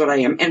artist. That's what I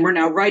am. And we're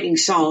now writing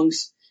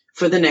songs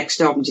for the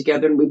next album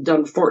together, and we've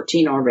done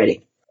 14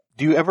 already.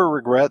 Do you ever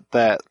regret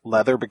that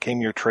leather became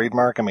your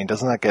trademark? I mean,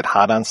 doesn't that get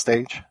hot on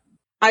stage?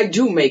 I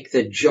do make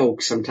the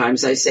joke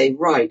sometimes. I say,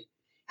 right,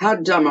 how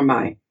dumb am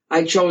I?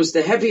 I chose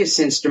the heaviest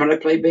instrument. I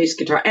play bass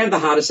guitar and the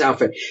hottest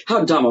outfit.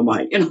 How dumb am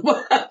I? You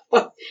know,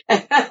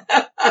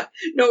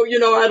 no, you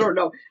know, I don't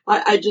know.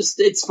 I just,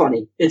 it's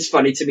funny. It's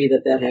funny to me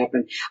that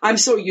happened. I'm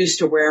so used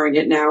to wearing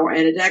it now,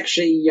 and it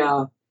actually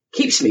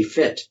keeps me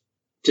fit,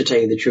 to tell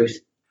you the truth.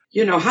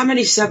 You know, how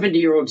many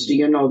 70-year-olds do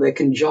you know that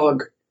can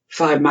jog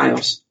 5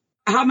 miles?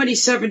 How many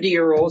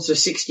 70-year-olds or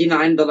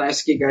 69, the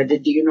last gig I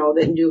did, do you know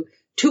that can do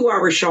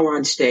 2-hour show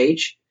on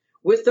stage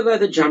with the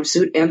leather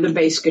jumpsuit and the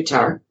bass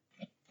guitar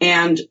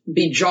and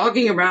be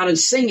jogging around and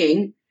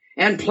singing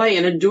and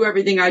playing and do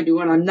everything I do?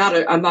 And I'm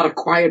not a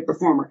quiet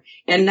performer,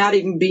 and not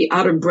even be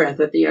out of breath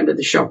at the end of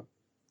the show.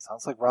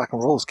 Sounds like rock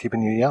and roll is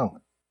keeping you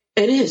young.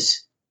 It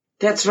is.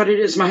 That's what it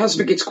is. My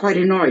husband gets quite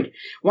annoyed.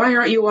 Why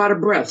aren't you out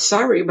of breath?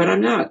 Sorry, but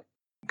I'm not.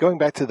 Going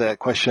back to the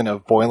question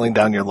of boiling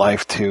down your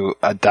life to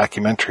a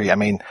documentary, I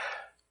mean,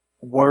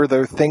 were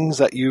there things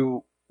that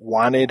you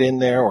wanted in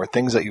there or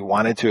things that you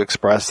wanted to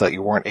express that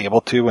you weren't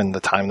able to in the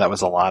time that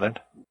was allotted?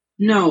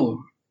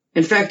 No.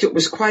 In fact, it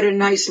was quite a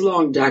nice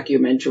long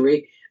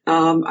documentary.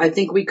 I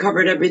think we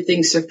covered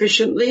everything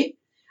sufficiently.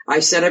 I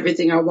said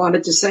everything I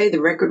wanted to say.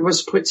 The record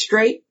was put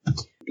straight.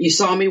 You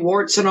saw me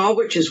warts and all,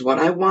 which is what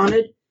I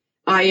wanted.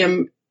 I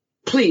am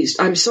pleased.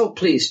 I'm so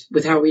pleased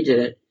with how he did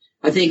it.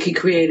 I think he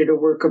created a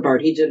work of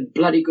art. He did a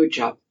bloody good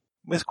job.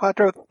 Ms.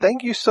 Quattro,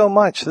 thank you so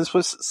much. This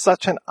was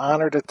such an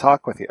honor to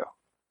talk with you.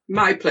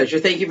 My pleasure.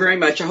 Thank you very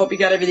much. I hope you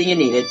got everything you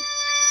needed.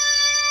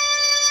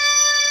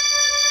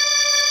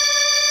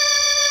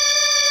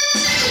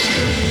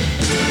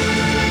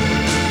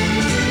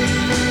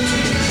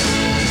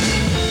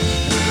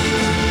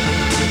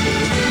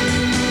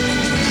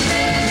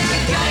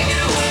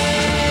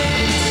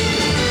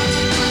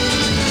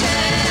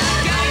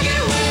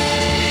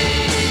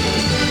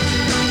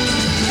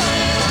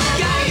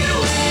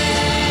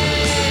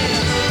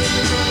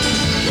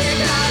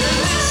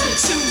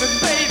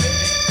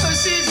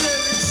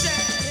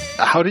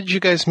 How did you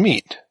guys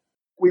meet?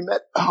 We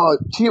met,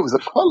 it was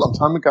quite a long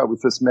time ago we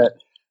first met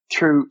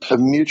through a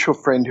mutual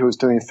friend who was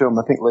doing a film.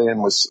 I think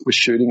Liam was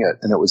shooting it,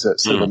 and it was a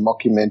sort of a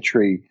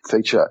mockumentary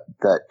feature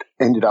that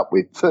ended up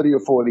with 30 or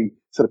 40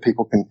 sort of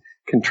people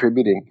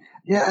contributing.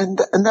 Yeah, and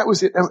that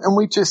was it. And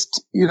we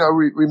just,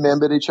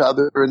 remembered each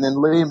other. And then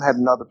Liam had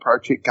another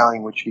project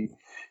going, which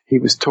he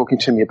was talking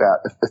to me about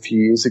a few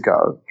years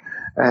ago.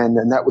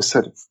 And that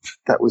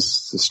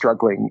was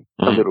struggling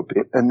a little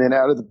bit. And then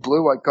out of the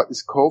blue, I got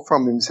this call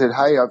from him and said,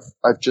 "Hey,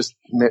 I've just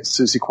met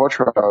Suzi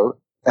Quatro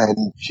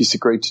and she's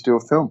agreed to do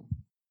a film."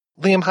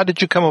 Liam, how did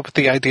you come up with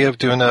the idea of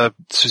doing a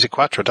Suzi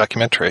Quatro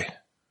documentary?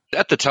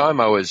 At the time,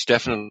 I was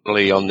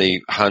definitely on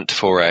the hunt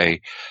for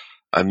a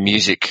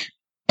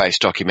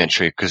music-based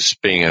documentary because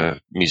being a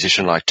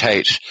musician like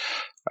Tate,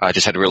 I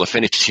just had a real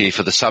affinity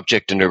for the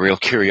subject and a real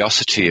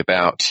curiosity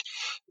about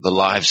the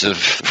lives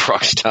of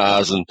rock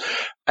stars, and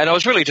I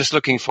was really just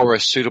looking for a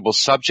suitable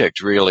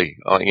subject, really,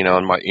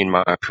 in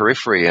my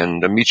periphery.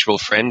 And a mutual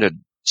friend had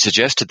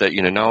suggested that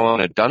no one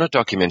had done a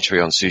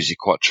documentary on Suzi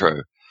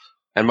Quatro,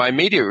 and my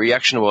immediate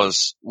reaction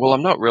was, well,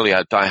 I'm not really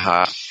a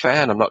diehard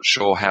fan. I'm not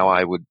sure how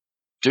I would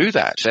do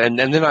that. And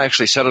then I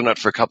actually sat on it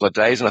for a couple of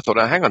days, and I thought,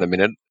 oh, hang on a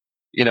minute,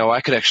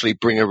 I could actually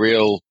bring a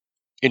real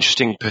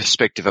interesting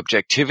perspective,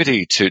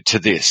 objectivity to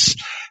this.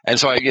 And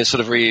so I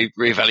sort of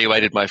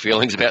reevaluated my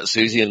feelings about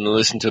Suzi and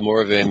listened to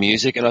more of her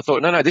music. And I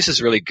thought, no, this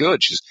is really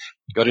good. She's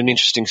got an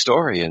interesting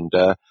story. And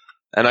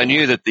I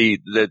knew that the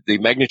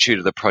magnitude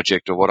of the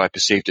project, or what I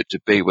perceived it to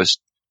be, was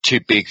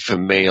too big for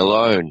me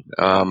alone.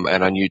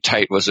 And I knew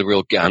Tate was a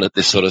real gun at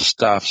this sort of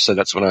stuff. So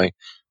that's when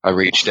I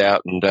reached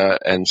out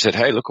and said,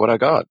 hey, look what I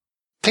got.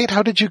 Tate,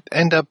 how did you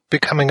end up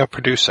becoming a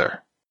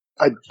producer?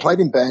 I played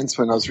in bands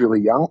when I was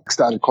really young,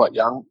 started quite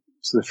young.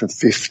 Sort of from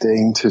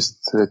 15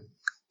 to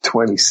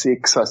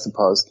 26, I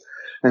suppose.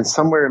 And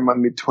somewhere in my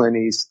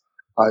mid-20s,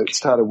 I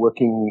started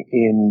working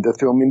in the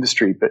film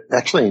industry, but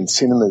actually in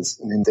cinemas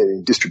and then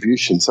in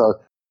distribution.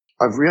 So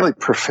I've really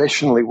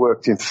professionally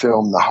worked in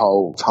film the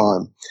whole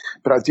time.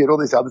 But I did all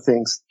these other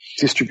things,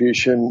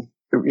 distribution,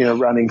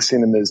 running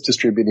cinemas,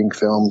 distributing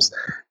films,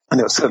 and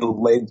it sort of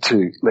led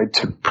to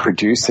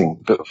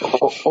producing. But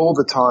all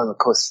the time, of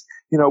course,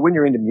 when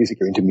you're into music,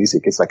 you're into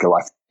music. It's like a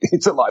lifetime.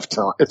 It's a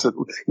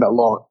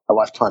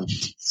lifetime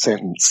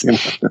sentence.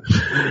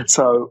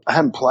 So I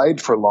haven't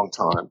played for a long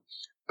time,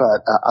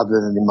 but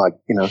other than in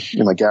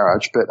my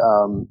garage. But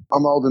I'm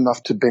old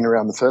enough to have been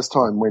around the first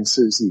time when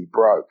Suzi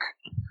broke.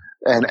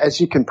 And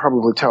as you can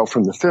probably tell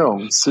from the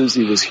film,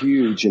 Suzi was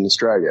huge in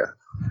Australia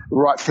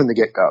right from the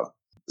get-go.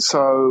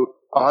 So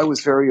I was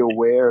very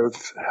aware of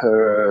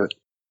her.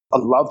 I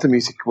loved the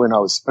music when I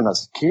was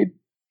a kid.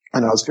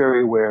 And I was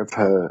very aware of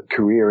her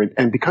career.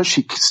 And because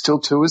she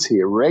still tours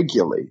here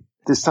regularly,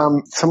 there's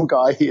some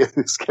guy here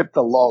who's kept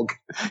a log.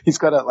 He's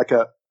got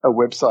a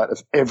website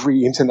of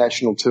every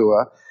international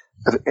tour,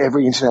 of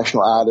every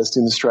international artist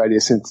in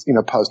Australia since,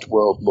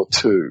 post-World War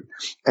II.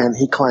 And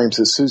he claims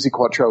that Suzi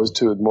Quatro has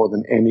toured more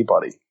than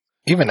anybody.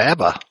 Even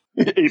ABBA.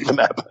 Even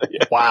ABBA,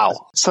 yeah.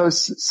 Wow. So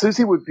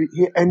Suzi would be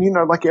here, and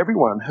like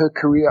everyone, her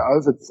career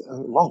over a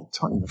long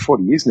time,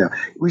 40 years now.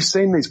 We've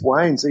seen these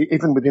wanes,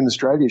 even within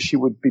Australia. She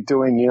would be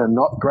doing,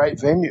 not great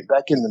venue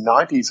back in the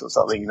 90s or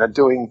something,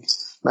 doing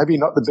maybe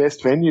not the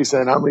best venues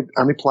and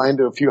only playing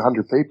to a few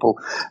hundred people.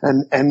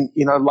 And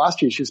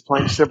last year she was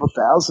playing to several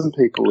thousand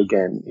people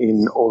again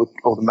in all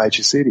the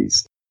major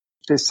cities.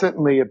 There's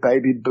certainly a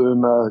baby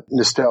boomer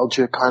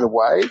nostalgia kind of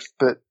wave,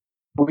 but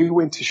we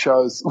went to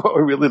shows. What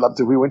we really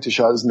loved we went to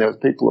shows, and there were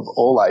people of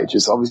all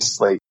ages.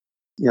 Obviously,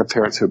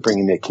 parents who were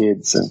bringing their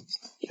kids, and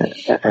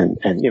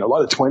a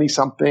lot of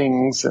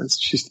 20-somethings.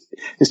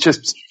 It's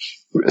just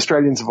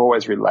Australians have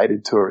always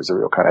related to her as a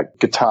real kind of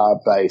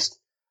guitar-based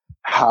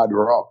hard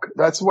rock.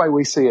 That's the way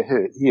we see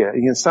her here.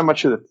 So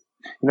much of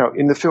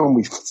in the film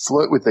we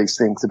flirt with these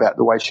things about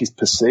the way she's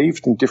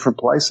perceived in different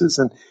places,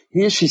 and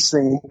here she's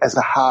seen as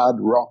a hard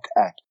rock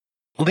act.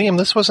 Liam,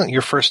 this wasn't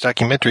your first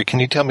documentary.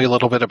 Can you tell me a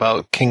little bit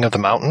about King of the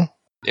Mountain?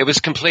 It was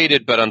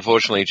completed, but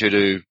unfortunately due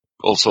to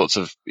all sorts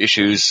of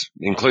issues,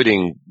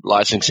 including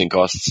licensing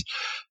costs,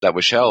 that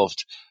were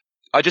shelved.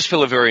 I just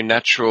feel a very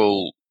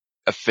natural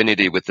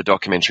affinity with the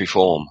documentary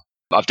form.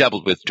 I've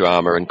dabbled with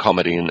drama and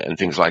comedy and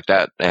things like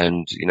that,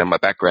 and my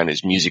background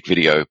is music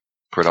video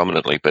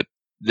predominantly, but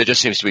there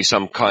just seems to be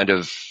some kind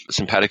of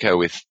simpatico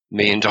with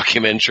me in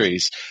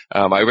documentaries.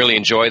 I really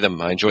enjoy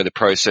them. I enjoy the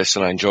process,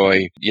 and I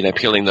enjoy,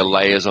 peeling the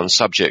layers on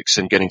subjects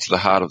and getting to the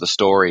heart of the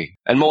story,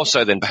 and more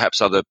so than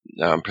perhaps other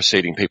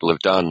preceding people have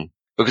done.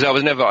 Because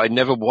I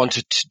never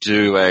wanted to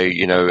do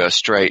a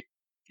straight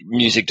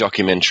music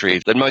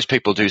documentary that most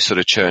people do sort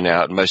of churn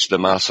out. Most of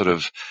them are sort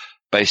of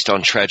based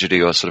on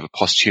tragedy or sort of a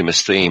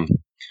posthumous theme.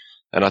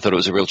 And I thought it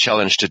was a real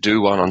challenge to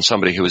do one on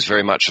somebody who was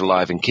very much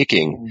alive and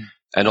kicking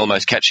and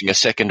almost catching a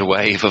second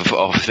wave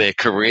of their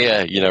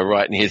career,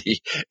 right near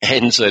the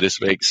end, so to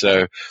speak.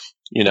 So,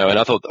 and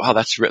I thought,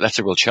 that's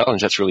a real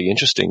challenge. That's really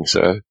interesting.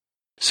 So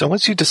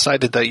once you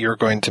decided that you were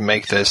going to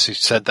make this, you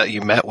said that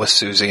you met with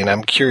Susie, and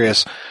I'm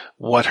curious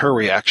what her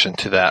reaction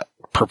to that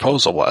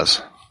proposal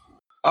was.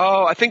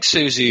 Oh, I think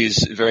Susie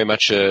is very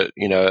much a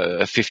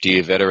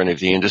 50-year veteran of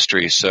the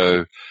industry.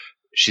 So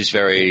she's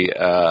very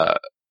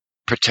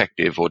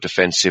protective or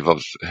defensive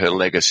of her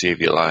legacy, if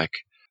you like.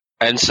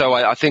 And so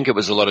I think it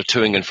was a lot of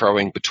toing and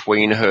froing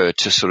between her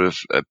to sort of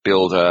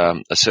build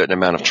a certain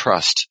amount of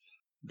trust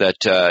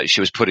that she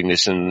was putting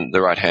this in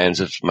the right hands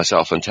of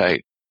myself and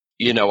Tate.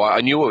 I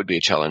knew it would be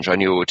a challenge. I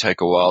knew it would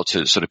take a while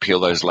to sort of peel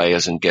those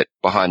layers and get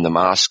behind the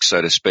mask, so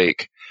to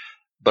speak.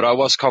 But I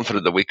was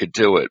confident that we could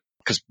do it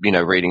because,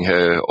 reading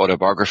her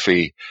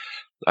autobiography,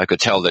 I could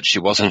tell that she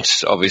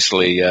wasn't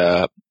obviously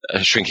a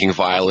shrinking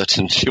violet,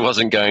 and she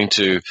wasn't going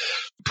to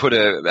put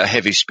a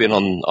heavy spin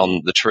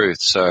on the truth.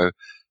 So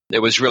it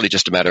was really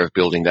just a matter of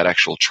building that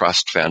actual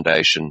trust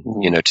foundation,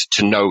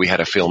 to know we had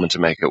a film and to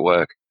make it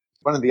work.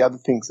 One of the other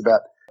things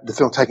about the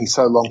film taking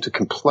so long to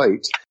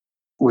complete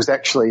was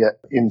actually,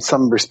 in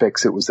some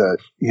respects, it was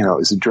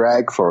a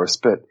drag for us,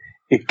 but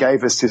it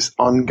gave us this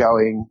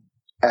ongoing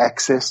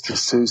access to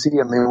Susie.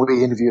 I mean,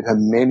 we interviewed her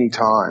many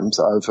times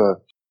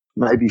over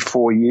maybe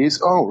 4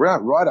 years. Oh,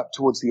 right up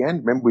towards the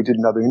end. Remember, we did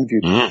another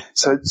interview.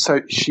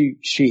 So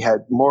she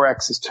had more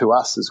access to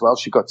us as well.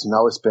 She got to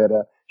know us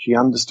better. She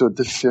understood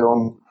the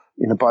film.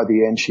 By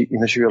the end, she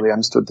really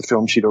understood the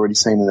film. She'd already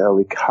seen an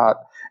early cut,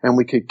 and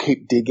we could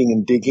keep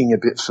digging a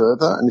bit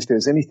further. And if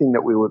there's anything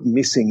that we were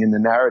missing in the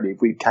narrative,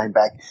 we came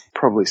back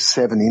probably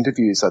 7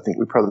 interviews. I think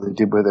we probably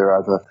did with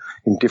her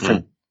in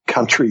different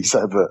countries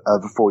over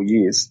 4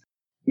 years.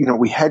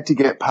 We had to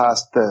get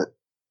past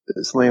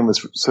as Liam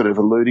was sort of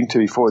alluding to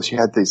before,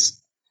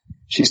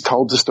 she's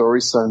told the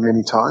story so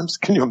many times.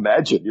 Can you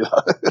imagine?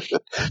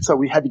 So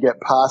we had to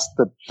get past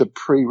the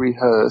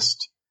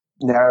pre-rehearsed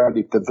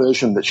narrative, the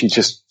version that she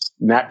just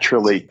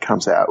naturally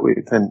comes out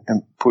with, and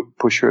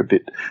push her a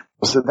bit.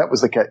 So that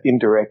was like an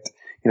indirect,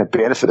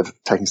 benefit of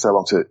taking so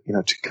long to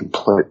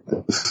complete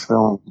the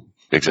film.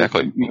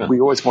 Exactly. We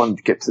always wanted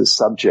to get to the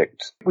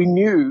subject. We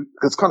knew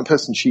that's the kind of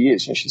person she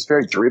is. She's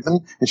very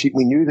driven, and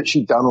we knew that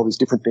she'd done all these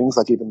different things,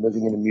 like even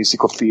moving into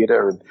musical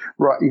theatre and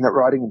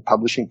writing and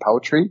publishing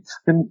poetry.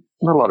 And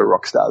not a lot of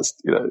rock stars,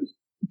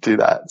 do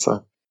that.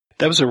 So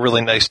that was a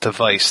really nice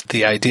device.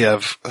 The idea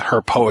of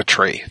her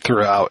poetry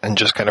throughout, and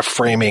just kind of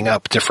framing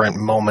up different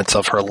moments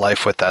of her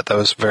life with that. That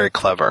was very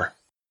clever.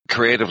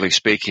 Creatively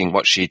speaking,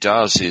 what she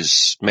does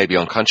is maybe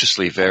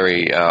unconsciously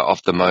very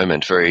off the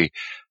moment, very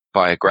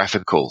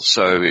biographical.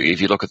 So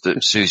if you look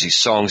at Susie's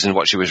songs and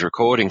what she was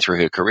recording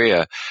through her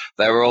career,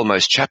 they were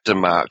almost chapter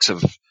marks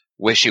of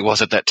where she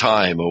was at that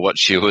time or what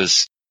she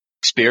was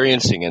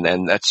experiencing.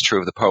 And that's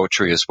true of the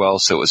poetry as well.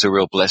 So it was a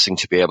real blessing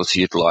to be able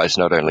to utilize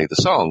not only the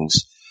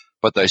songs,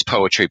 but those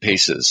poetry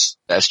pieces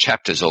as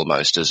chapters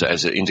almost,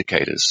 as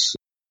indicators.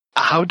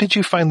 How did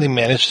you finally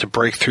manage to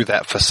break through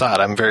that facade?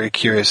 I'm very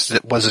curious.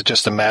 Was it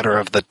just a matter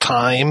of the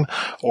time,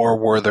 or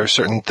were there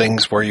certain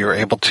things where you were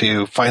able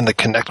to finally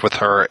connect with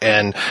her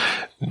and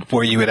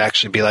where you would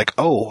actually be like,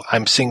 oh,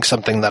 I'm seeing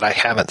something that I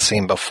haven't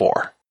seen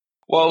before?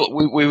 Well,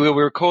 we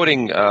were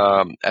recording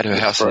at her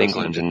house in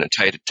England, and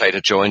Tate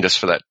had joined us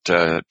for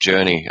that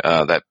journey,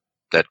 that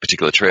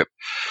particular trip.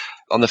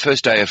 On the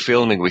first day of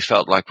filming, we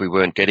felt like we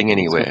weren't getting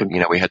anywhere.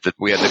 We had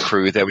the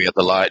crew there, we had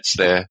the lights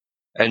there.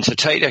 And so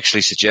Tate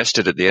actually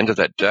suggested at the end of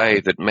that day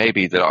that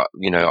maybe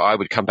I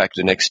would come back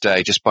the next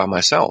day just by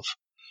myself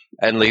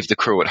and leave the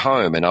crew at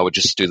home, and I would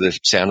just do the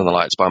sound and the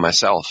lights by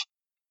myself.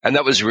 And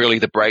that was really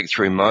the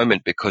breakthrough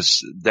moment,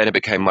 because then it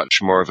became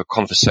much more of a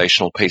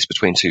conversational piece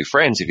between two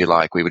friends, if you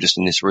like. We were just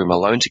in this room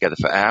alone together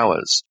for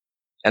hours.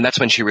 And that's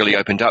when she really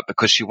opened up,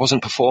 because she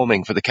wasn't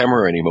performing for the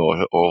camera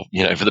anymore or,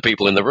 for the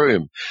people in the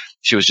room.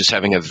 She was just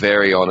having a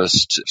very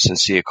honest,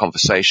 sincere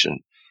conversation.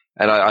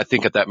 And I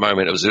think at that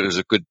moment it was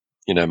a good,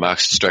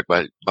 marks stroke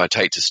by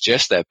Tate to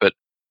suggest that. But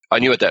I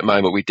knew at that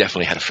moment we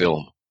definitely had a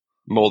film,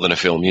 more than a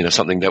film,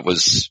 something that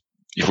was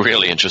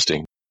really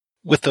interesting.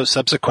 With those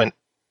subsequent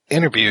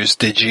interviews,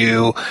 did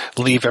you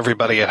leave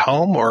everybody at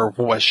home, or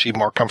was she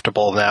more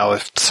comfortable now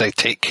if, say,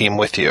 Tate came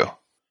with you?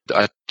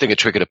 I think it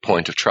triggered a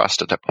point of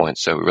trust at that point.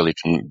 So it really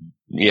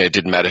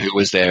didn't matter who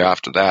was there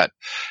after that.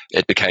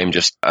 It became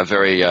just a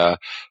very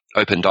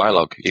open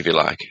dialogue, if you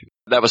like.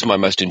 That was my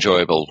most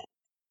enjoyable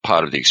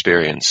part of the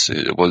experience,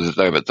 was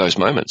those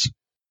moments.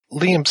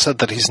 Liam said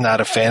that he's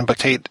not a fan, but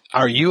Tate,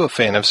 are you a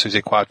fan of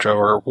Suzi Quatro,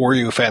 or were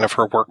you a fan of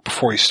her work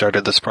before you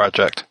started this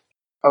project?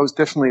 I was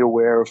definitely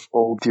aware of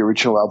all the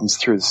original albums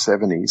through the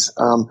 70s.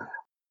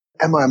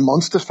 Am I a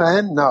Monster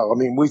fan? No. I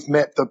mean, we've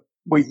met the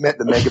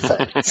mega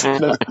fans.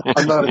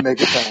 I'm not a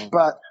mega fan.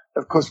 But,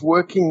 of course,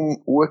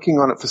 working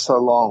on it for so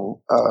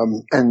long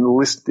and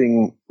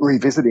revisiting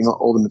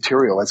all the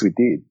material as we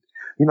did,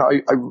 you know,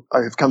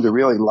 I have come to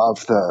really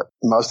love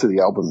most of the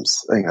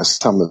albums. You know,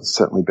 some are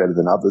certainly better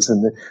than others.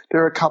 And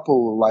there are a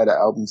couple later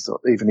albums,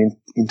 even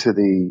into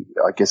the,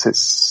 I guess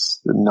it's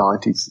the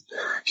 90s.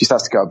 She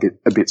starts to go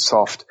a bit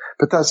soft.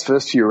 But those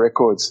first few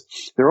records,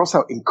 they're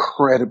also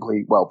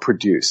incredibly well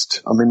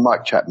produced. I mean,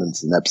 Mike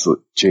Chapman's an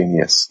absolute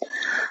genius.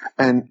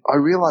 And I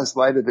realized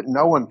later that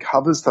no one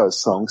covers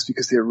those songs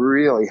because they're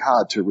really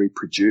hard to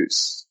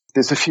reproduce.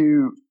 There's a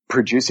few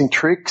producing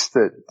tricks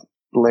that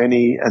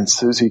Lenny and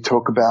Susie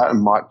talk about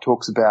and Mike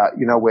talks about,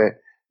 you know, where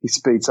he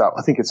speeds up.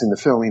 I think it's in the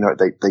film, you know,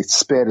 they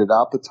sped it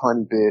up a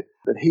tiny bit,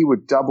 that he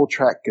would double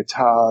track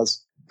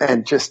guitars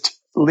and just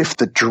lift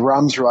the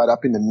drums right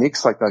up in the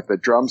mix, like the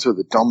drums are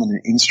the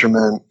dominant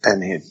instrument,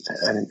 and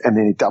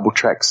then he double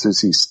tracks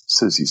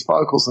Susie's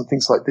vocals and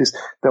things like this.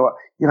 They were,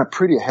 you know,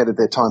 pretty ahead of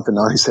their time for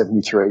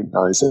 1973,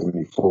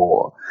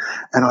 1974.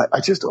 And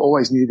I just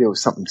always knew there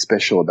was something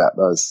special about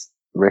those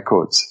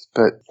records.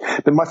 But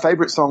my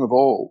favorite song of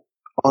all,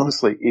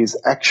 honestly,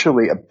 is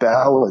actually a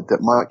ballad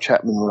that Mike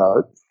Chapman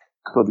wrote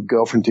called The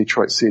Girl from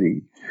Detroit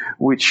City,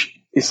 which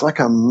is like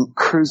a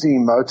cruisy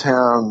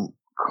Motown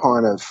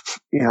kind of,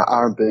 you know,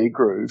 R&B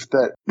groove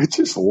that we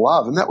just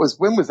love. And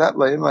when was that,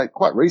 Liam? Like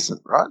quite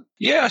recent, right?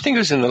 Yeah, I think it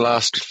was in the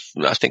last,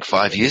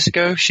 5 years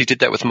ago. She did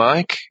that with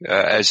Mike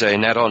as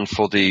an add-on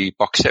for the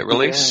box set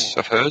release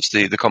of hers,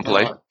 the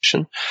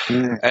compilation.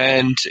 Yeah.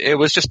 And it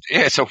was just,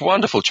 it's a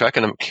wonderful track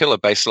and a killer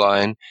bass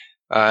line.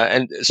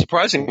 And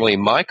surprisingly,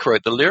 Mike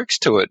wrote the lyrics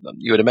to it.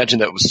 You would imagine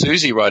that was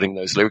Susie writing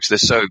those lyrics. They're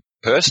so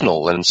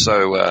personal and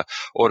so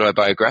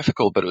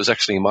autobiographical, but it was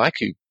actually Mike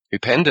who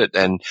penned it.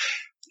 And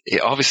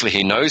obviously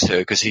he knows her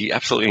because he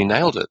absolutely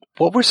nailed it.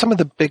 What were some of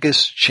the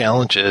biggest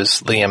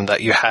challenges, Liam,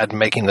 that you had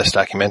making this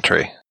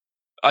documentary?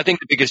 I think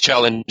the biggest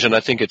challenge, and I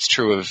think it's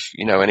true of,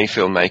 you know, any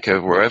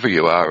filmmaker wherever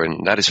you are,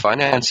 and that is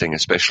financing,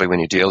 especially when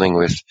you're dealing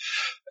with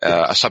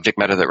a subject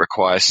matter that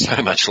requires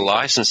so much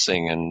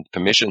licensing and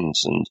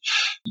permissions and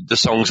the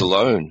songs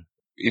alone.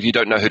 If you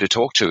don't know who to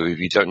talk to, if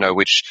you don't know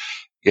which,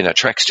 you know,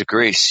 tracks to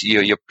grease,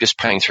 you're just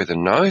paying through the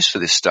nose for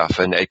this stuff,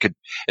 and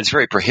it's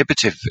very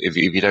prohibitive if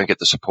you don't get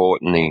the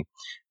support and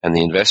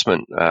the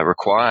investment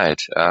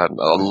required. A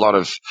lot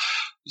of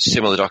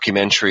similar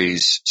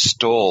documentaries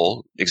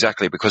stall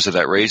exactly because of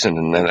that reason,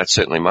 and that's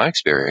certainly my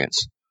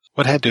experience.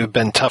 What had to have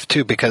been tough,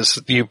 too,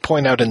 because you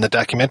point out in the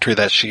documentary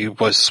that she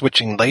was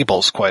switching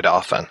labels quite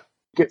often.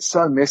 It gets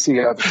so messy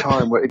over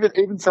time where even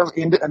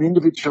an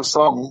individual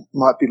song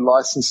might be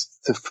licensed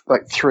to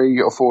like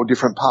 3 or 4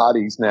 different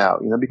parties now,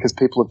 you know, because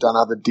people have done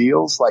other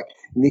deals, like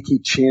Nicky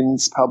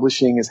Chin's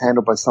publishing is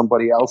handled by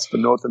somebody else for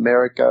North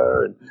America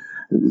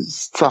and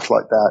stuff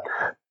like that.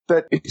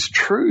 But it's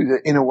true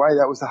that in a way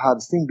that was the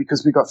hardest thing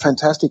because we got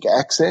fantastic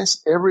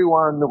access.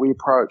 Everyone that we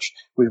approached,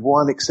 with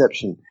one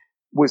exception,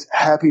 was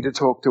happy to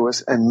talk to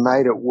us and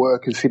made it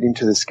work and fit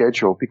into the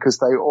schedule because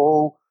they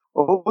all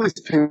these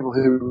people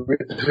who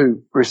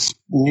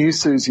knew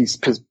Susie's,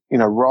 you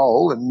know,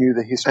 role and knew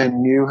the history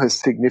and knew her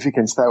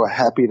significance, they were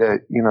happy to,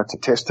 you know, to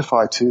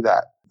testify to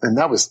that. And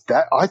that was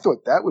that. I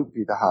thought that would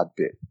be the hard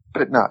bit.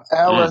 But no,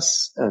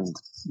 Alice and,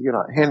 you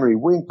know, Henry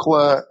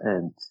Winkler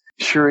and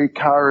Cherie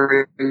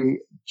Curry,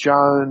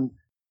 Joan,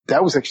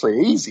 that was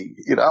actually easy.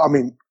 You know, I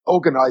mean,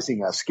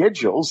 organizing our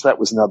schedules, that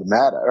was another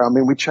matter. I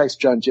mean, we chased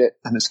Joan Jett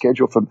and her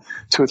schedule for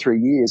 2 or 3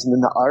 years. And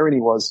then the irony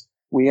was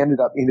we ended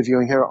up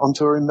interviewing her on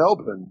tour in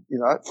Melbourne, you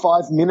know,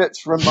 5 minutes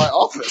from my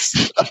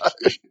office.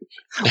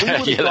 We would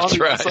have gone to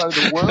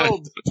the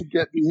world to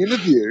get the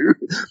interview.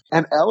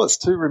 And Alice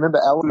too. Remember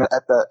Alice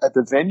at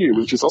the venue,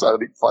 which is also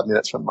 5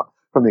 minutes from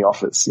the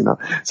office, you know.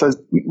 So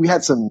we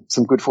had some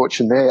good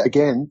fortune there,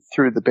 again,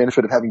 through the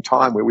benefit of having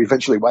time where we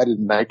eventually waited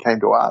and they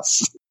came to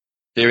us.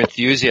 Their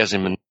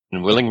enthusiasm and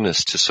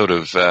willingness to sort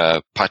of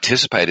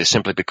participate is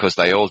simply because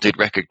they all did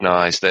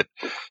recognize that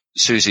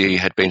Susie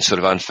had been sort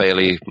of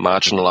unfairly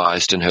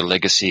marginalized and her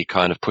legacy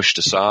kind of pushed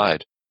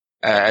aside.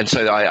 And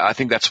so I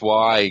think that's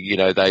why, you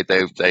know,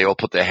 they all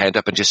put their hand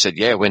up and just said,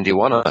 yeah, when do you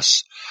want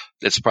us?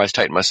 It surprised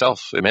Tate and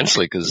myself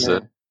immensely because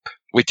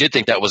we did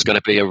think that was going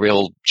to be a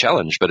real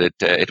challenge, but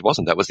it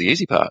wasn't. That was the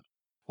easy part.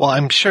 Well,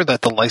 I'm sure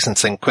that the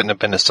licensing couldn't have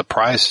been a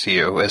surprise to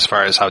you as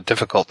far as how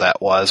difficult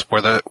that was.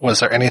 Was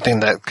there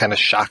anything that kind of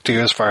shocked you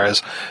as far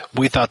as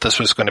we thought this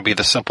was going to be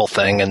the simple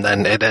thing and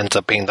then it ends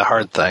up being the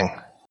hard thing?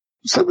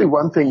 Certainly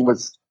one thing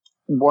was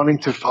wanting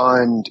to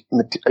find,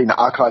 you know,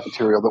 archive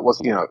material that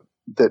wasn't, you know,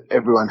 that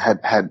everyone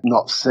had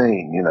not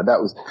seen. You know,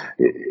 that was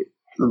a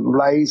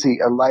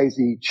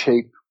lazy,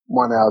 cheap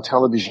 1 hour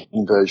television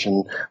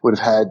version would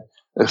have had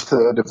a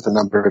third of the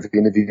number of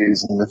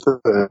interviews and a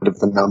third of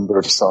the number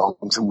of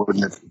songs and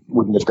wouldn't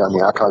have done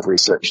the archive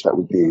research that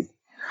we did.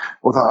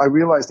 Although I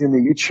realized in the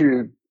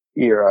YouTube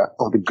era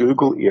or the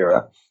Google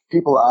era,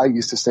 people are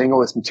used to seeing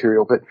all this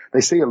material, but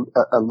they see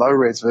a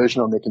low-res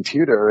version on their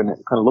computer and it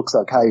kind of looks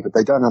okay, but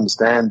they don't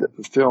understand that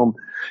the film,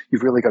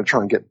 you've really got to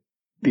try and get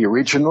the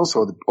originals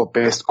or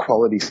best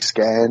quality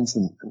scans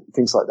and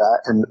things like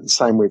that. And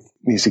same with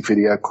music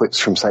video clips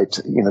from, say,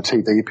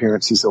 TV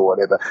appearances or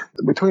whatever.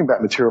 We're talking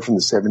about material from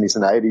the 70s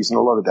and 80s, and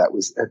a lot of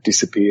that had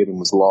disappeared and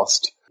was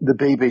lost. The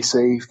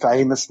BBC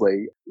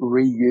famously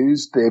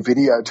reused their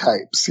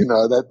videotapes,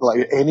 that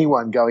like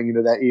anyone going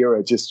into that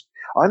era just,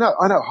 I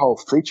know whole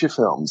feature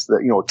films that,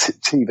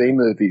 TV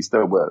movies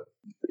that were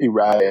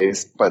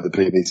erased by the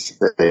BBC.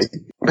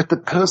 But the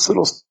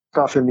personal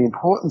stuff and the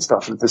important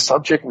stuff of the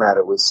subject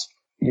matter was,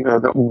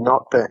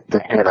 not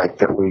the headache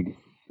that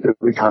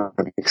we kind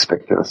of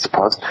expected, I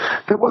suppose.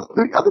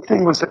 The other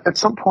thing was that at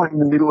some point in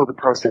the middle of the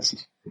process,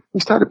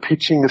 we started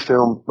pitching the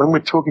film when we're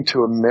talking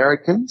to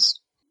Americans.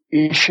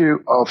 The issue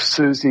of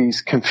Susie's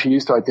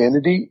confused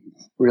identity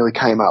really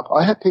came up.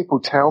 I had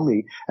people tell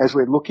me, as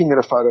we're looking at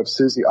a photo of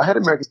Susie, I had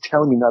Americans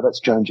telling me, no,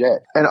 that's Joan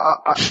Jett. And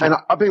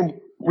I've been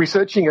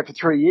researching it for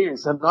 3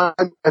 years, and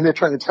they're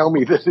trying to tell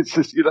me that it's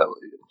just,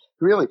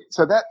 really.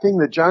 So that thing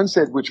that Joan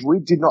said, which we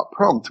did not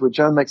prompt, where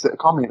Joan makes a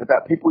comment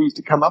about people used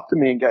to come up to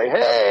me and go,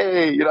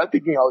 hey,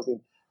 thinking I was in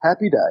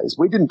Happy Days.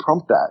 We didn't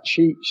prompt that.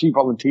 She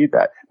volunteered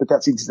that, but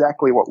that's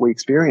exactly what we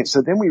experienced.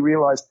 So then we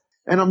realized,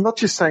 and I'm not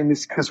just saying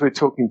this because we're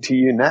talking to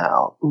you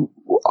now,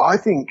 I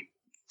think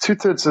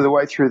 2/3 of the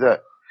way through the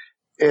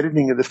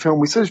editing of the film,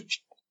 we sort of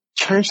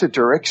changed the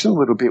direction a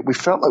little bit. We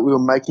felt like we were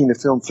making a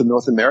film for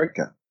North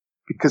America,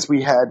 because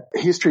we had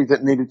history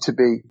that needed to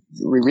be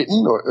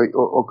rewritten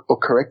or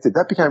corrected.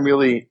 That became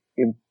really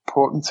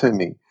important to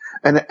me.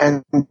 And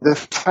the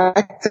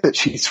fact that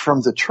she's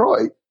from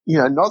Detroit,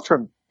 not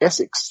from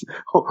Essex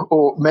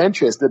or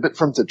Manchester, but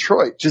from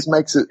Detroit, just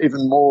makes it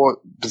even more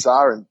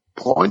bizarre and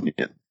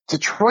poignant.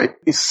 Detroit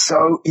is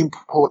so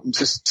important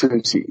to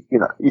Susie.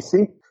 You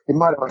think it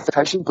might have a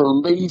fashion,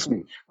 believe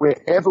me,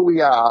 wherever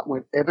we are,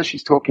 whenever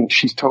she's talking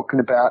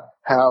about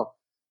how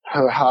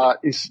her heart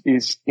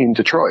is in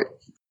Detroit.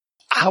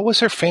 How was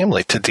her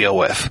family to deal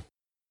with?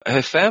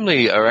 Her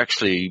family are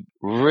actually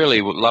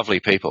really lovely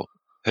people.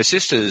 Her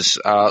sisters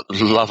are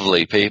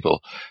lovely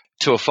people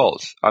to a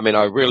fault. I mean,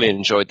 I really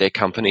enjoyed their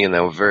company and they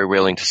were very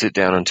willing to sit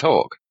down and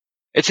talk.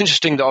 It's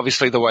interesting,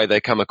 obviously, the way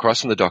they come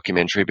across in the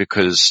documentary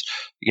because,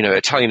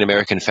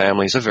 Italian-American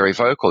families are very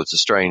vocal. It's a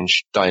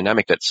strange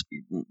dynamic that's,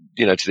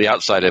 to the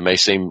outsider may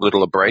seem a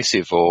little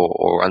abrasive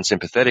or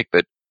unsympathetic,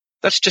 but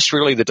that's just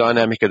really the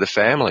dynamic of the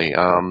family.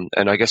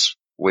 And I guess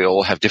we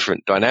all have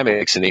different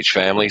dynamics in each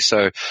family,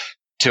 so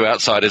to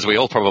outsiders we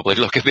all probably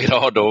look a bit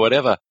odd or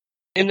whatever.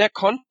 In that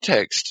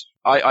context,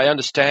 I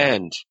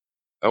understand,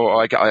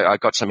 or I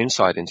got some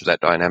insight into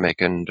that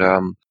dynamic, and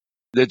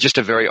they're just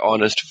a very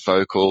honest,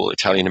 vocal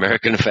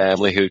Italian-American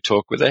family who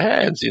talk with their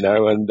hands, and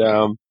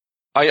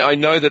I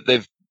know that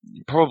they've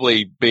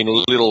probably been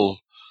a little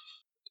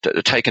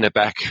taken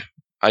aback,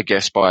 I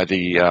guess, by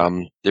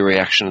the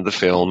reaction of the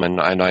film, and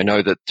I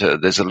know that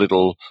there's a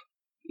little,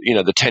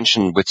 the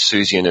tension with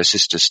Susie and her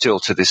sister still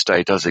to this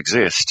day does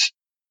exist,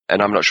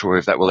 and I'm not sure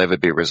if that will ever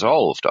be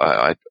resolved.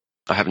 I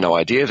have no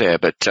idea there,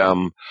 but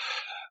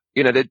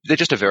they're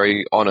just a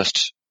very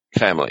honest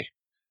family,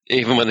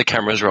 even when the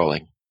camera's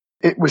rolling.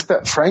 It was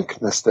that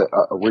frankness that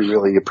we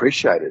really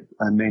appreciated.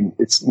 I mean,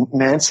 it's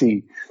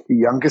Nancy, the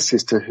younger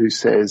sister, who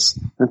says,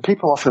 and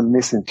people often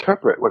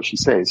misinterpret what she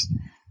says.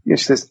 She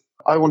says,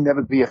 I will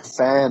never be a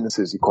fan of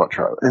Suzi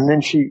Quatro. And then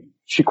she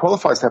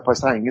qualifies that by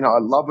saying, I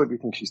love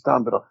everything she's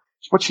done, but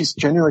what she's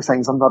genuinely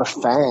saying is I'm not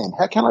a fan.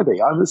 How can I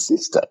be? I'm a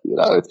sister.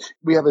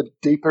 We have a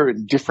deeper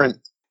and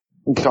different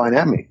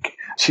dynamic.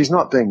 She's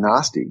not being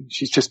nasty.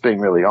 She's just being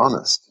really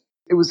honest.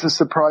 It was a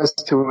surprise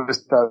to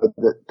us, though,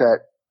 that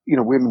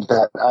women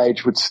that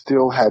age would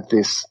still have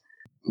this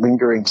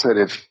lingering sort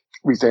of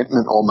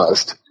resentment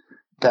almost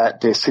that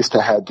their sister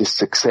had this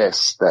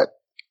success that,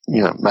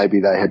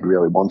 maybe they had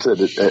really wanted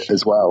it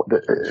as well.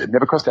 It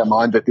never crossed our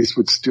mind that this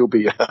would still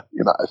be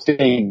a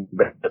thing,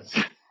 but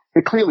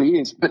it clearly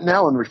is. But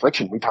now on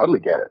reflection, we totally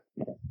get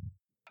it.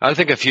 I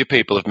think a few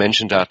people have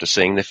mentioned after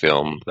seeing the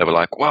film, they were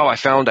like, wow, I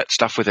found that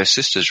stuff with her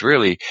sisters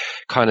really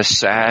kind of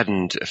sad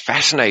and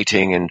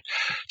fascinating. And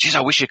geez,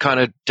 I wish you kind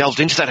of delved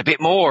into that a bit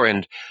more.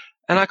 And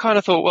I kind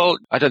of thought, well,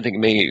 I don't think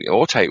me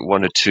or Tate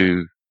wanted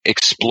to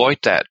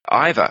exploit that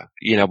either.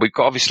 We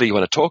obviously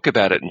want to talk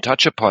about it and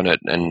touch upon it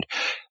and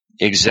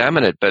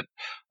examine it. But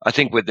I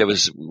think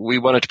we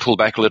wanted to pull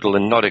back a little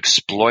and not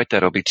exploit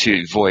that or be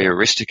too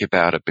voyeuristic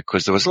about it,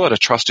 because there was a lot of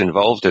trust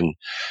involved in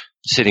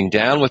sitting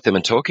down with them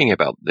and talking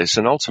about this.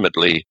 And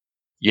ultimately,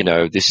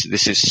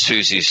 this is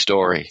Susie's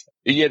story.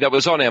 Yeah, that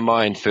was on our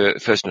mind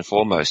first and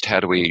foremost. How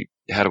do we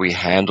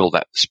handle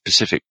that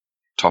specific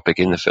topic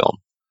in the film?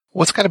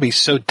 What's got to be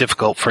so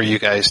difficult for you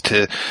guys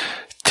to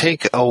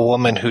take a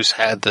woman who's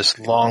had this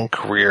long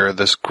career,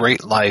 this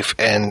great life,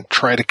 and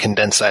try to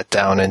condense that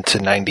down into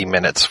 90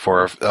 minutes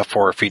for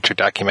a feature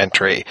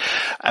documentary.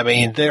 I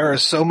mean, there are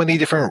so many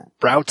different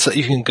routes that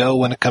you can go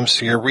when it comes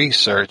to your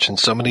research and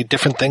so many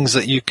different things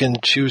that you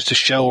can choose to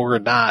show or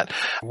not.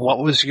 What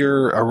was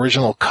your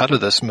original cut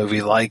of this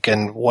movie like,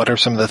 and what are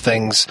some of the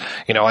things,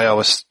 I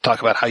always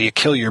talk about how you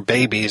kill your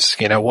babies.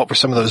 What were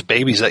some of those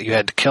babies that you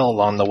had to kill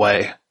along the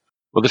way?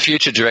 Well, the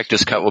future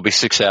director's cut will be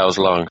 6 hours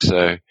long,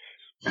 so...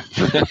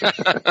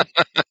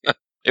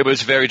 It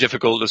was very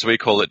difficult, as we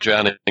call it,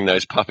 drowning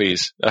those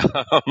puppies.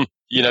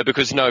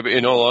 Because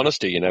in all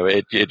honesty,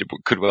 it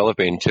could well have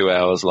been 2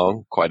 hours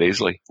long quite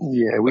easily.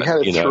 Yeah, we had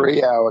a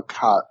 3-hour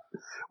cut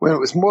when it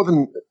was more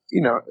than,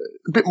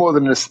 a bit more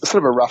than a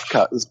sort of a rough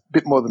cut. It was a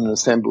bit more than an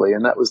assembly,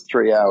 and that was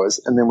 3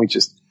 hours. And then we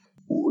just,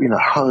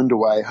 honed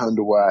away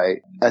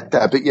at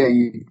that. But yeah,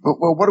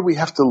 what do we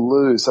have to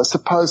lose? I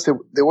suppose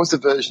there was a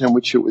version in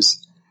which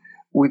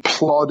we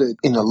plotted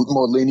in a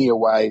more linear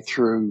way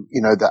through,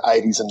 the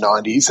 80s and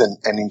 90s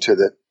and into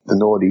the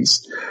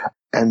noughties.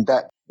 And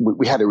that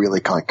we had to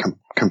really kind of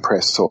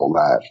compress all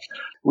that.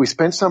 We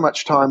spent so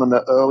much time on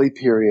the early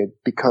period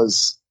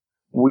because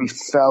we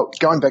felt,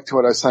 going back to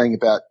what I was saying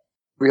about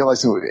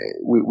realizing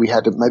we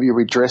had to maybe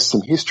redress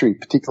some history,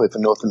 particularly for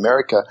North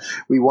America,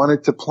 we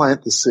wanted to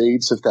plant the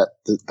seeds of that,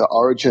 the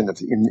origin of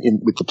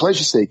with the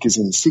Pleasure Seekers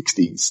in the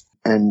 60s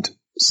and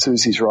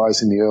Susie's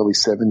rise in the early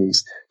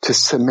 70s to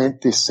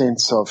cement this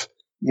sense of,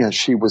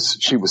 she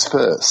was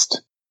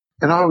first.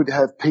 And I would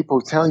have people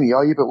telling me,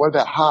 oh, yeah, but what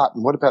about Heart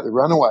and what about the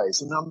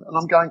Runaways? And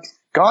I'm going,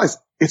 guys,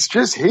 it's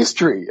just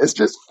history. It's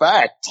just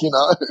fact, Do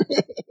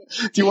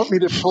you want me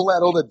to pull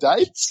out all the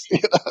dates?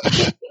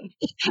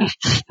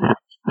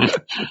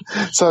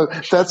 So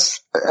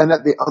on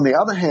the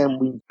other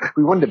hand,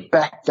 we wanted to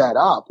back that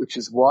up, which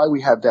is why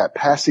we have that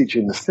passage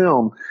in the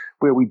film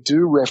where we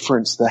do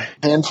reference the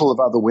handful of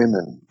other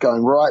women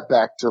going right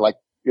back to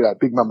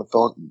Big Mama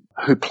Thornton,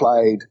 who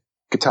played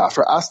guitar.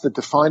 For us, the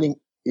defining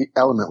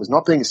element was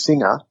not being a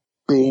singer,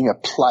 being a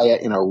player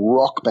in a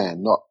rock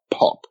band, not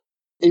pop.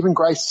 Even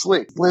Grace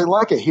Slick, we're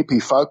like a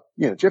hippie folk,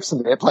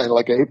 Jefferson Airplane,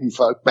 like a hippie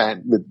folk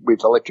band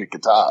with electric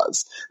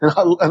guitars. And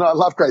I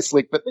love Grace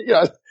Slick, but,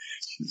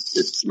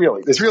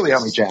 there's really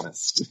only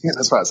Janice,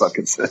 as far as I'm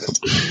concerned,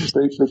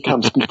 that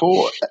comes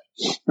before.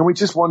 And we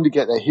just wanted to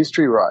get their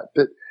history right.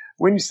 But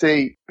when you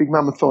see Big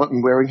Mama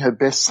Thornton wearing her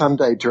best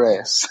Sunday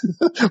dress,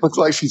 looks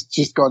like she's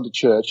just gone to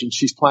church, and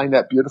she's playing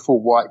that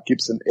beautiful white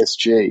Gibson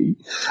SG,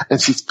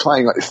 and she's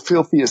playing like the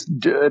filthiest,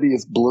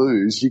 dirtiest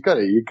blues. You got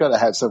to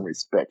have some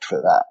respect for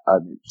that. I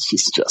mean,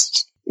 she's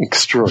just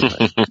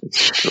extraordinary.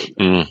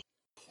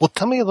 Well,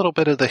 tell me a little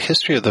bit of the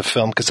history of the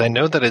film, because I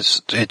know that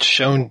it's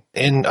shown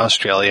in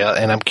Australia,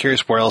 and I'm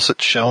curious where else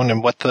it's shown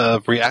and what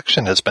the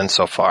reaction has been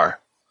so far.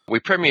 We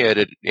premiered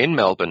it in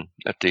Melbourne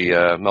at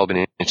the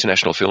Melbourne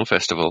International Film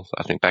Festival,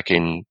 I think back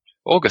in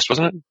August,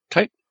 wasn't it,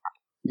 Tate?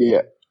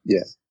 Yeah.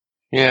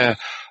 Yeah.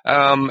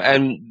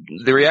 And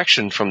the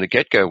reaction from the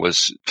get-go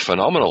was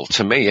phenomenal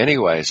to me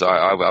anyways.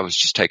 I was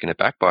just taken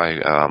aback by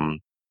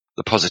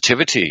the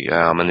positivity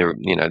and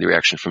the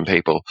reaction from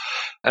people.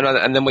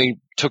 And then we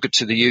took it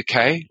to the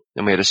UK,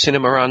 and we had a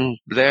cinema run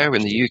there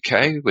in the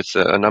UK with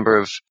a number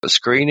of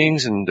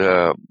screenings, and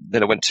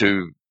then it went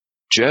to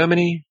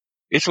Germany,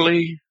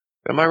 Italy.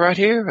 Am I right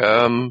here?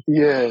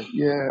 Yeah.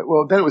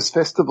 Well, then it was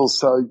festivals,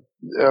 so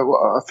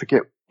I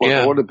forget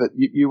what order, but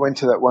you went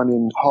to that one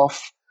in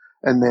Hof,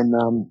 and then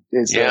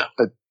there's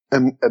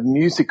a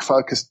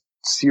music-focused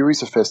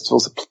series of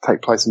festivals that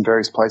take place in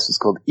various places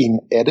called In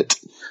Edit.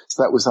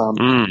 So that was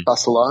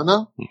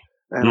Barcelona,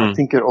 and I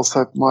think it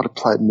also might have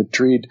played in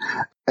Madrid.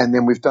 And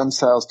then we've done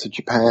sales to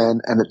Japan,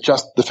 and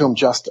the film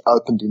just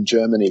opened in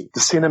Germany.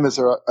 The cinemas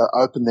are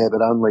open there,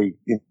 but only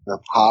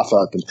half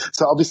open.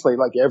 So obviously,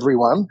 like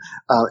everyone,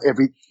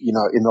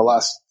 in the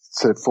last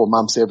sort of 4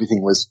 months,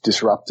 everything was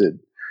disrupted,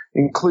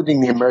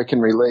 including the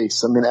American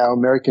release. I mean, our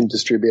American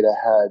distributor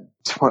had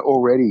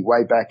already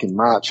way back in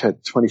March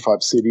had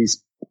 25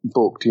 cities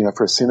booked,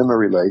 for a cinema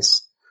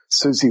release.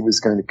 Susie was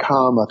going to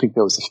come. I think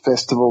there was a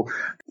festival.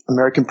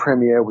 American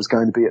premiere was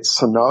going to be at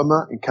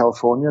Sonoma in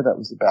California. That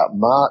was about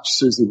March.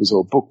 Susie was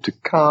all booked to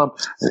come.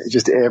 And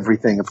just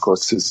everything, of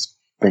course, has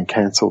been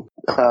cancelled.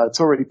 It's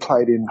already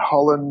played in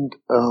Holland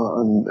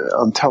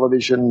on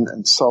television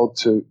and sold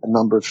to a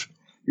number of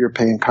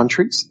European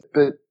countries.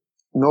 But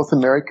North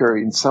America,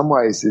 in some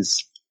ways,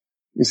 is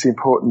the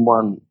important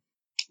one.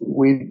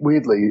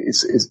 Weirdly,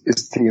 is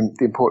the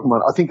important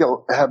one. I think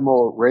it'll have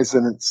more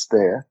resonance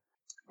there.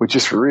 We're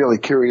just really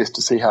curious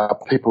to see how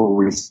people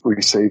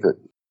receive it.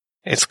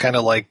 It's kind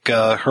of like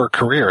her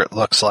career, it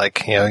looks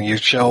like. You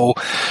show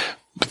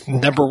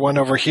number one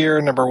over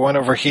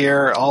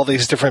here, all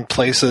these different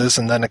places,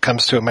 and then it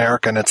comes to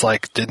America, and it's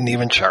like, didn't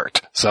even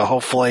chart. So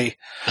hopefully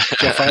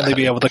you'll finally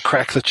be able to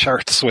crack the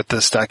charts with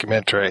this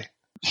documentary.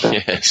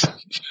 Yes.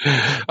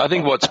 I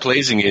think what's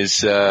pleasing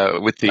is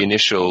with the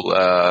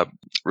initial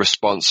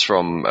response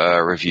from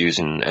reviews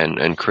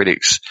and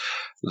critics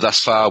thus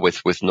far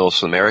with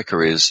North America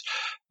is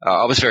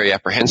I was very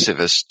apprehensive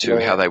as to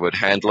how they would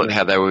handle it,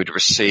 how they would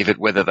receive it,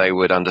 whether they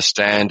would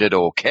understand it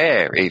or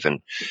care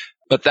even.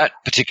 But that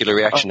particular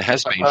reaction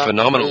has been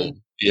phenomenal,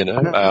 you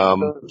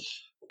know.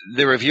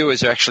 The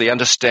reviewers actually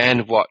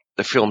understand what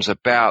the film's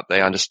about.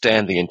 They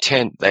understand the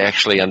intent. They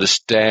actually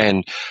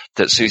understand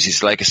that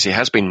Susie's legacy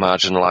has been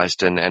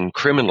marginalized and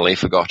criminally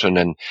forgotten,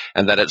 and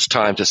that it's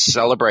time to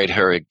celebrate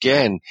her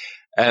again.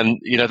 And,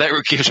 you know, that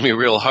gives me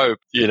real hope,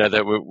 you know,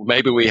 that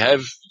maybe we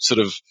have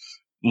sort of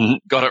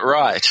got it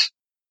right.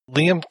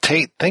 Liam,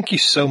 Tate, thank you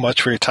so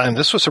much for your time.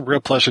 This was a real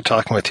pleasure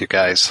talking with you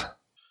guys.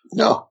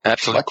 No,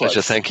 absolute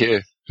pleasure. Thank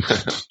you.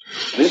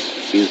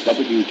 This is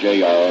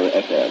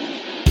WJR-FM.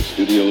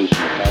 Studios in the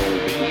Tower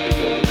of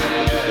Michigan.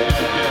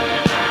 Transmitting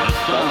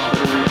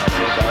at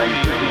the sound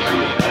frequency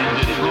of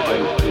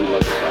 96.3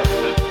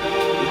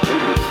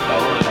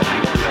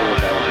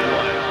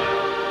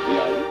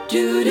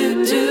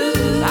 megahertz.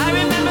 I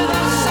remember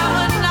those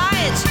summer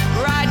nights,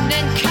 riding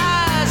in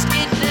cars,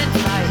 getting in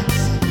fights,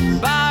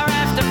 bar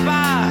after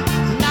bar,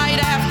 night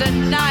after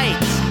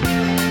night.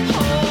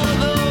 Oh,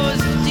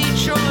 those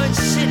Detroit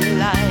city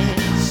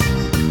lights.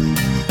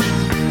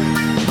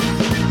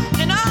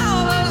 And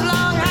all those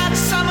long hot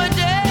summer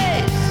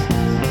days,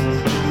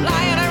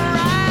 lying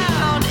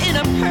around in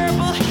a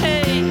purple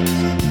haze,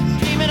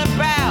 dreaming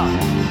about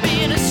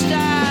being a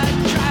star,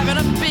 driving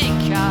a big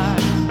car.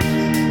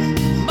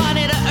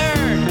 Money to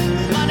earn,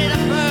 money to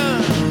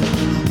burn,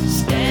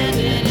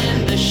 standing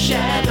in the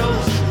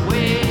shadows,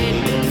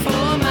 waiting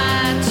for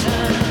my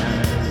turn.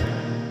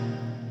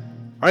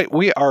 All right,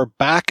 we are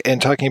back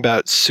and talking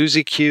about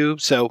Susie Q.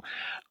 So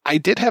I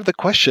did have the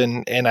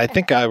question, and I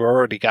think I've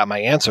already got my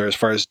answer as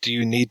far as do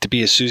you need to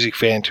be a Susie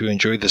fan to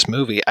enjoy this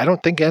movie? I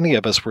don't think any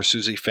of us were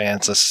Susie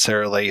fans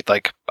necessarily.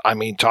 Like, I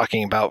mean,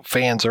 talking about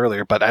fans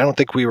earlier, but I don't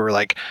think we were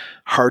like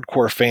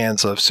hardcore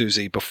fans of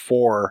Susie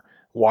before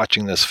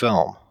watching this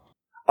film.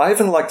 I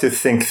even like to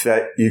think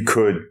that you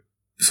could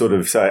sort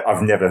of say,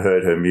 I've never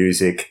heard her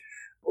music,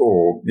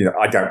 or, you know,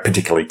 I don't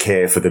particularly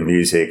care for the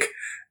music,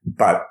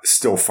 but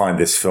still find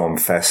this film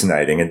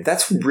fascinating. And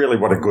that's really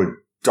what a good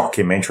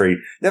documentary,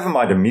 never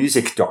mind a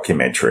music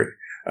documentary,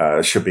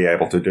 should be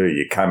able to do.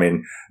 You come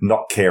in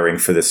not caring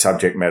for the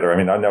subject matter. I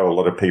mean, I know a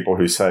lot of people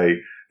who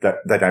say that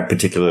they don't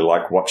particularly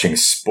like watching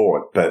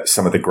sport, but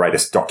some of the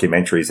greatest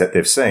documentaries that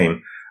they've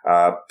seen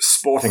are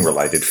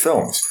sporting-related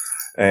films.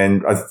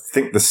 And I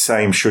think the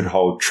same should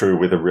hold true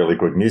with a really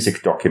good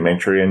music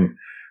documentary. And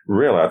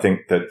really, I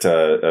think that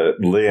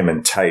Liam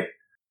and Tate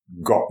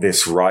got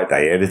this right.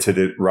 They edited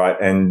it right.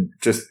 And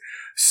just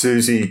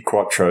Susie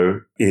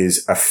Quatro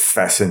is a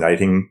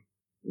fascinating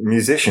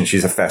musician.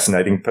 She's a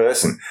fascinating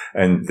person.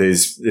 And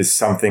there's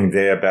something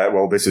there about,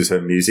 well, this is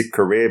her music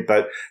career,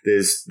 but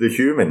there's the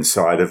human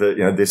side of it.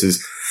 You know, this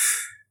is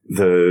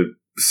the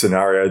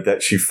scenario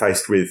that she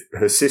faced with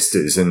her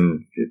sisters,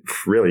 and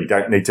really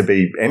don't need to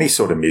be any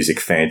sort of music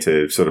fan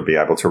to sort of be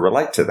able to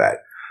relate to that.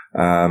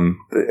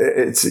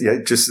 It's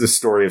just the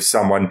story of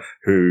someone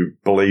who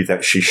believed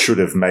that she should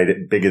have made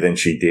it bigger than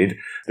she did.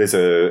 There's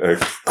a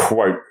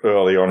quote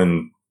early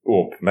on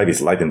or maybe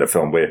it's late in the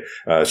film where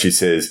she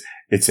says,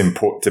 it's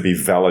important to be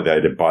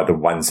validated by the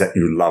ones that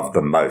you love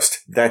the most.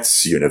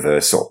 That's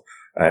universal.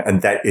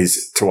 And that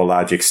is, to a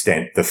large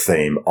extent, the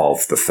theme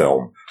of the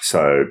film.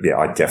 So, yeah,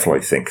 I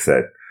definitely think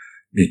that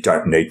you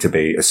don't need to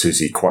be a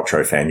Susie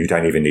Quatro fan. You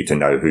don't even need to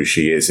know who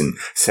she is. And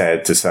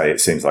sad to say, it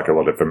seems like a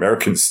lot of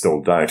Americans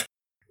still don't.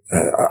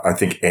 I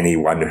think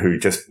anyone who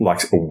just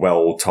likes a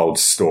well-told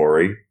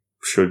story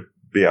should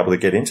be able to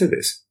get into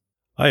this.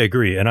 I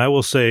agree. And I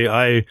will say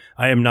I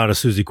am not a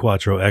Susie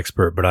Quatro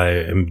expert, but I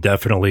am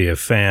definitely a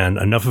fan,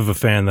 enough of a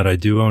fan that I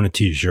do own a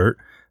T-shirt.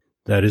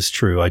 That is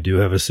true. I do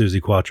have a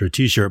Susie Quatro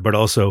T-shirt, but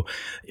also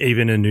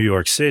even in New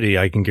York City,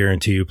 I can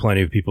guarantee you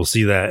plenty of people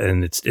see that,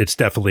 and it's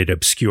definitely an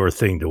obscure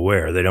thing to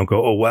wear. They don't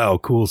go, oh, wow,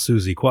 cool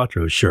Susie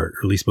Quatro shirt. Or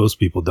at least most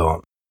people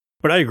don't.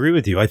 But I agree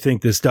with you. I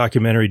think this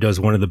documentary does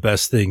one of the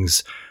best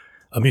things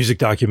a music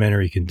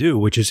documentary can do,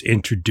 which is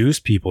introduce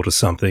people to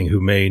something who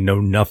may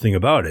know nothing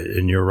about it.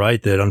 And you're right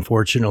that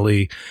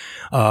unfortunately,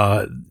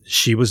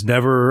 she was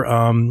never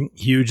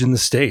huge in the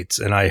States.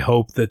 And I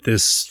hope that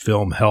this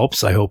film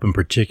helps. I hope in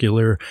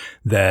particular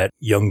that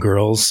young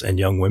girls and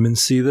young women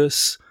see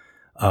this,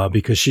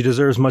 because she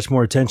deserves much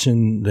more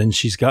attention than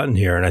she's gotten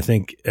here. And I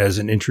think as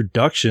an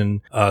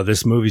introduction,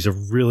 this movie's a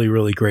really,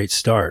 really great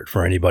start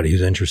for anybody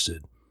who's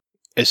interested.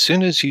 As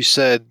soon as you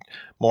said,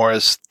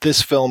 Morris,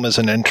 this film is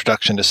an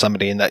introduction to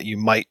somebody and that you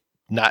might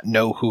not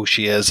know who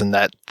she is, and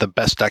that the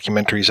best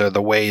documentaries are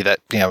the way that,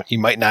 you know, you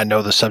might not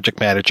know the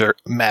subject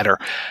matter.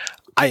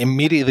 I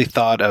immediately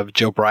thought of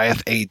Joe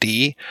Bryant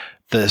AD,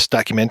 this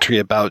documentary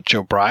about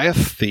Joe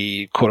Bryant,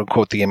 the quote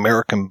unquote, the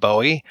American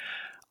Bowie.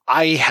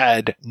 I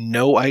had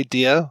no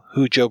idea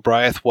who Joe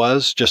Bryant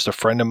was. Just a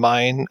friend of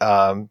mine,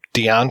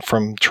 Dion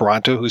from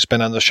Toronto, who's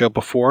been on the show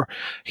before.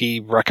 He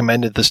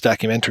recommended this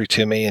documentary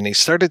to me, and he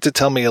started to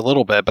tell me a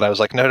little bit, but I was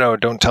like, no,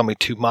 don't tell me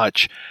too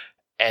much.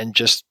 And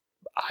just,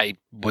 I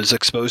was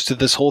exposed to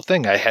this whole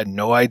thing. I had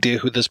no idea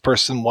who this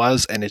person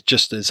was, and it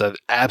just is an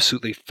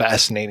absolutely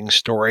fascinating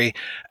story.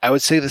 I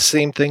would say the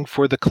same thing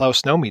for the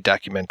Klaus Nomi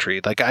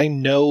documentary. Like, I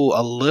know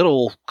a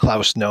little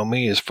Klaus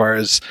Nomi as far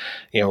as,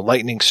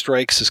 Lightning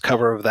Strikes, his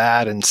cover of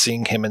that, and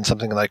seeing him in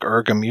something like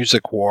Urga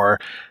Music War.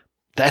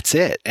 That's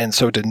it. And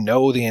so to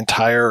know the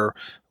entire,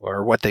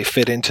 or what they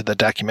fit into the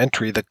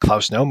documentary, the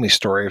Klaus Nomi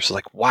story, was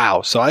like,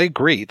 wow. So I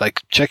agree.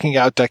 Like, checking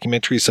out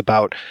documentaries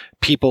about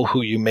people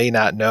who you may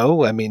not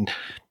know. I mean,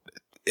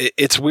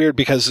 it's weird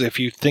because if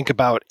you think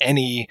about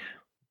any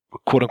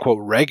quote unquote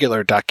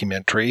regular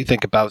documentary,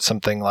 think about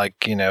something like,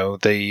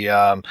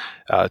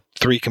 the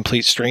Three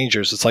Complete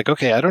Strangers. It's like,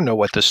 okay, I don't know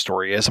what this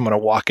story is. I'm going to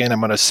walk in,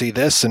 I'm going to see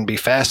this and be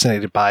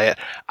fascinated by it.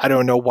 I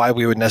don't know why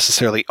we would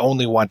necessarily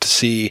only want to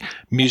see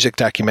music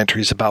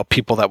documentaries about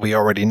people that we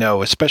already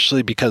know,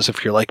 especially because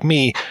if you're like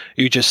me,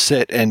 you just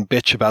sit and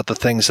bitch about the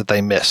things that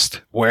they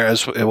missed.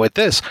 Whereas with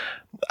this,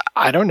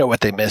 I don't know what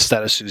they missed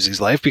out of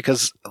Susie's life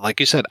because, like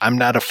you said, I'm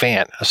not a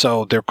fan.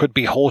 So there could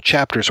be whole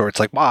chapters where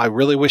it's like, wow, I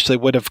really wish they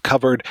would have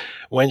covered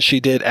when she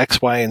did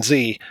X, Y, and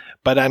Z,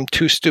 but I'm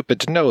too stupid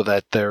to know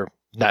that they're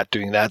not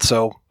doing that.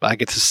 So I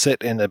get to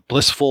sit in a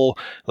blissful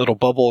little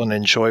bubble and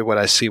enjoy what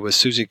I see with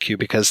Susie Q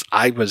because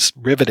I was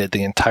riveted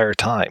the entire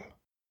time.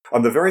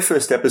 On the very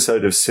first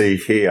episode of See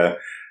Here,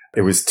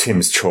 it was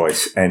Tim's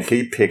choice, and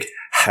he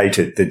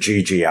hated the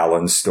Gigi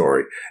Allen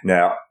story.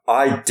 Now,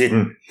 I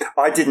didn't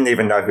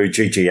even know who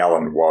Gigi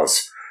Allen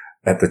was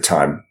at the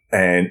time.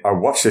 And I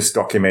watched this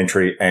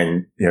documentary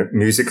and,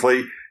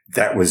 musically,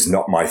 that was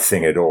not my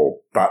thing at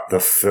all. But the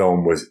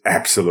film was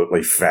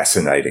absolutely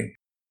fascinating.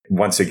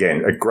 Once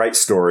again, a great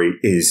story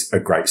is a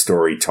great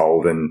story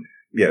told. And,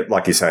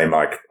 like you say,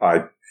 Mike,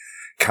 I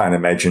can't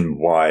imagine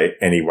why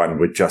anyone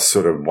would just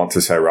sort of want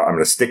to say, right, I'm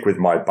going to stick with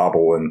my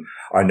bubble and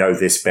I know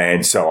this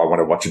band, so I want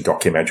to watch a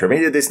documentary.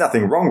 I mean, there's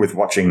nothing wrong with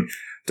watching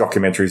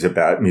documentaries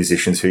about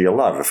musicians who you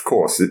love. Of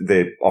course,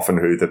 they're often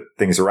who the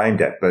things are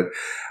aimed at. But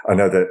I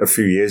know that a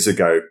few years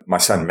ago, my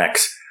son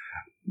Max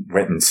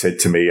went and said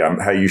to me,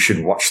 hey, you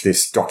should watch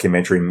this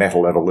documentary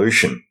Metal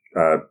Evolution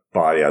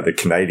by the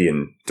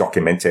Canadian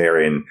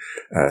documentarian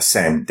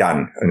Sam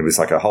Dunn. And it was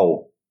like a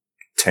whole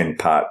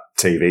 10-part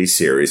TV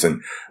series.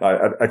 And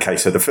okay,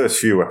 so the first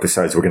few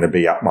episodes were going to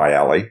be up my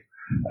alley.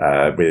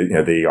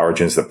 With the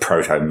origins of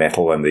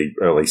proto-metal and the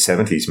early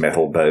 70s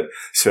metal, but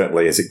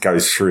certainly as it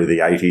goes through the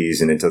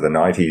 80s and into the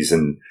 90s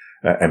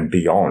and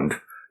beyond,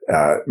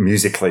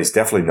 musically is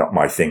definitely not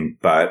my thing,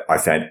 but I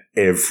found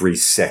every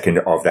second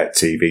of that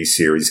TV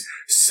series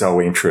so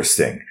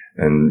interesting.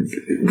 And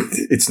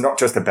it's not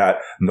just about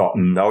not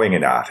knowing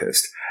an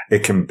artist.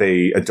 It can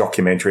be a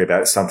documentary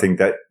about something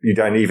that you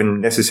don't even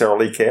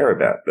necessarily care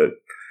about. But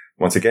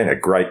once again, a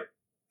great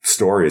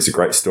story is a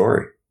great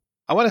story.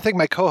 I want to thank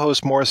my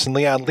co-host, Morrison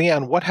Leon.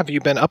 Leon, what have you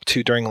been up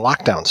to during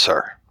lockdown,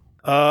 sir?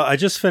 I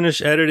just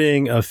finished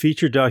editing a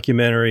feature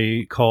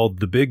documentary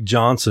called The Big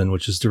Johnson,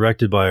 which is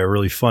directed by a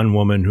really fun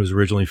woman who's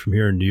originally from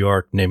here in New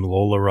York named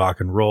Lola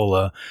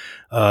Rock'n'Rolla.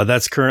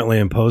 That's currently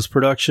in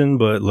post-production,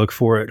 but look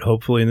for it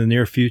hopefully in the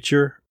near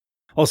future.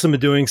 Also been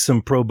doing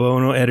some pro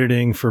bono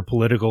editing for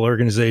political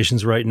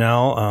organizations right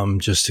now,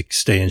 just to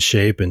stay in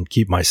shape and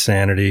keep my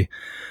sanity.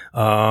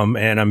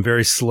 And I'm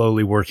very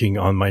slowly working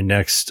on my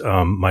next,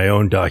 my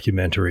own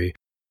documentary.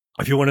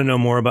 If you want to know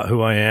more about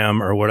who I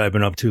am or what I've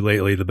been up to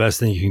lately, the best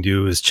thing you can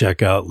do is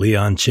check out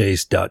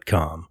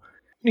leonchase.com.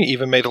 You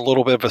even made a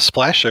little bit of a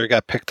splash there. You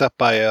got picked up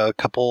by a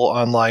couple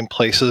online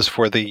places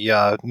for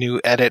the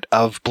new edit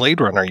of Blade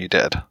Runner you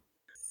did.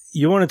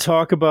 You want to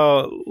talk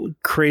about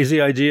crazy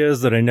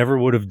ideas that I never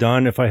would have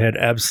done if I had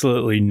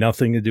absolutely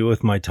nothing to do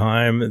with my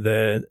time,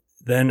 that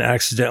then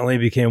accidentally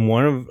became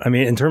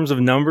in terms of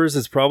numbers,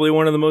 it's probably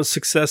one of the most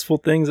successful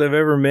things I've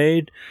ever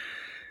made,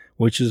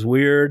 which is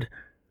weird.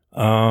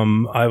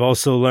 I've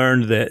also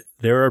learned that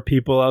there are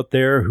people out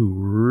there who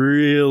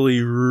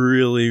really,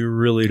 really,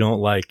 really don't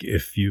like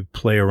if you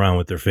play around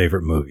with their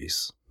favorite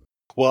movies.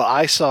 Well,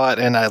 I saw it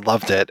and I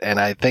loved it. And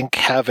I think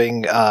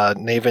having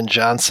Navin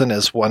Johnson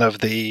as one of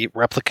the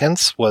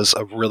replicants was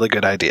a really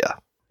good idea.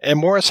 And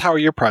Morris, how are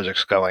your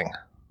projects going?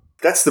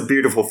 That's the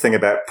beautiful thing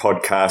about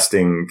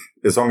podcasting.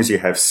 As long as you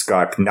have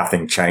Skype,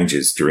 nothing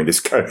changes during this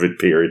COVID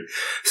period.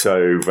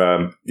 So,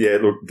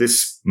 look,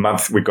 this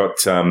month we got,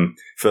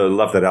 for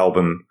Love That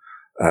Album,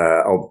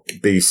 I'll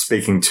be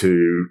speaking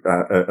to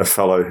a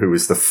fellow who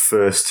was the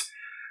first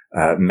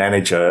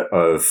manager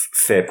of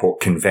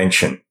Fairport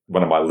Convention.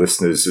 One of my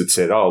listeners had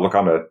said, "Oh, look,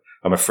 I'm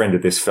a friend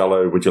of this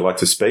fellow. Would you like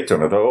to speak to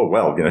him?" I thought, "Oh,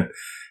 well,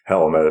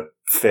 hell, I'm a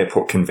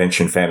Fairport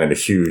Convention fan and a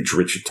huge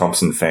Richard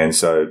Thompson fan,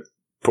 so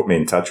put me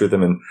in touch with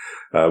him, and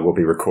we'll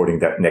be recording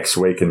that next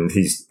week." And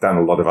he's done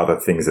a lot of other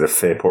things that are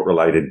Fairport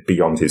related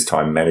beyond his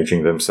time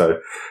managing them, so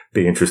it'd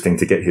be interesting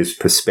to get his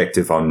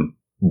perspective on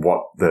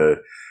what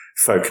the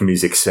folk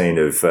music scene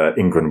of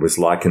England was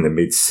like in the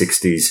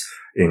mid-'60s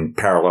in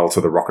parallel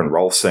to the rock and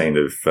roll scene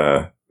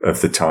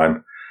of the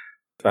time.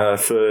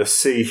 For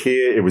See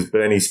Here, it was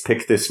Bernie's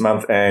pick this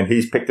month, and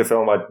he's picked a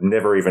film I'd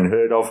never even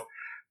heard of,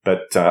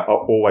 but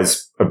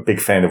always a big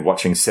fan of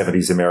watching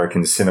 70s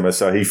American cinema.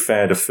 So he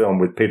found a film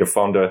with Peter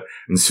Fonda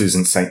and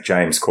Susan St.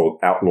 James called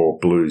Outlaw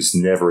Blues.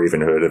 Never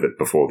even heard of it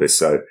before this.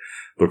 So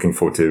looking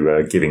forward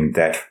to giving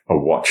that a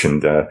watch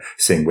and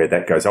seeing where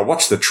that goes. I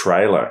watched the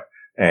trailer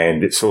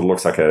and it sort of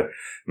looks like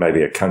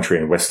maybe a country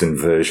and western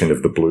version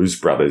of the Blues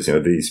Brothers. You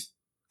know, these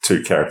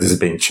two characters are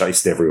being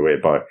chased everywhere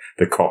by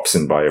the cops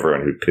and by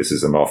everyone who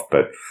pisses them off.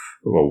 But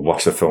we'll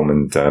watch the film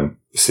and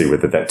see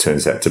whether that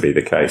turns out to be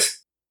the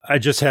case. I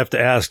just have to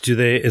ask,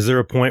 is there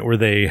a point where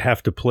they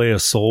have to play a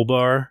soul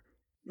bar?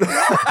 After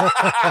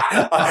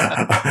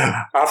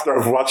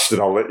I've watched it,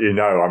 I'll let you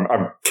know.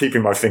 I'm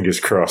keeping my fingers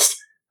crossed.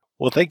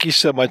 Well, thank you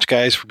so much,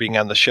 guys, for being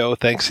on the show.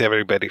 Thanks to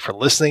everybody for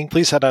listening.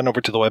 Please head on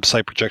over to the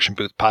website,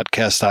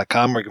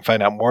 projectionboothpodcast.com, where you can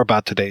find out more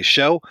about today's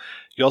show.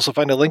 You also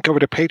find a link over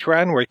to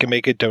Patreon, where you can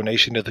make a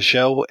donation to the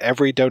show.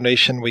 Every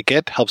donation we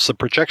get helps the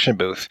Projection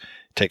Booth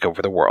take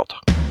over the world.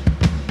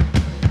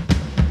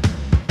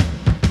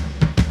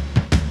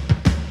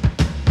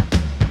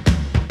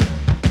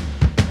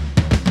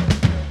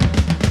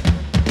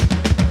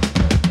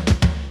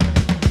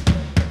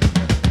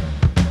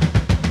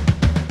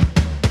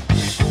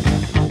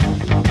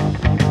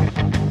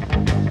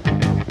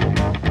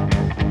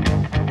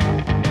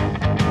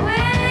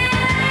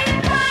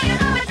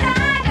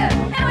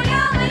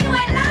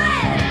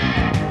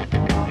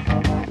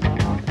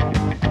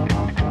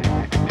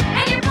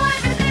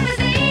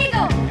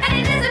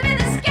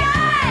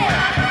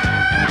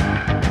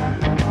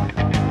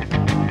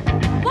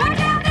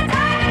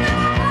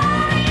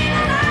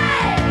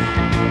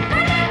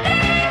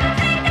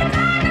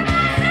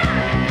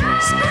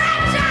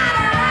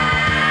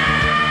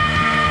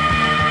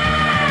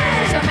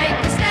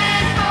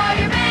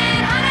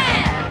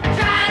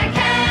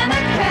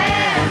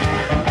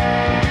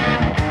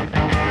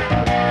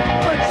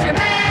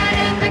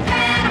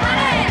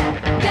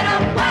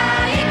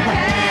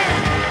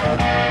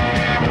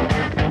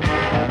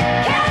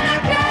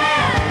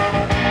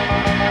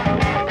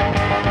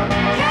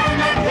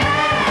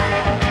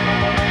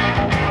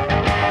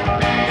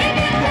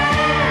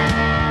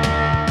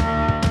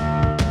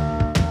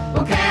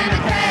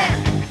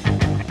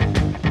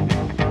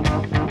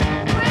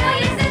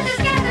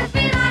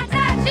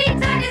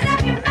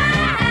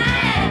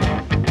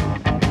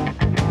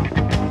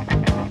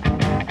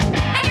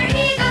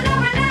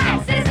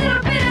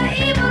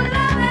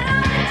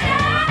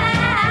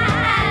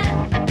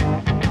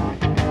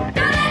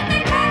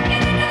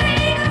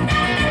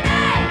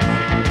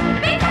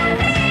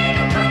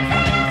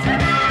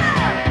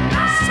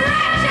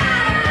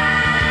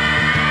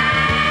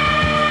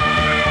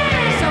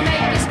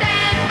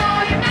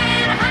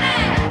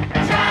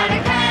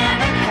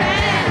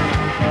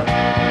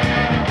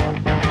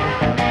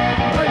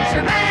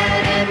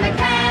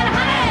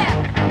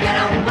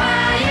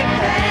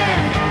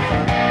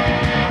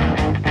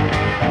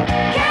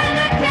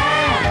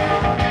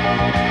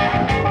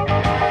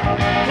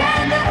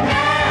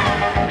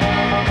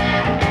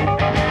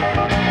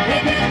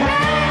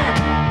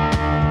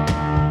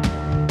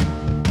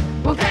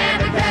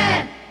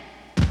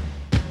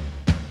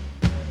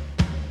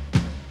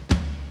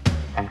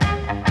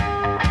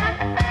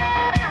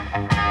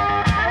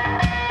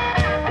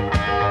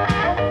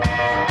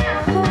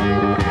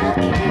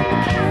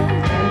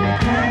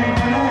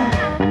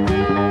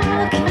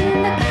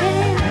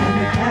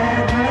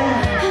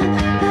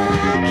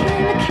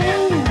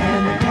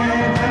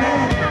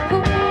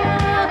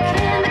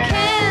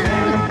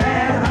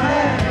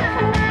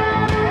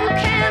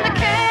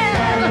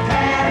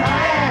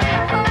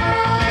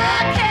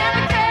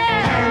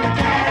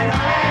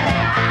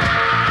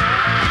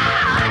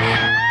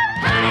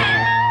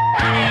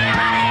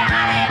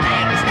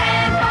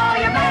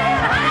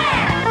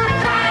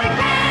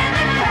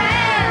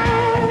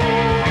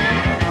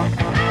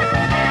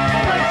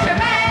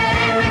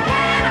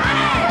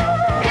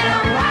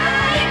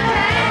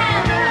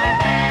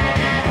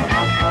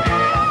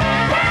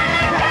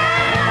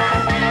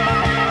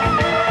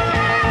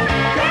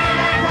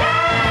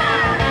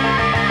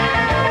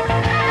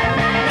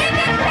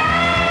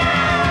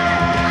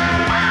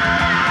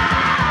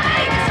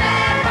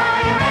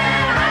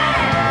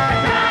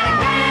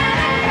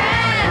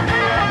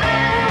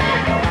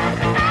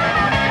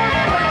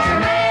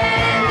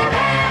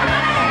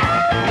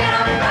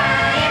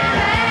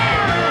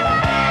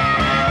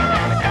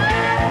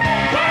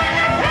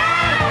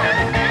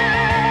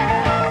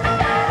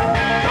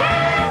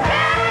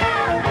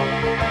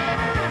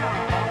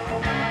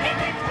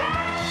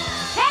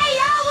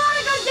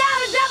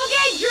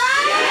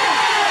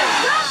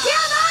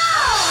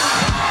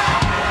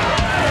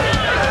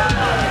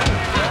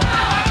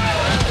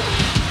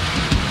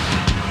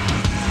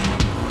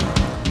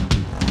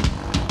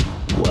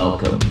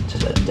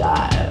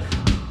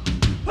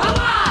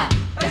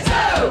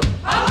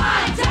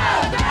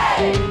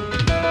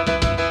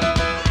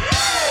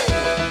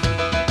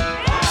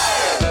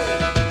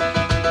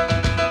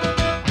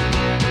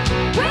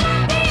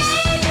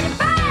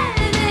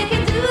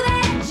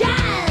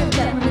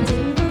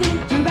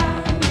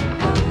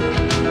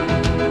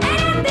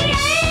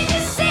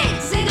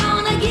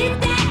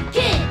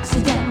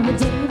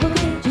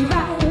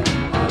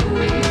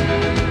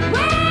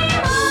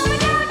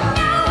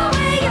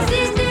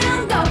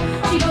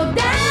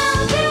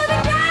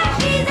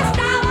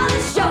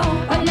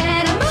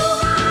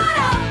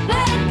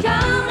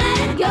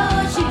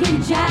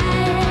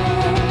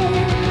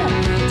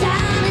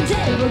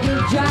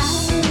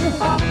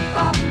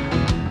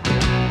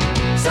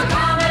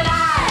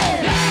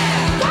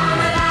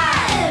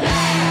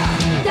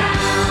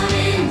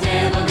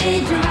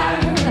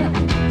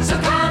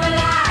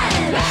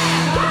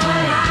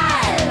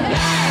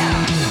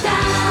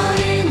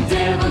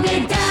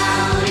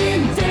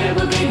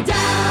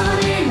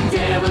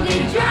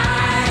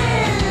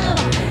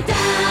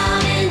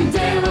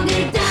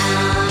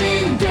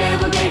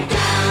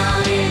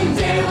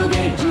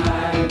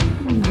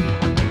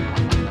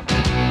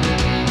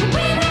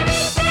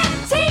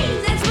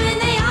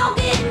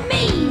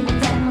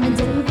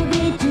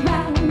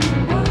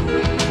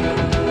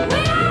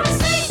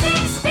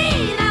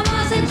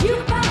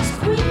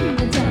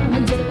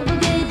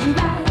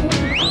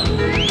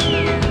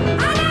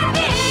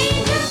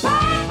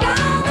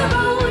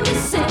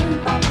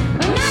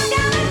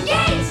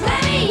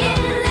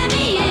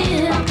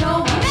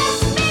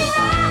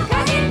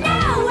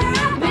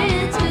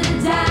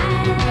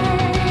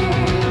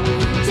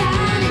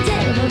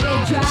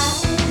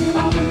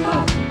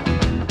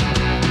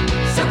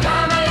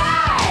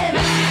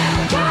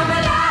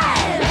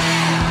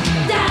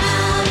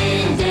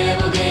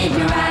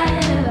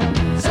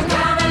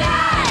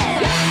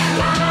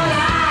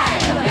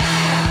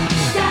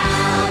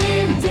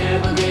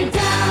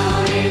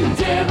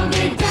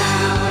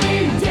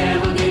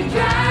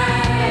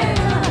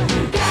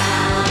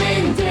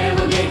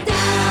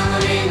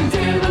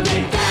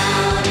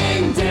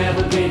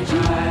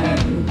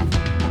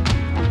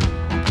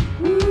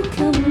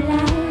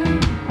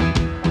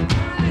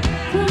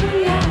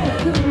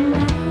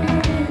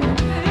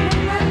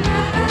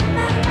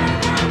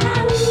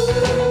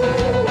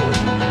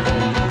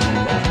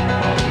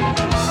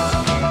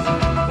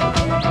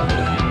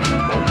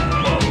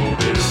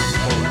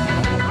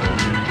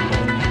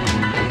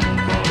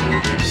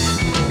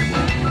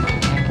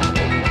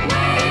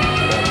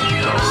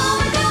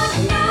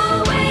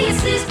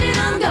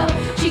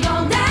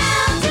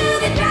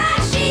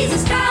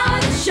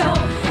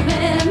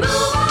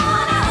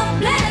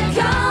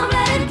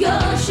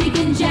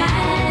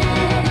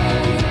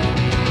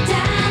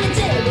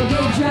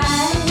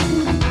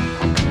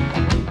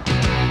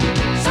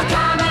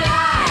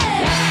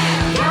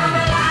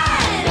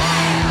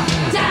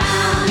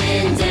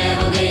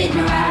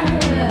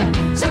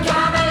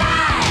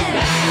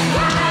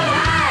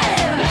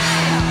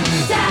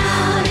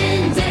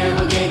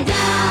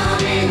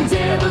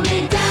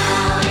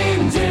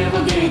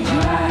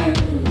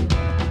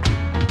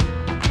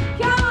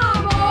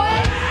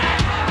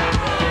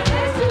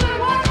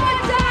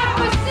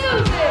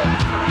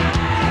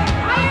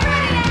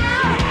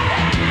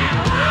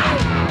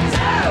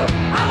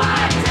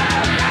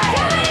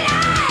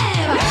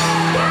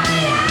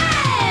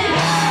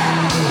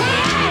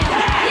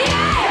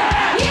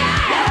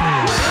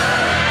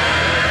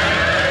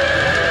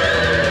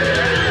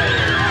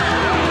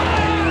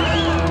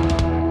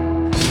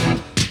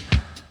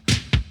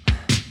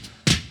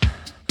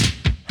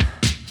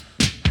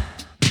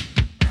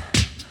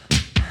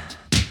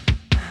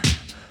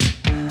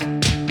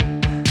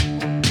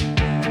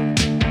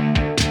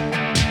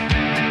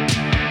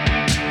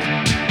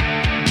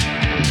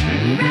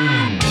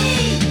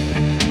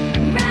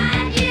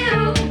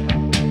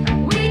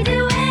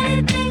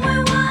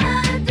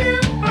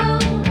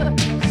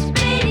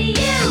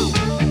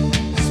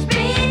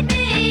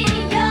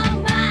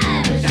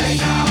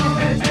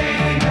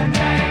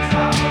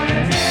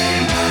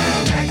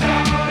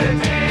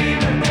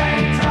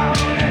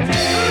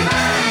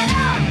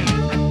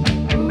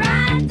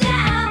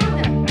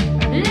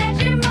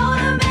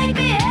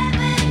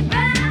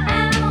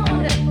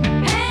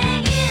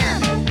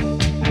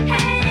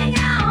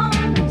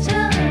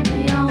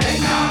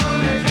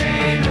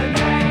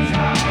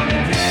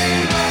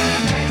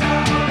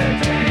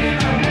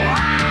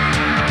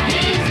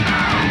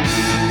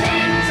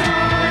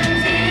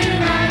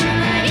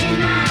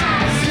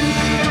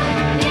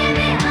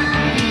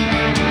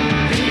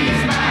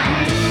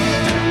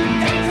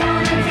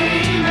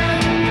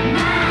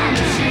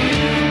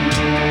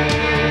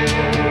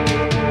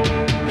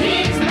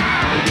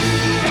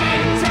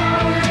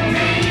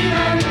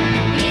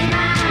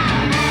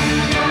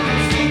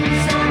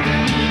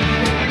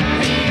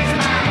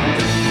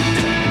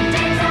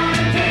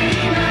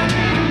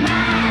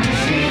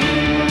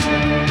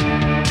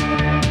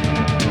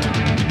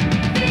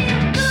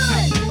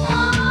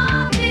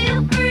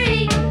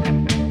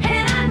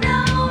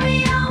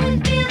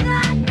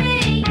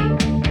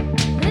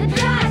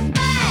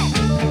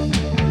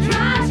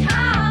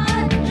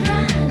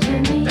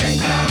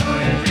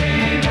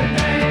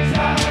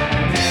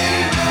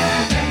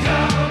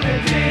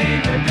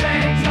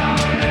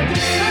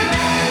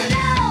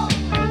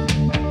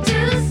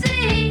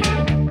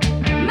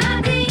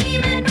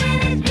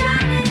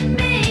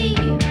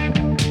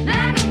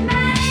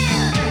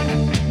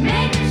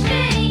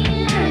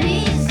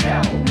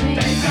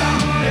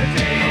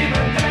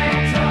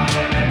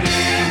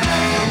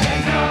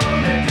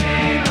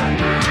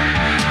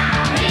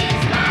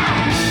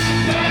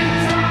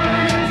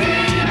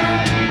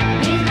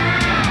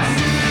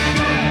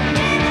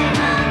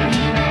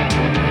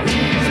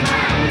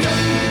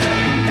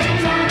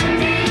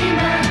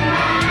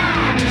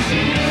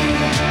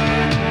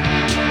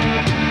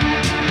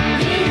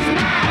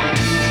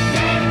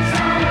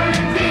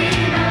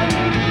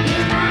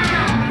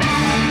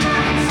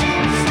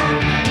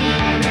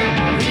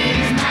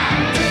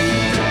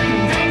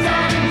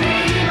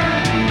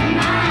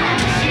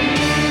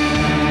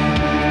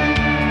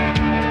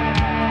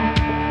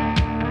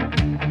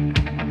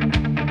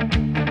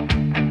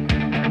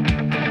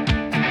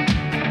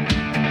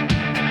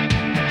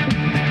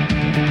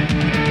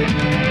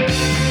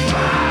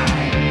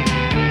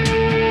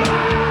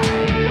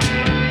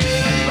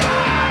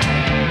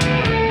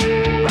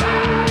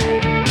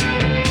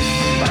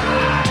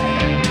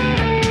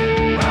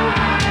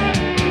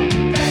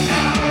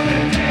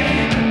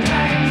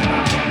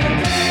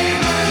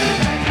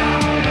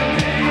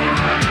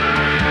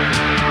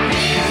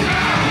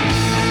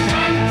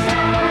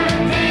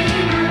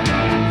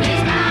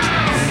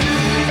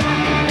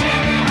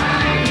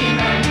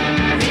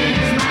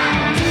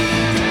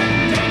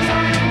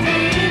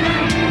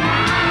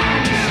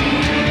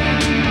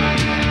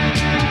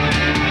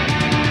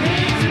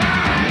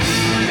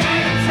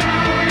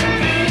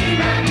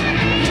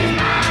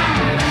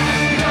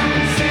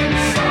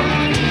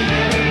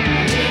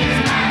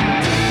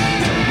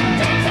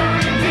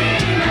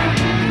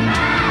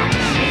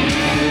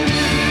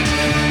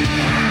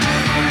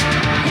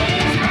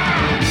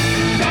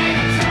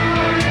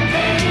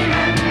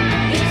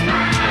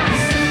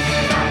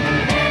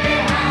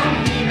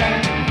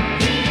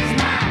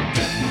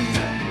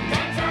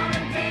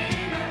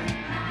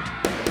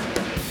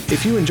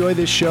 If you enjoy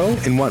this show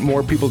and want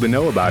more people to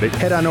know about it,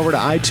 head on over to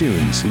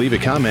iTunes, leave a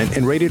comment,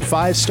 and rate it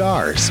 5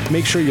 stars.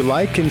 Make sure you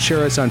like and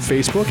share us on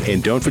Facebook,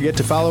 and don't forget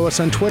to follow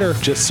us on Twitter.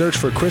 Just search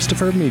for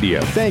Christopher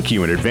Media. Thank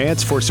you in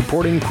advance for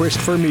supporting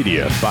Christopher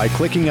Media by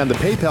clicking on the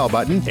PayPal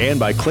button and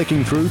by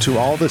clicking through to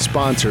all the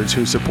sponsors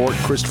who support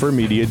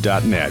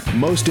ChristopherMedia.net.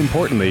 Most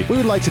importantly, we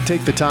would like to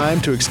take the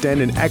time to extend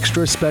an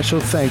extra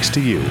special thanks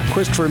to you.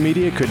 Christopher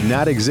Media could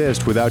not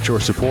exist without your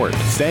support.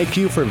 Thank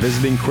you for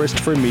visiting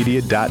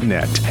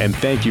ChristopherMedia.net, and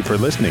thank you for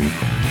listening.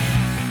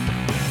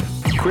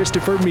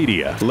 Christopher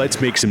Media. Let's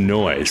make some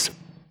noise.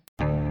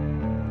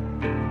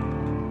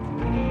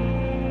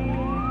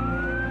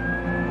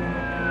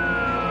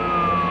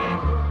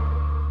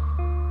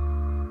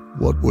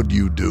 What would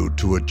you do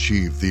to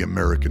achieve the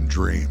American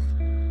dream?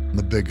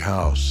 The big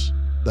house,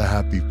 the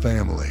happy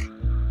family,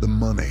 the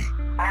money.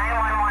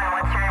 911,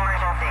 what's your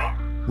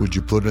emergency? Would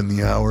you put in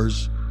the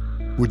hours?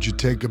 Would you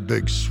take a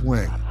big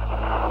swing?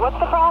 What's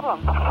the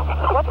problem?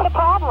 What's the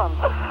problem?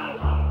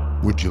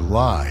 Would you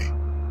lie?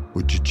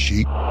 Would you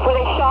cheat? Were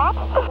they shot?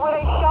 Were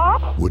they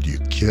shot? Would you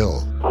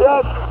kill?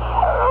 Yes.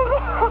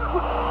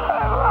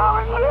 My mom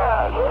is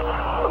dead.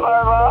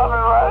 My mom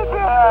is right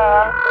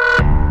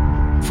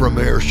there. From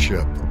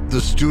Airship,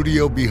 the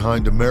studio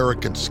behind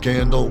American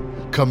Scandal,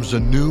 comes a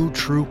new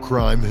true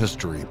crime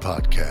history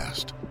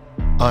podcast.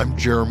 I'm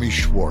Jeremy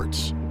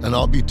Schwartz, and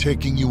I'll be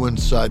taking you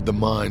inside the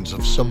minds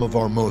of some of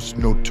our most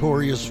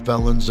notorious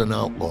felons and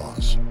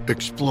outlaws,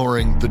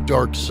 exploring the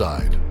dark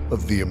side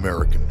of the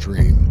American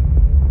dream.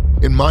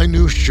 In my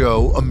new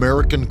show,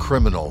 American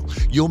Criminal,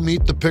 you'll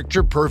meet the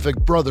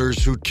picture-perfect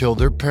brothers who'd kill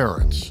their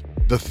parents,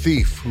 the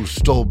thief who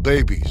stole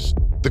babies,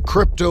 the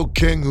crypto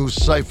king who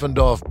siphoned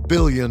off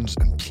billions,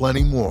 and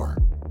plenty more.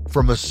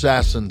 From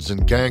assassins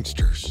and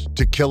gangsters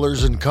to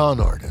killers and con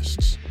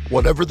artists.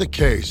 Whatever the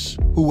case,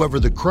 whoever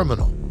the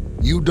criminal,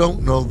 you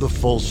don't know the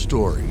full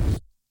story.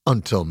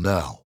 Until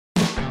now.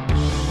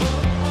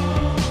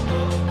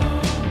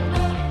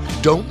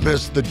 Don't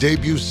miss the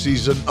debut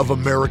season of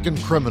American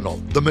Criminal,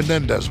 The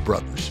Menendez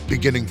Brothers,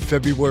 beginning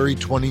February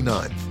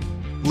 29th.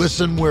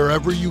 Listen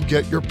wherever you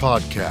get your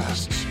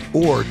podcasts,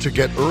 or to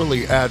get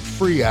early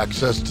ad-free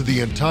access to the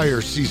entire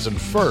season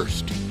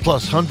first,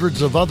 plus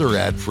hundreds of other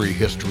ad-free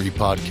history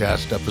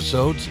podcast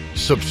episodes,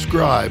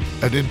 subscribe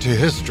at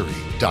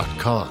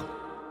IntoHistory.com.